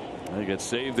 They get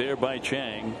saved there by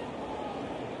Chang.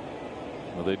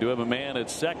 Well, they do have a man at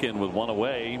second with one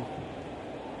away.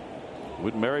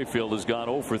 Whit Merrifield has gone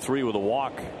 0 for 3 with a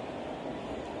walk.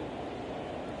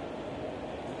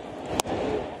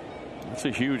 That's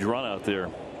a huge run out there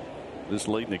this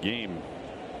late in the game,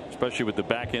 especially with the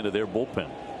back end of their bullpen.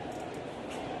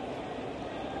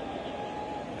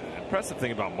 The impressive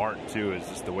thing about Martin, too, is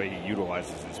just the way he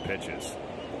utilizes his pitches.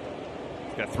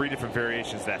 He's got 3 different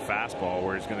variations of that fastball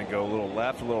where he's going to go a little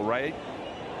left, a little right,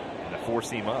 and a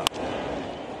 4-seam up.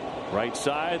 Right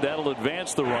side, that'll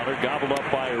advance the runner, gobbled up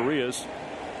by Arias.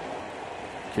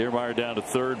 Kiermaier down to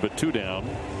third, but 2 down.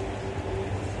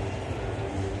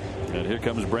 And here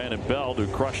comes Brandon Belt, who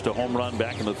crushed a home run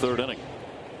back in the 3rd inning.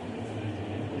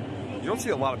 You don't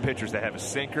see a lot of pitchers that have a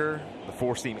sinker, the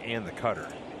 4-seam, and the cutter.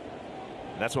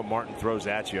 And that's what Martin throws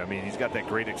at you. I mean, he's got that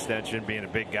great extension, being a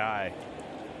big guy.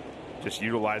 Just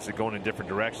utilize it going in different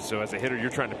directions. So as a hitter, you're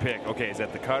trying to pick, okay, is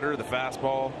that the cutter, the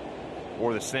fastball,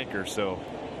 or the sinker? So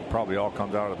probably all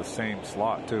comes out of the same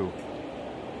slot, too.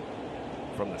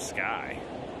 From the sky.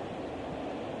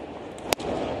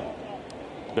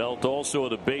 Belt also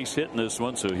at a base hit in this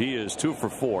one, so he is 2 for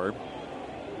 4.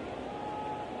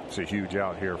 It's a huge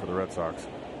out here for the Red Sox.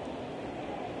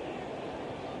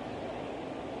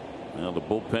 Now the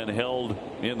bullpen held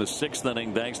in the 6th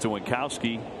inning thanks to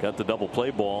Winkowski. Got the double play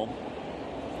ball.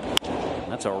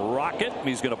 That's a rocket.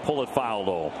 He's going to pull it foul,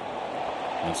 though.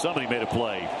 And somebody made a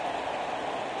play.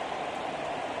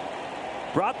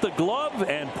 Brought the glove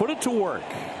and put it to work.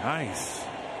 Nice.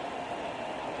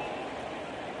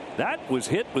 That was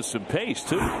hit with some pace,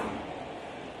 too.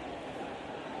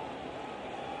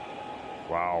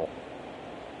 Wow.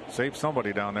 Saved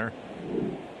somebody down there.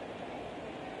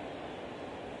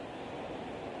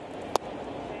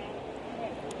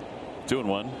 Two and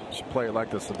one. Should play it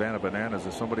like the Savannah Bananas.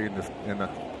 If somebody in the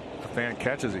fan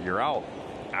catches it, you're out.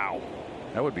 Ow.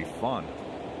 That would be fun.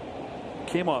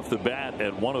 Came off the bat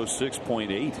at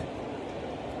 106.8.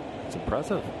 It's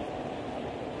impressive.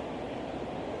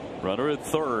 Runner at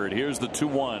third. Here's the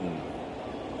 2-1.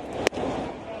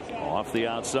 Off the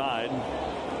outside.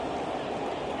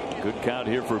 Good count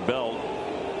here for Belt.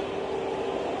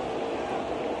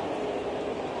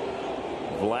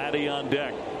 Vladdy on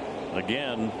deck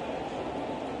again.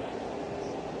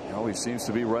 He always seems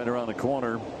to be right around the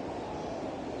corner.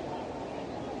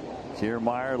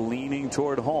 Kiermaier leaning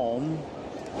toward home.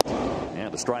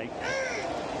 And a strike.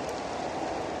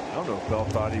 I don't know if Bell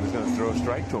thought he was going to throw a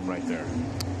strike to him right there.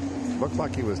 Looked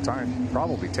like he was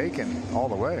probably taken all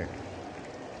the way,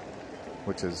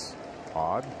 which is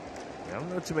odd. I don't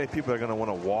know too many people are going to want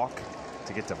to walk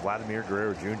to get to Vladimir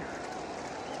Guerrero Jr.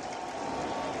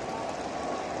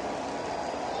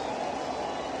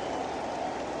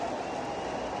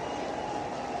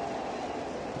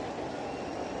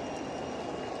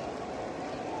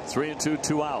 Three and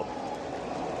two out.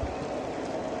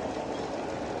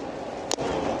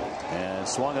 And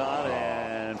swung on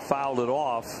and fouled it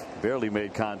off. Barely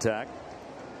made contact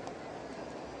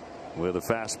with a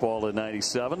fastball at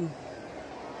 97.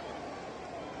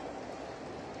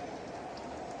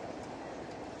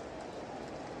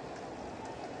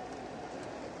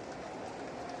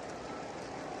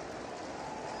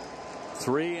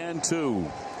 Three and two.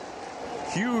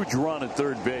 Huge run at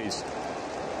third base.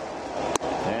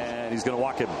 And he's going to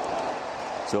walk him.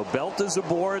 So Belt is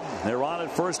aboard. They're on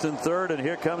at first and third, and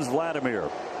here comes Vladimir.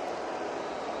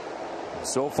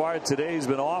 So far today he's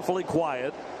been awfully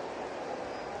quiet.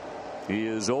 He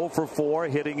is 0 for 4,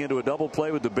 hitting into a double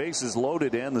play with the bases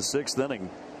loaded in the 6th inning.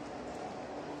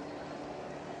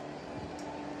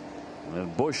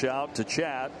 And Bush out to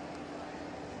chat.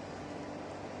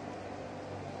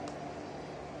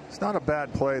 It's not a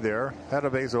bad play there. Had a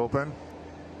base open.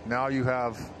 Now you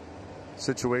have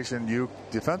situation you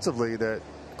defensively that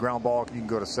ground ball you can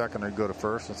go to second or go to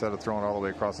first instead of throwing all the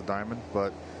way across the diamond.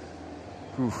 But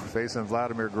facing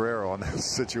Vladimir Guerrero on this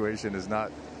situation is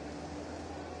not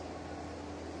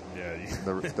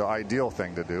the ideal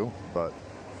thing to do. But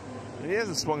he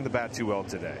hasn't swung the bat too well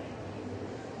today.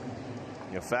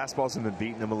 You know, fastballs have been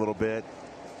beating him a little bit.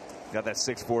 Got that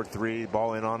 6-4-3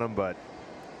 ball in on him, but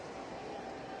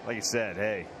like you said,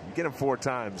 hey, you get him 4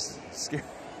 times.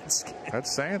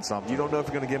 That's saying something. You don't know if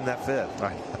you're going to give him that 5th.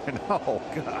 I know.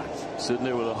 Gosh. Sitting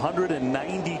there with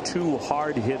 192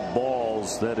 hard hit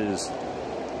balls. That is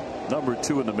number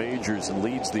 2 in the majors and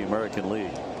leads the American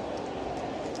League.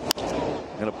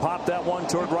 Going to pop that one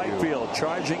toward right field.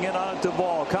 Charging in on it to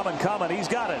ball. Coming. He's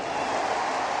got it.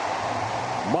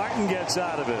 Martin gets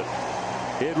out of it.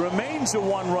 It remains a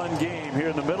 1-run game here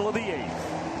in the middle of the 8th.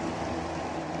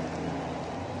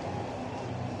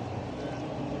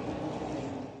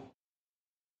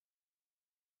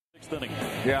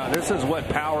 Yeah, this is what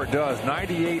power does.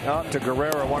 98 up to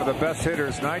Guerrero, one of the best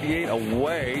hitters. 98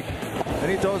 away. Then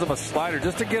he throws him a slider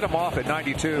just to get him off at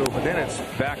 92. But then it's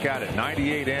back at it.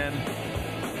 98 in.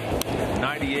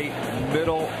 98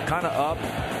 middle, kind of up.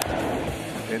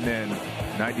 And then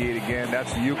 98 again.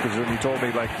 That's you, because when you told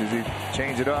me, like, does he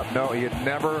change it up? No, he had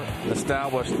never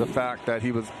established the fact that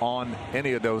he was on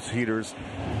any of those heaters.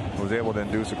 Was able to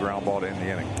induce a ground ball to end the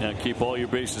inning. And keep all your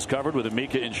bases covered with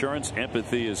Amica Insurance.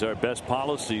 Empathy is our best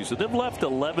policy. So they've left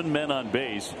 11 men on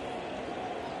base.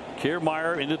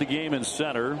 Kiermaier into the game in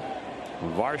center.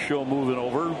 Varsho moving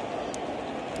over.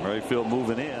 Right field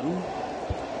moving in.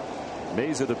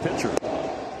 Meza the pitcher.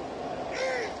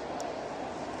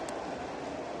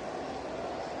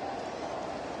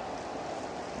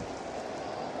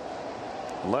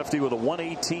 Lefty with a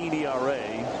 1.18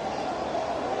 ERA.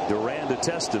 Duran to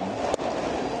test him.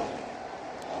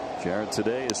 Jarrett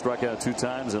today has struck out 2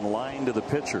 times and lined to the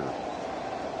pitcher.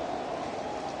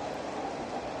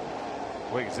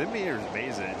 Wait, is it me or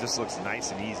Meza? It just looks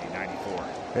nice and easy. 94.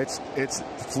 It's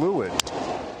fluid.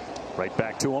 Right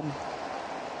back to him.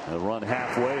 A run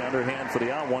halfway, underhand for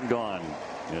the out, 1 gone.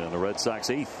 And the Red Sox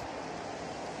 8th.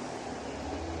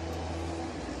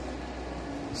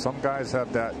 Some guys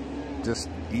have that just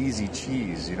easy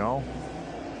cheese, you know.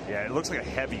 Yeah, it looks like a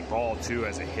heavy ball too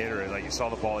as a hitter. Like you saw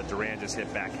the ball that Duran just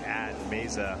hit back at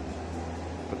Meza.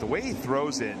 But the way he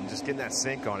throws it and just getting that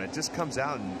sink on it just comes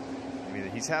out. And I mean,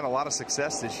 he's had a lot of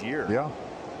success this year. Yeah.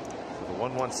 With a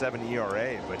 1.17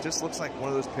 ERA, but just looks like one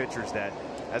of those pitchers that,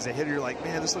 as a hitter, you're like,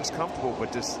 man, this looks comfortable,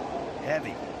 but just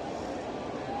heavy.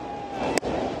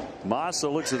 Massa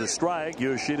looks at the strike.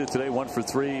 Yoshida today 1 for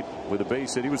 3 with a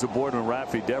base hit. He was aboard when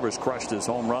Rafi Devers crushed his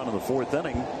home run in the 4th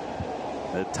inning.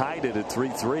 That tied it at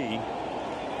 3-3.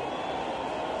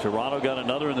 Toronto got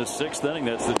another in the 6th inning.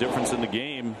 That's the difference in the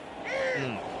game.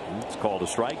 It's called a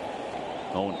strike.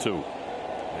 0-2.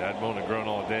 Yeah, I'd moan and groan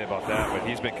all day about that, but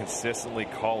he's been consistently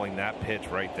calling that pitch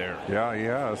right there. Yeah, he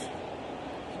has.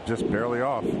 Just barely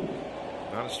off.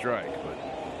 Not a strike, but.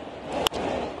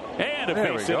 And a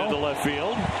base hit into left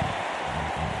field.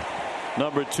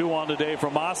 Number 2 on the day for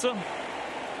Massa.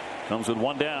 Comes with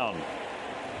 1 down.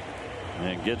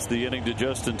 And gets the inning to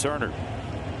Justin Turner.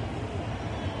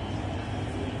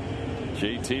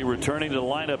 JT returning to the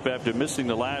lineup after missing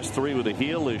the last 3 with a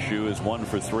heel issue is 1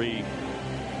 for 3.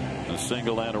 A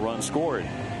single and a run scored.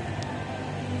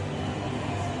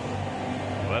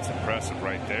 Well, that's impressive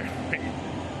right there.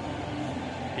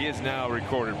 He has now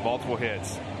recorded multiple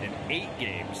hits in 8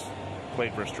 games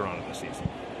played for Toronto this season.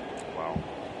 Wow.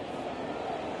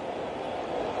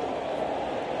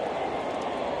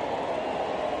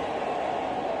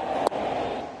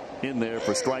 In there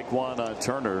for strike 1 on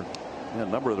Turner. And a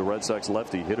number of the Red Sox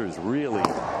lefty hitters really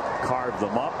carved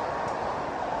them up.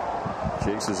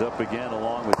 Chases up again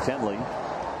along with Kenley.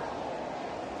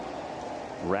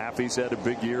 Rafi's had a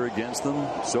big year against them.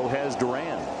 So has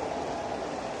Duran.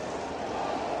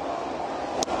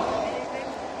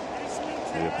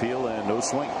 The appeal and no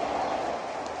swing.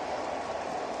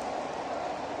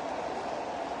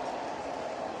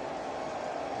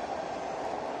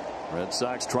 Red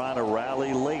Sox trying to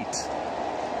rally late.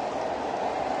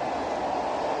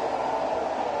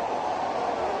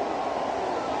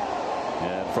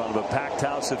 In front of a packed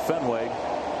house at Fenway.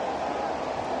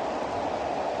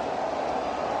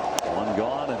 1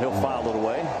 gone, and he'll foul it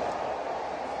away.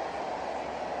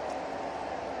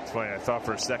 It's funny, I thought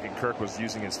for a second Kirk was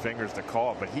using his fingers to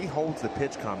call it, but he holds the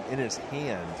pitch com in his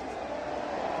hand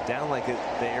down like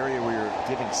the area where you're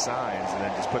giving signs, and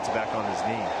then just puts it back on his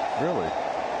knee. Really?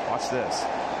 Watch this.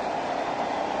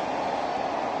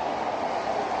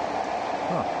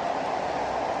 Huh.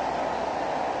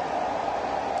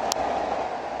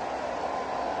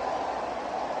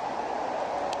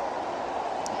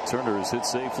 Turner has hit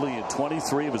safely in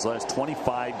 23 of his last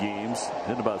 25 games.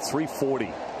 Hit about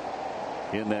 340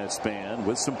 in that span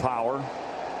with some power.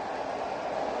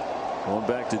 Going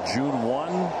back to June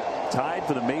 1. Tied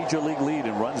for the major league lead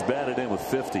and runs batted in with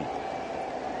 50.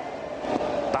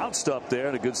 Bounced up there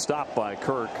and a good stop by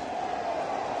Kirk.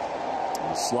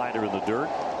 A slider in the dirt.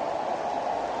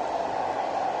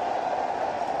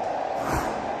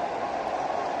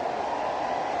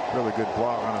 Really good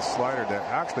block on a slider that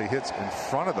actually hits in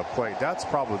front of the plate. That's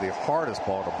probably the hardest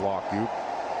ball to block, you.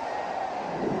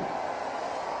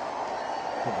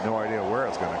 I have no idea where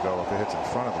it's going to go if it hits in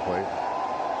front of the plate.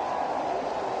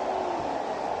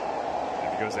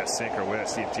 goes that sinker.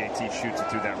 Let's see if JT shoots it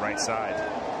through that right side.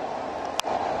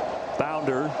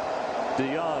 Bounder,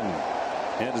 DeYoung,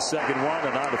 and the second one,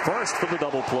 and on to first for the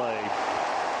double play.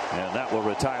 And that will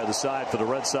retire the side for the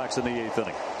Red Sox in the 8th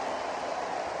inning.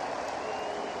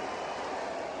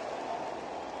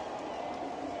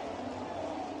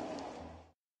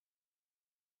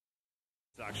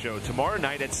 Show tomorrow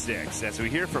night at 6 as we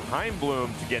hear from Chaim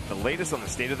Bloom to get the latest on the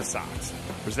state of the Sox.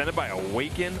 Presented by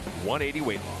Awaken 180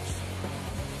 Weight Loss.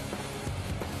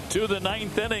 To the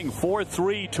 9th inning,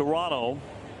 4-3 Toronto.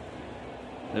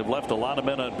 They've left a lot of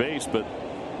men on base, but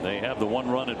they have the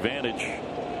 1-run advantage.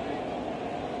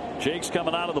 Jake's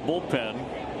coming out of the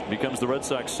bullpen. Becomes the Red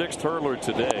Sox 6th hurler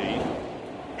today.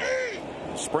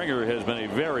 Springer has been a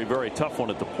very, very tough one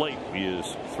at the plate. He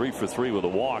is 3 for 3 with a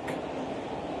walk.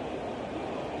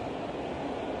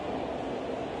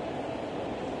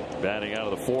 Batting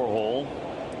out of the 4-hole.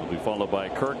 Will be followed by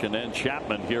Kirk and then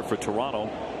Chapman here for Toronto.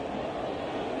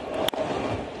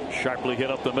 Sharply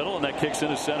hit up the middle, and that kicks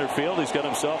into center field. He's got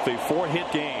himself a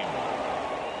 4-hit game.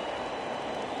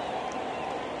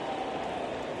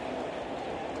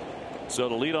 So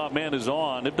the leadoff man is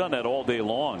on. They've done that all day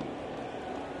long.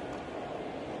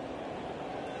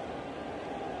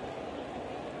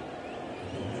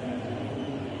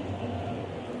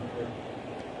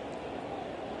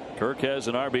 Kirk has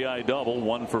an RBI double,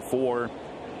 1 for 4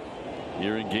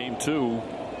 here in game 2.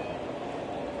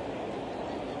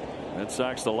 Red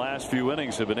Sox the last few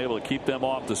innings have been able to keep them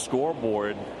off the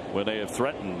scoreboard when they have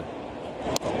threatened.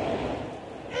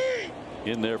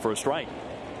 In there for a strike.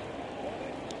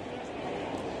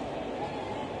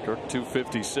 Kirk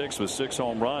 256 with 6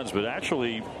 home runs, but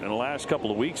actually in the last couple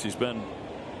of weeks he's been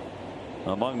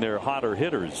among their hotter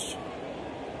hitters,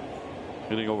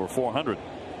 hitting over 400.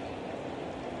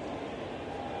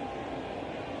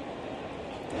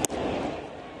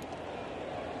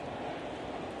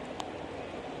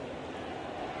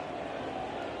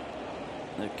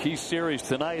 The key series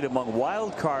tonight among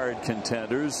wild card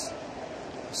contenders.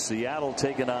 Seattle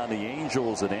taking on the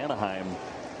Angels at Anaheim.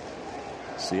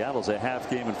 Seattle's a half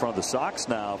game in front of the Sox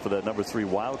now for that number 3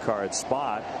 wild card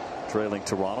spot, trailing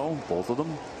Toronto, both of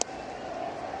them.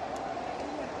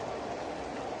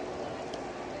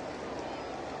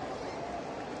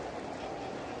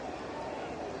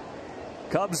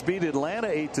 Cubs beat Atlanta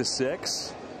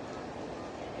 8-6.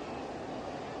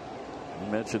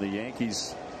 You mentioned the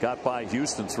Yankees got by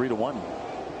Houston 3-1.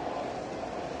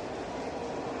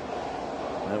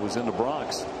 That was in the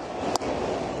Bronx.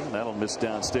 And that'll miss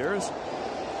downstairs.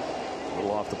 A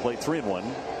little off the plate, 3-1.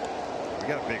 We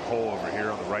got a big hole over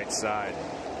here on the right side.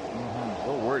 A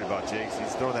little worried about Jakes.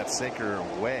 He's throwing that sinker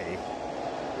away.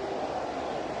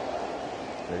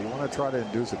 Yeah, you want to try to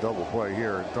induce a double play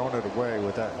here. Throwing it away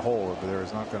with that hole over there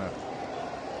is not going to.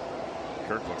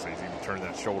 Kirk looks like he's even turned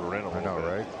that shoulder in a little bit.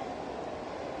 Right?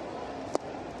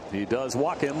 He does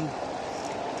walk him.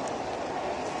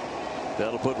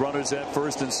 That'll put runners at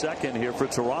first and second here for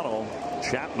Toronto.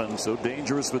 Chapman so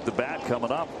dangerous with the bat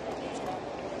coming up.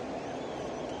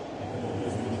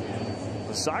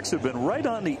 The Sox have been right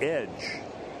on the edge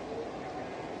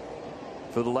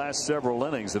for the last several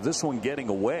innings of this one getting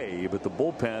away, but the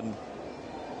bullpen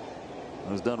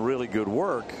has done really good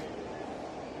work.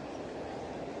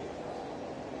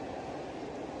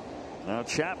 Now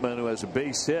Chapman, who has a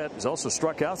base hit, has also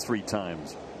struck out 3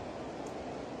 times.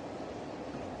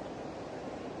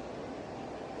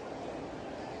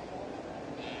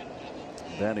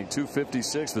 Batting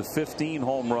 .256 with 15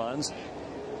 home runs.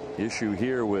 Issue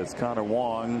here with Connor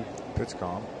Wong. Pitch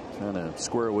calm. Trying to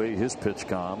square away his pitch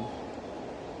calm.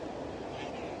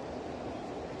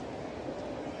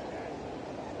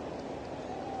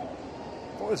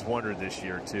 I've always wondered this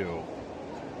year too,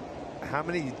 how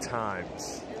many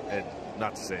times, and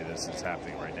not to say this is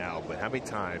happening right now, but how many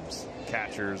times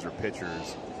catchers or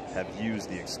pitchers have used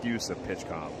the excuse of pitch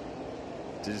calm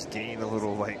to just gain a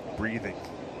little like breathing,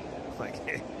 like,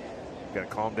 hey, got to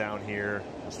calm down here,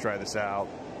 let's try this out.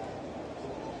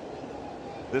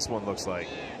 This one looks like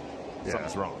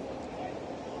something's wrong.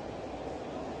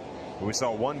 But we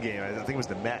saw one game, I think it was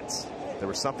the Mets, there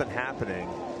was something happening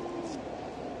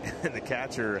and the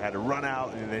catcher had to run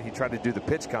out, and then he tried to do the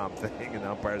pitch calm thing, and the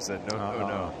umpire said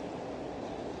no.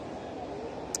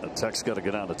 The Tech's got to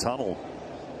get down the tunnel.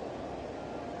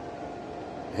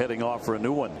 Heading off for a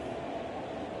new one.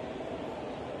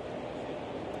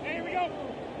 Here we go.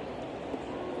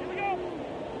 Here we go.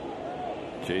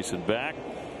 Jason back.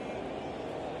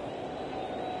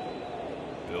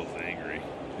 Bill's angry.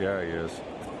 Yeah, he is.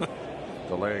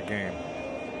 Delay a game.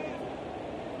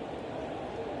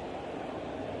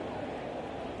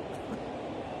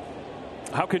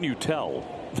 How can you tell?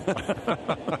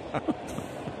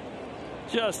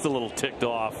 Just a little ticked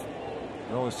off.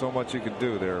 There's only so much you can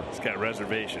do there. He's got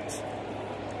reservations.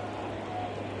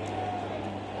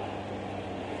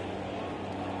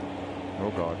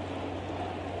 Oh, God.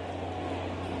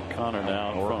 Connor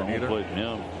now in front of home plate.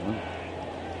 Yeah.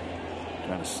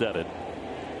 Trying to set it.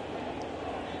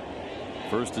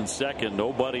 First and second,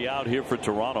 nobody out here for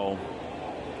Toronto.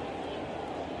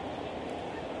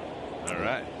 All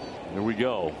right. Here we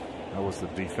go. That was the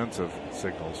defensive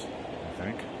signals, I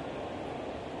think.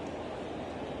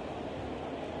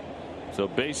 So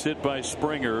base hit by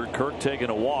Springer. Kirk taking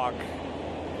a walk.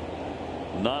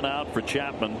 None out for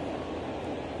Chapman.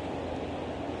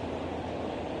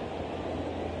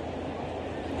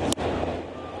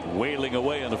 Wailing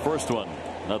away in the first one.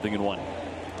 0-1.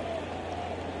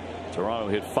 Toronto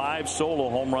hit 5 solo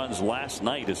home runs last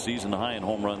night, a season high in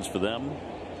home runs for them.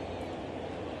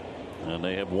 And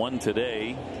they have 1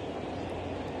 today.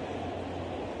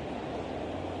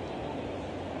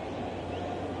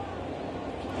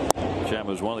 Chapman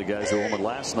was one of the guys who homered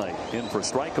last night. In for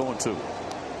strike 0-2.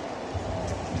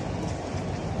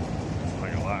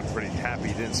 Like a lot. Pretty happy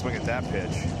he didn't swing at that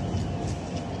pitch.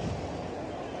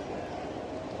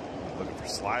 Looking for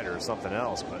slider or something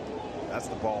else, but that's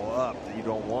the ball up that you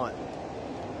don't want.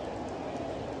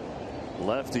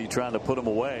 Lefty trying to put him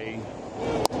away.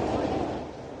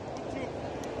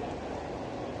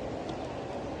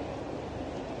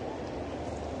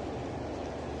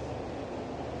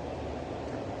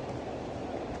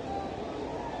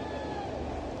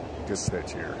 Good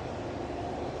pitch here.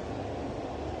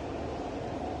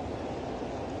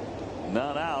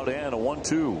 None out and a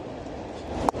 1-2.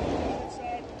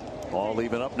 All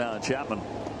even up now in Chapman.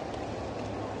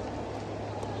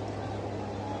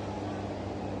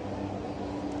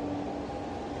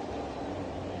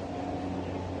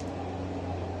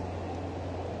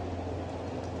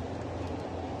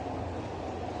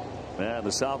 And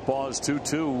the southpaw is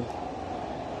 2-2.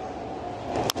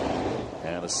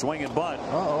 And a swing and bunt.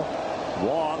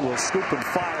 Wong will scoop and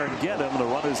fire and get him. The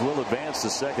runners will advance to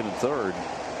second and third.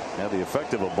 Have the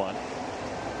effect of a bunt.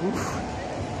 Oof.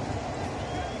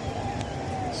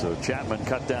 So Chapman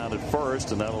cut down at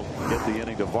first, and that'll get the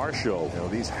inning to Varsho. You know,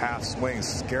 these half swings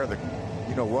scare the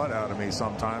you know what out of me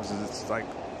sometimes. It's like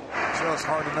just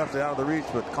hard enough to out of the reach,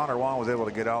 but Connor Wong was able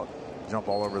to get out, jump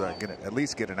all over that, get it, at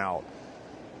least get an out.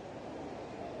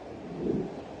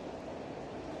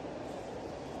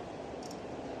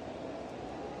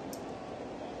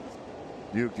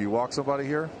 Do you walk somebody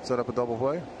here? Set up a double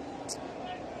play?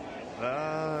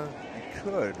 You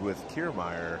could with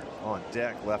Kiermaier on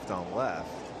deck, left on left.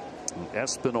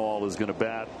 Espinal is going to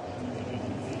bat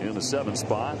in the 7th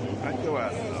spot. I'd go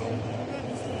out though.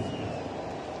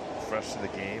 Fresh to the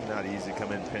game, not easy to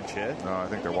come in pinch hit. No, I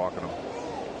think they're walking him.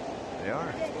 They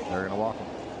are. They're going to walk him.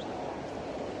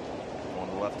 On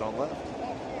the left on left.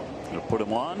 Going to put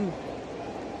him on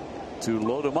to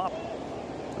load him up.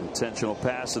 Intentional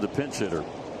pass to the pinch hitter.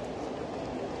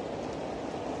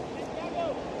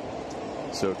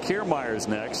 So Kiermaier's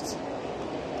next.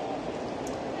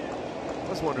 I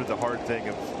was wondering the hard thing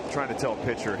of trying to tell a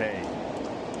pitcher, hey,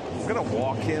 we're going to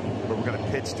walk him, but we're going to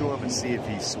pitch to him and see if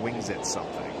he swings at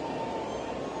something.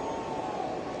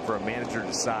 For a manager to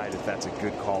decide if that's a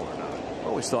good call or not. I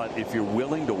always thought if you're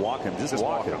willing to walk him, just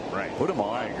walk him. Right. Put him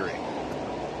on. I agree.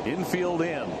 Infield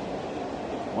in.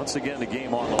 Once again, the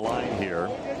game on the line here.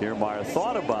 Kiermaier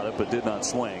thought about it, but did not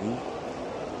swing.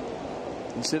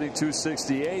 He's hitting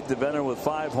 .268. The veteran with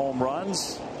 5 home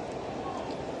runs.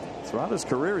 Throughout his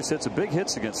career, he's hit some big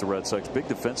hits against the Red Sox. Big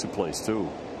defensive plays, too.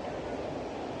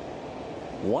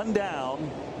 1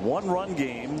 down, 1-run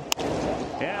game.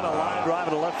 And a line drive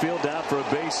to left field down for a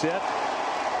base hit.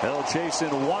 They'll chase in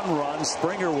 1 run.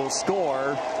 Springer will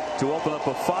score to open up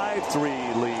a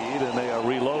 5-3 lead, and they are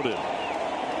reloaded.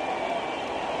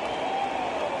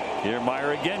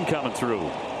 Kiermaier again coming through.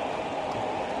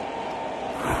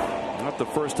 Not the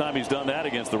first time he's done that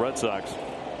against the Red Sox.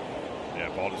 Yeah,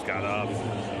 ball just got up.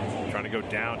 Trying to go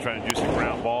down, trying to do some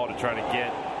ground ball to try to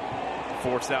get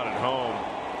forced out at home.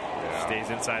 Yeah. Stays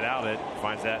inside out it.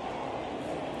 Finds that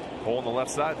hole on the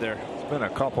left side there. There's been a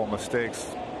couple mistakes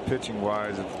pitching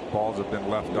wise. Balls have been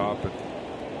left up and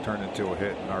turned into a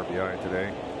hit and RBI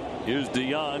today. Here's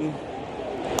DeYoung.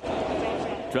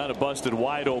 Trying to bust it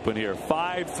wide open here.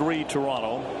 5-3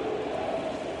 Toronto.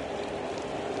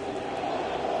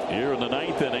 Here in the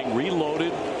 9th inning,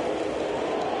 reloaded.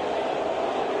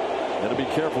 Got to be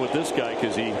careful with this guy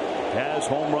because he has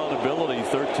home run ability.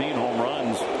 13 home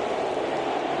runs.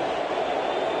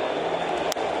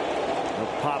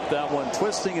 He'll pop that one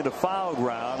twisting into foul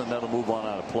ground, and that'll move on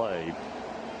out of play.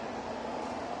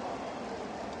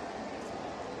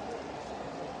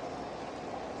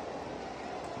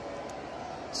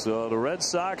 So the Red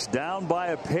Sox down by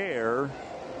a pair.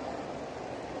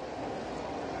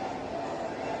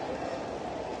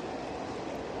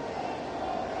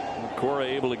 Cora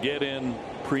able to get in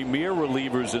premier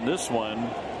relievers in this one.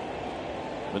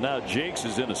 But now Jakes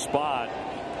is in a spot.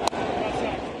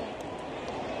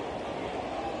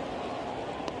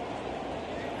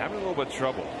 Having a little bit of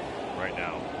trouble right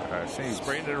now. He's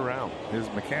spraying it around. His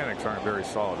mechanics aren't very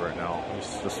solid right now.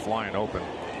 He's just flying open.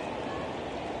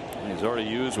 He's already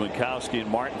used Winkowski and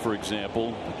Martin, for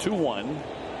example. The 2-1.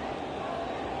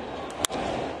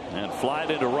 And fly it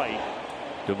into right.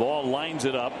 Duvall lines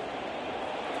it up.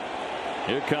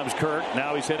 Here comes Kirk.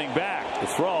 Now he's heading back. The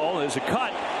throw. There's a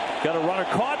cut. Got a runner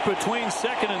caught between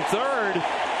second and third.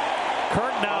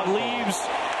 Kirk now leaves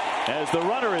as the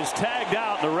runner is tagged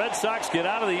out. The Red Sox get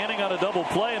out of the inning on a double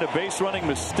play and a base running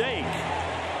mistake.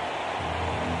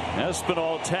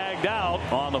 Espinal tagged out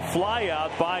on the fly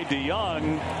out by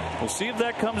DeYoung. We'll see if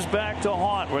that comes back to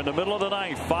haunt. We're in the middle of the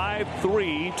ninth.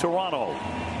 5-3 Toronto.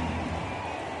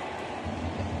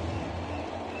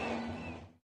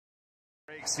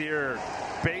 Breaks here.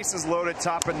 Bases loaded,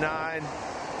 top of 9.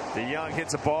 DeYoung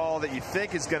hits a ball that you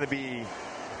think is going to be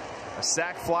a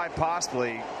sac fly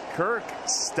possibly. Kirk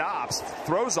stops,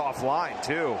 throws off line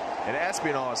too, and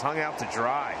Espinal is hung out to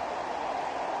dry.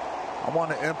 I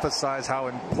want to emphasize how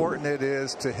important it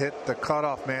is to hit the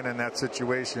cutoff man in that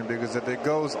situation, because if it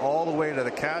goes all the way to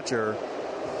the catcher,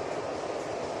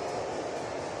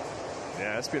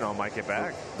 yeah, Espinal might get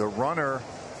back. The runner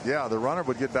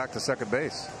would get back to second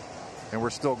base, and we're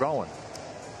still going.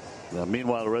 Now,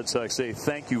 meanwhile, the Red Sox say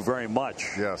thank you very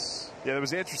much. Yes. Yeah, that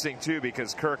was interesting too,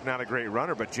 because Kirk not a great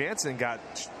runner, but Jansen got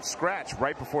scratched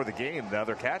right before the game, the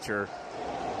other catcher.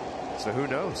 So who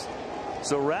knows?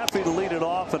 So Raffy to lead it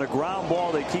off, and a ground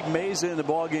ball. They keep Meza in the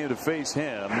ball game to face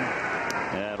him,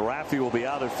 and Raffy will be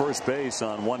out at first base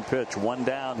on one pitch, one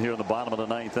down here in the bottom of the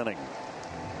ninth inning.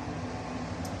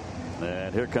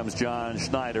 And here comes John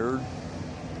Schneider,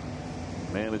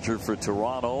 manager for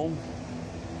Toronto.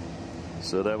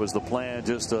 So that was the plan,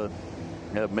 just to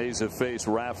have Meza face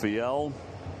Raphael,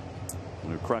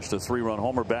 who crushed a 3-run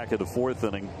homer back in the 4th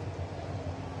inning.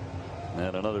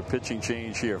 And another pitching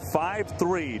change here.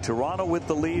 5-3 Toronto with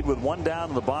the lead with one down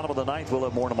in the bottom of the ninth. We'll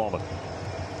have more in a moment.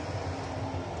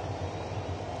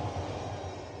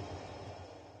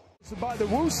 By the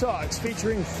Woo Sox,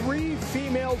 featuring 3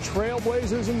 female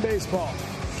trailblazers in baseball.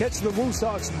 Catch the Woo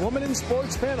Sox Woman in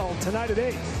Sports panel tonight at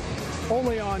 8.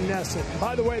 Only on NESN.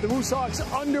 By the way, the Woo Sox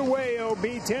underway. OB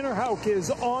Tanner Houck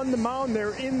is on the mound.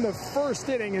 They're in the 1st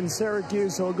inning in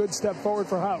Syracuse, so a good step forward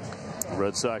for Houck.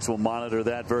 Red Sox will monitor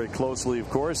that very closely, of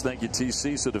course. Thank you,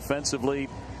 TC. So defensively,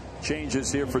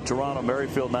 changes here for Toronto.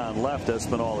 Merrifield now in left,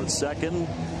 Espinal at second,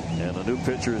 and the new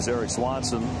pitcher is Eric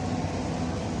Swanson.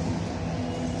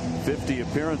 50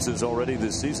 appearances already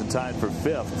this season, tied for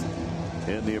 5th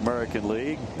in the American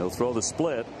League. He'll throw the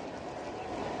split.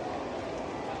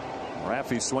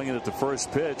 Raffy swinging at the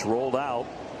first pitch, rolled out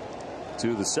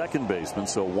to the second baseman,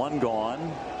 so one gone,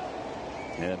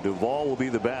 and Duvall will be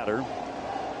the batter.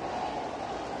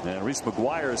 And Reese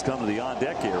McGuire has come to the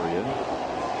on-deck area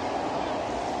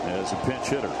as a pinch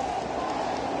hitter.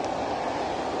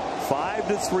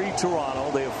 5-3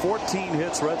 Toronto. They have 14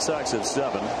 hits. Red Sox have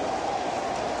 7.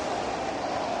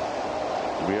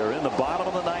 We are in the bottom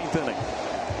of the 9th inning,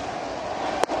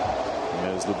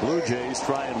 as the Blue Jays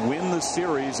try and win the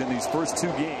series in these first 2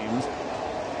 games,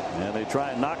 and they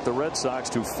try and knock the Red Sox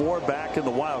to 4 back in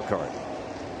the wild card.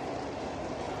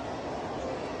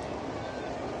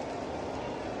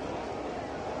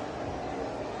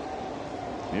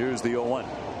 Here's the 0-1.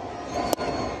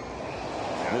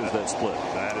 There's that split.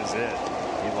 That is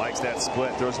it. He likes that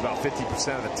split. Throws about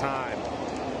 50% of the time.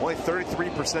 Only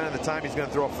 33% of the time he's going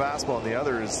to throw a fastball, and the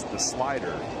other is the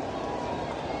slider.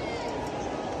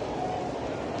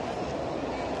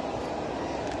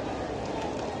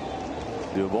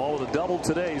 Duvall with a double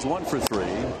today. He's 1 for 3.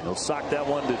 He'll sock that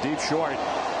one to deep short.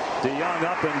 DeYoung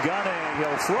up and gunning.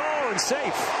 He'll throw and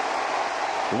safe.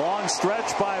 Long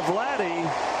stretch by Vladdy,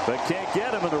 but can't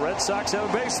get him, and the Red Sox have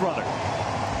a base runner.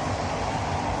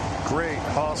 Great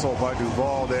hustle by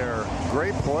Duvall there.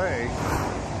 Great play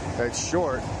at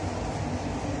short.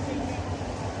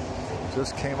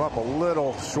 Just came up a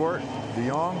little short.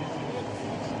 DeYoung,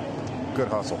 good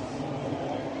hustle.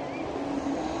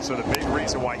 So the big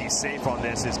reason why he's safe on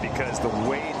this is because the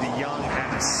way DeYoung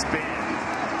had to spin,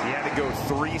 he had to go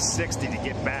 360 to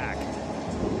get back.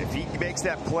 If he makes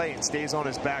that play and stays on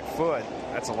his back foot,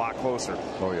 that's a lot closer.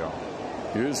 Oh, yeah.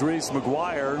 Here's Reese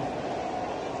McGuire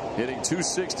hitting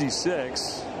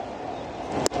 266.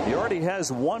 He already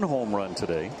has 1 home run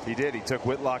today. He did. He took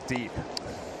Whitlock deep.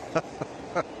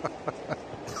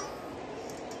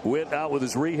 Witt out with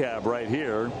his rehab right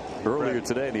here earlier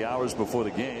today, the hours before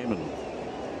the game, and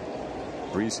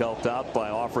Breeze helped out by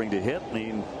offering to hit, and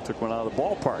he took one out of the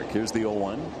ballpark. Here's the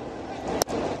 0-1.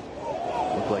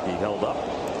 Looked like he held up.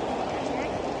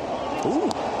 Ooh,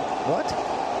 what?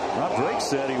 Rob Drake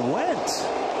said he went.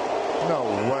 No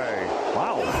way.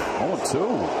 Wow, 0-2.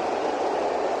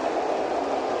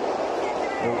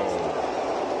 Oh.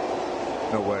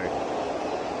 No way.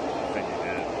 I think he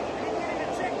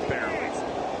did. Barely.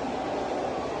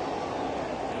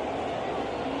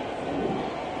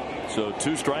 So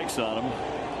 2 strikes on him.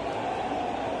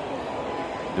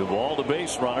 Duvall, the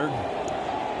base runner.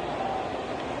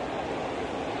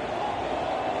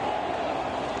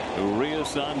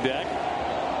 Urias on deck.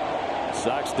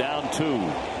 Sox down 2.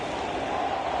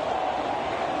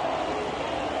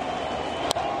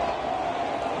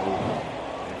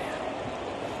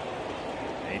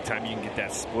 Anytime you can get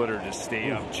that splitter to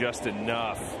stay up just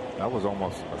enough. That was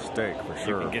almost a mistake for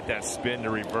sure. You can get that spin to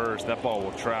reverse. That ball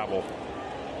will travel.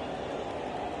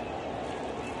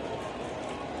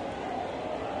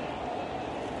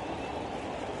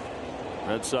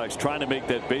 Red Sox trying to make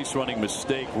that base running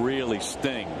mistake really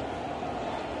sting.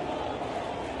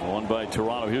 One by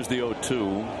Toronto. Here's the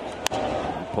 0-2.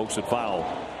 Pokes it foul.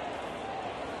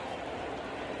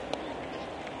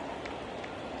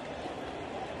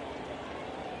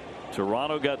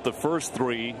 Toronto got the first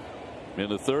 3 in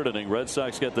the 3rd inning. Red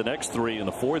Sox got the next 3 in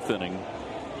the 4th inning.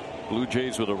 Blue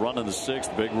Jays with a run in the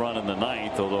 6th, big run in the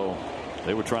 9th, although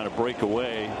they were trying to break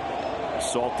away,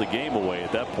 salt the game away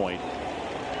at that point.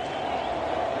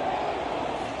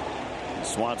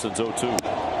 Swanson's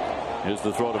 0-2. Here's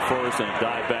the throw to first and a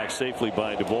dive back safely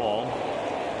by Duvall.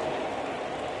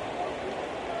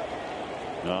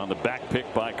 On the back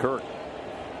pick by Kirk.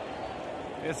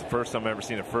 It's the first time I've ever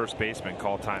seen a first baseman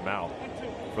call timeout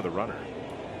for the runner.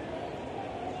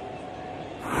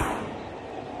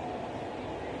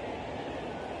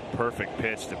 Perfect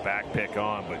pitch to back pick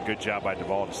on, but good job by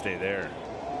Duvall to stay there.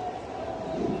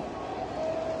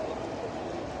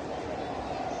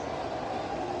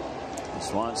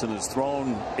 Swanson has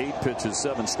thrown 8 pitches,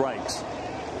 7 strikes.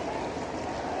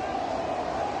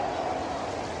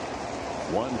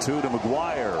 1-2 to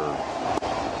McGuire.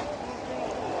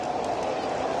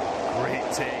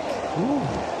 Great take. Ooh.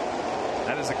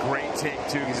 That is a great take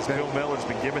too, because Bill Miller's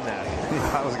been given that.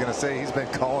 I was going to say he's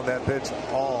been calling that pitch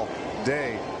all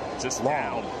day. Just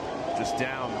long. Just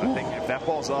down. I think if that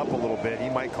ball's up a little bit, he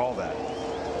might call that.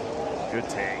 Good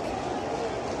take.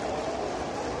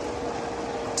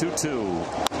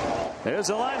 2-2. There's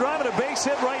a line drive and a base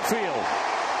hit right field.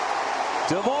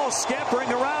 Duvall scampering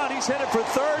around. He's headed for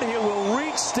 3rd. He will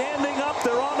reach standing up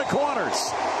there on the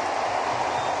corners.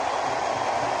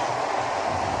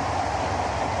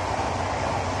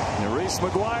 Reese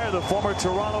McGuire, the former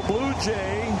Toronto Blue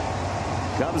Jay,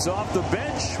 comes off the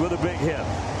bench with a big hit.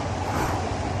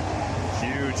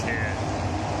 Huge hit.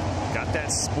 Got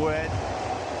that split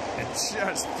and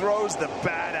just throws the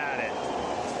bat at it.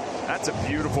 That's a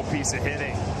beautiful piece of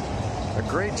hitting. A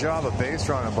great job of base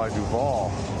running by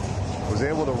Duvall. Was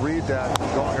able to read that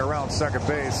going around second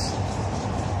base.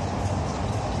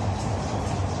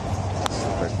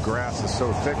 The grass is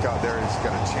so thick out there, he's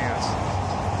got a chance.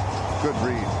 Good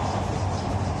read.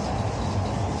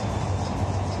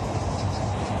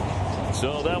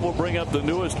 So that will bring up the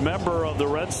newest member of the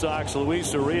Red Sox,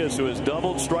 Luis Urias, who has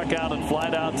doubled, struck out, and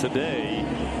flied out today.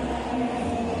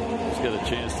 He's got a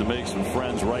chance to make some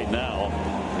friends right now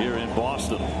here in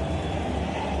Boston.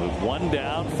 With 1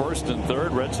 down, 1st and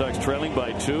 3rd, Red Sox trailing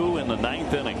by 2 in the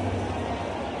 9th inning.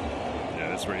 Yeah,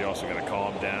 that's where you also got to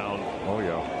calm down. Oh,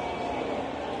 yeah.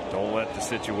 Don't let the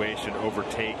situation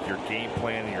overtake your game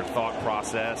plan and your thought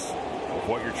process of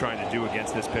what you're trying to do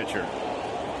against this pitcher.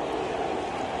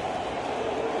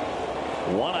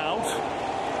 1 out.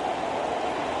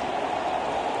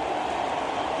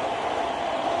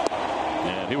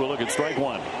 And he will look at strike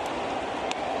 1.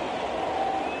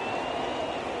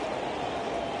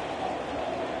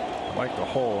 I like the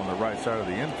hole on the right side of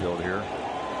the infield here.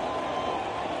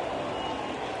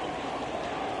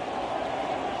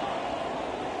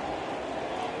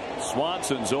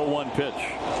 Swanson's 0-1 pitch.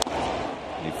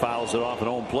 He fouls it off at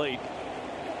home plate.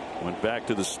 Went back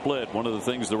to the split. One of the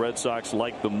things the Red Sox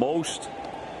like the most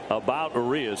about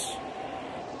Urias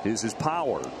is his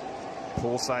power.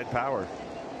 Pull side power.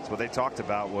 That's what they talked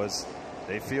about. Was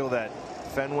they feel that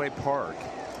Fenway Park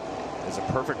is a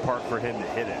perfect park for him to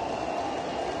hit it.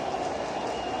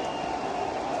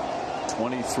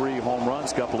 23 home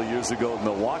runs a couple of years ago in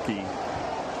Milwaukee.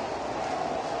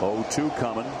 0-2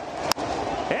 coming.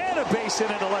 And a base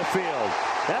hit into left field.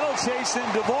 That'll chase in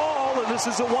Duvall. ball, and this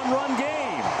is a one-run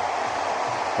game.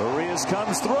 Arias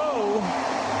comes through.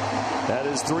 That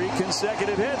is 3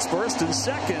 consecutive hits. First and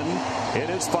second, it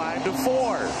is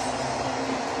 5-4.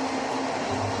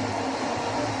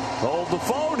 Hold the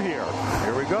phone here.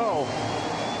 Here we go.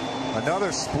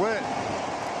 Another split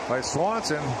by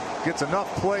Swanson. Gets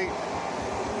enough plate,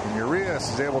 and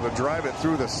Urias is able to drive it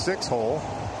through the 6-hole.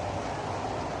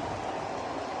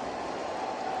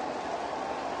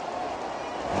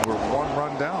 We're 1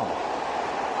 run down.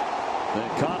 Then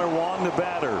Connor Wong, the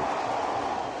batter.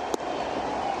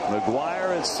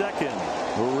 McGuire at second.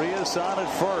 Urias on at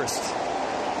first.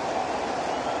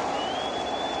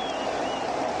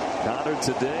 Connor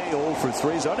today 0 for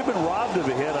 3. He's already been robbed of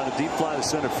a hit on a deep fly to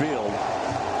center field.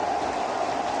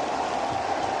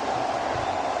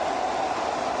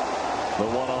 The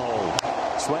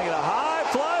 1-0. Swinging a high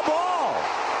fly ball.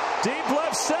 Deep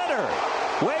left center.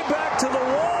 Way back to the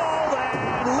wall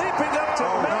and leaping up to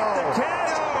make the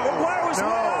catch. McGuire was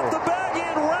right off the bag. He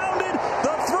had rounded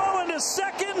the throw into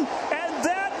second, and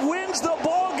that wins the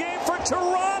ball game for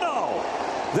Toronto.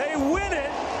 They win it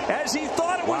as he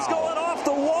thought it was going off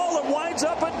the wall. It winds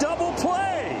up a double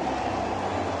play.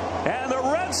 And the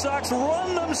Red Sox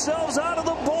run themselves out of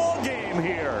the ball game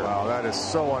here. Wow, that is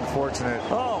so unfortunate.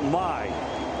 Oh, my.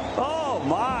 Oh,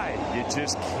 my. You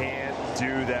just can't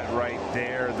do that right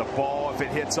there. The ball, if it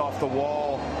hits off the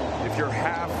wall, if you're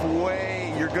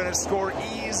halfway, you're going to score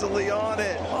easily on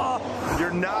it.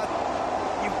 You're not.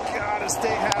 You got to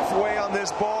stay halfway on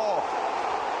this ball.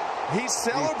 He's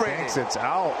celebrating. He thinks it's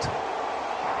out.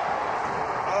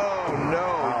 Oh,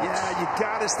 no. Yeah, you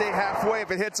got to stay halfway.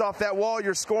 If it hits off that wall,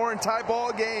 you're scoring tie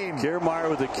ball game. Kiermaier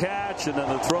with the catch, and then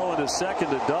the throw into second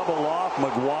to double off.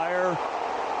 McGuire.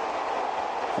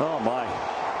 Oh, my.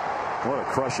 What a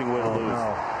crushing way to lose.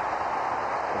 No.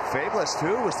 Fabulous,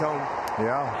 too, was telling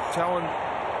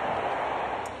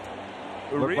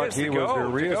Urias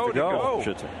to go.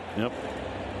 Yep.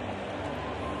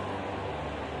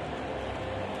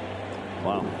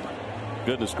 Wow.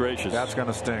 Goodness gracious. That's going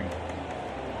to sting.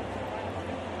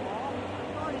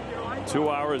 2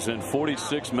 hours and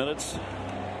 46 minutes.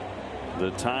 The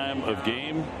time of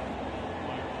game.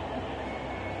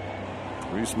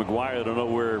 Reese McGuire, I don't know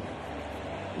where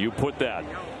you put that.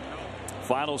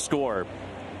 Final score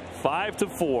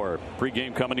 5-4.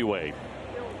 Pre-game coming your way.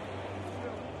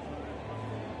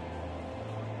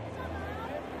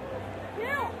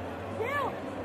 Yeah.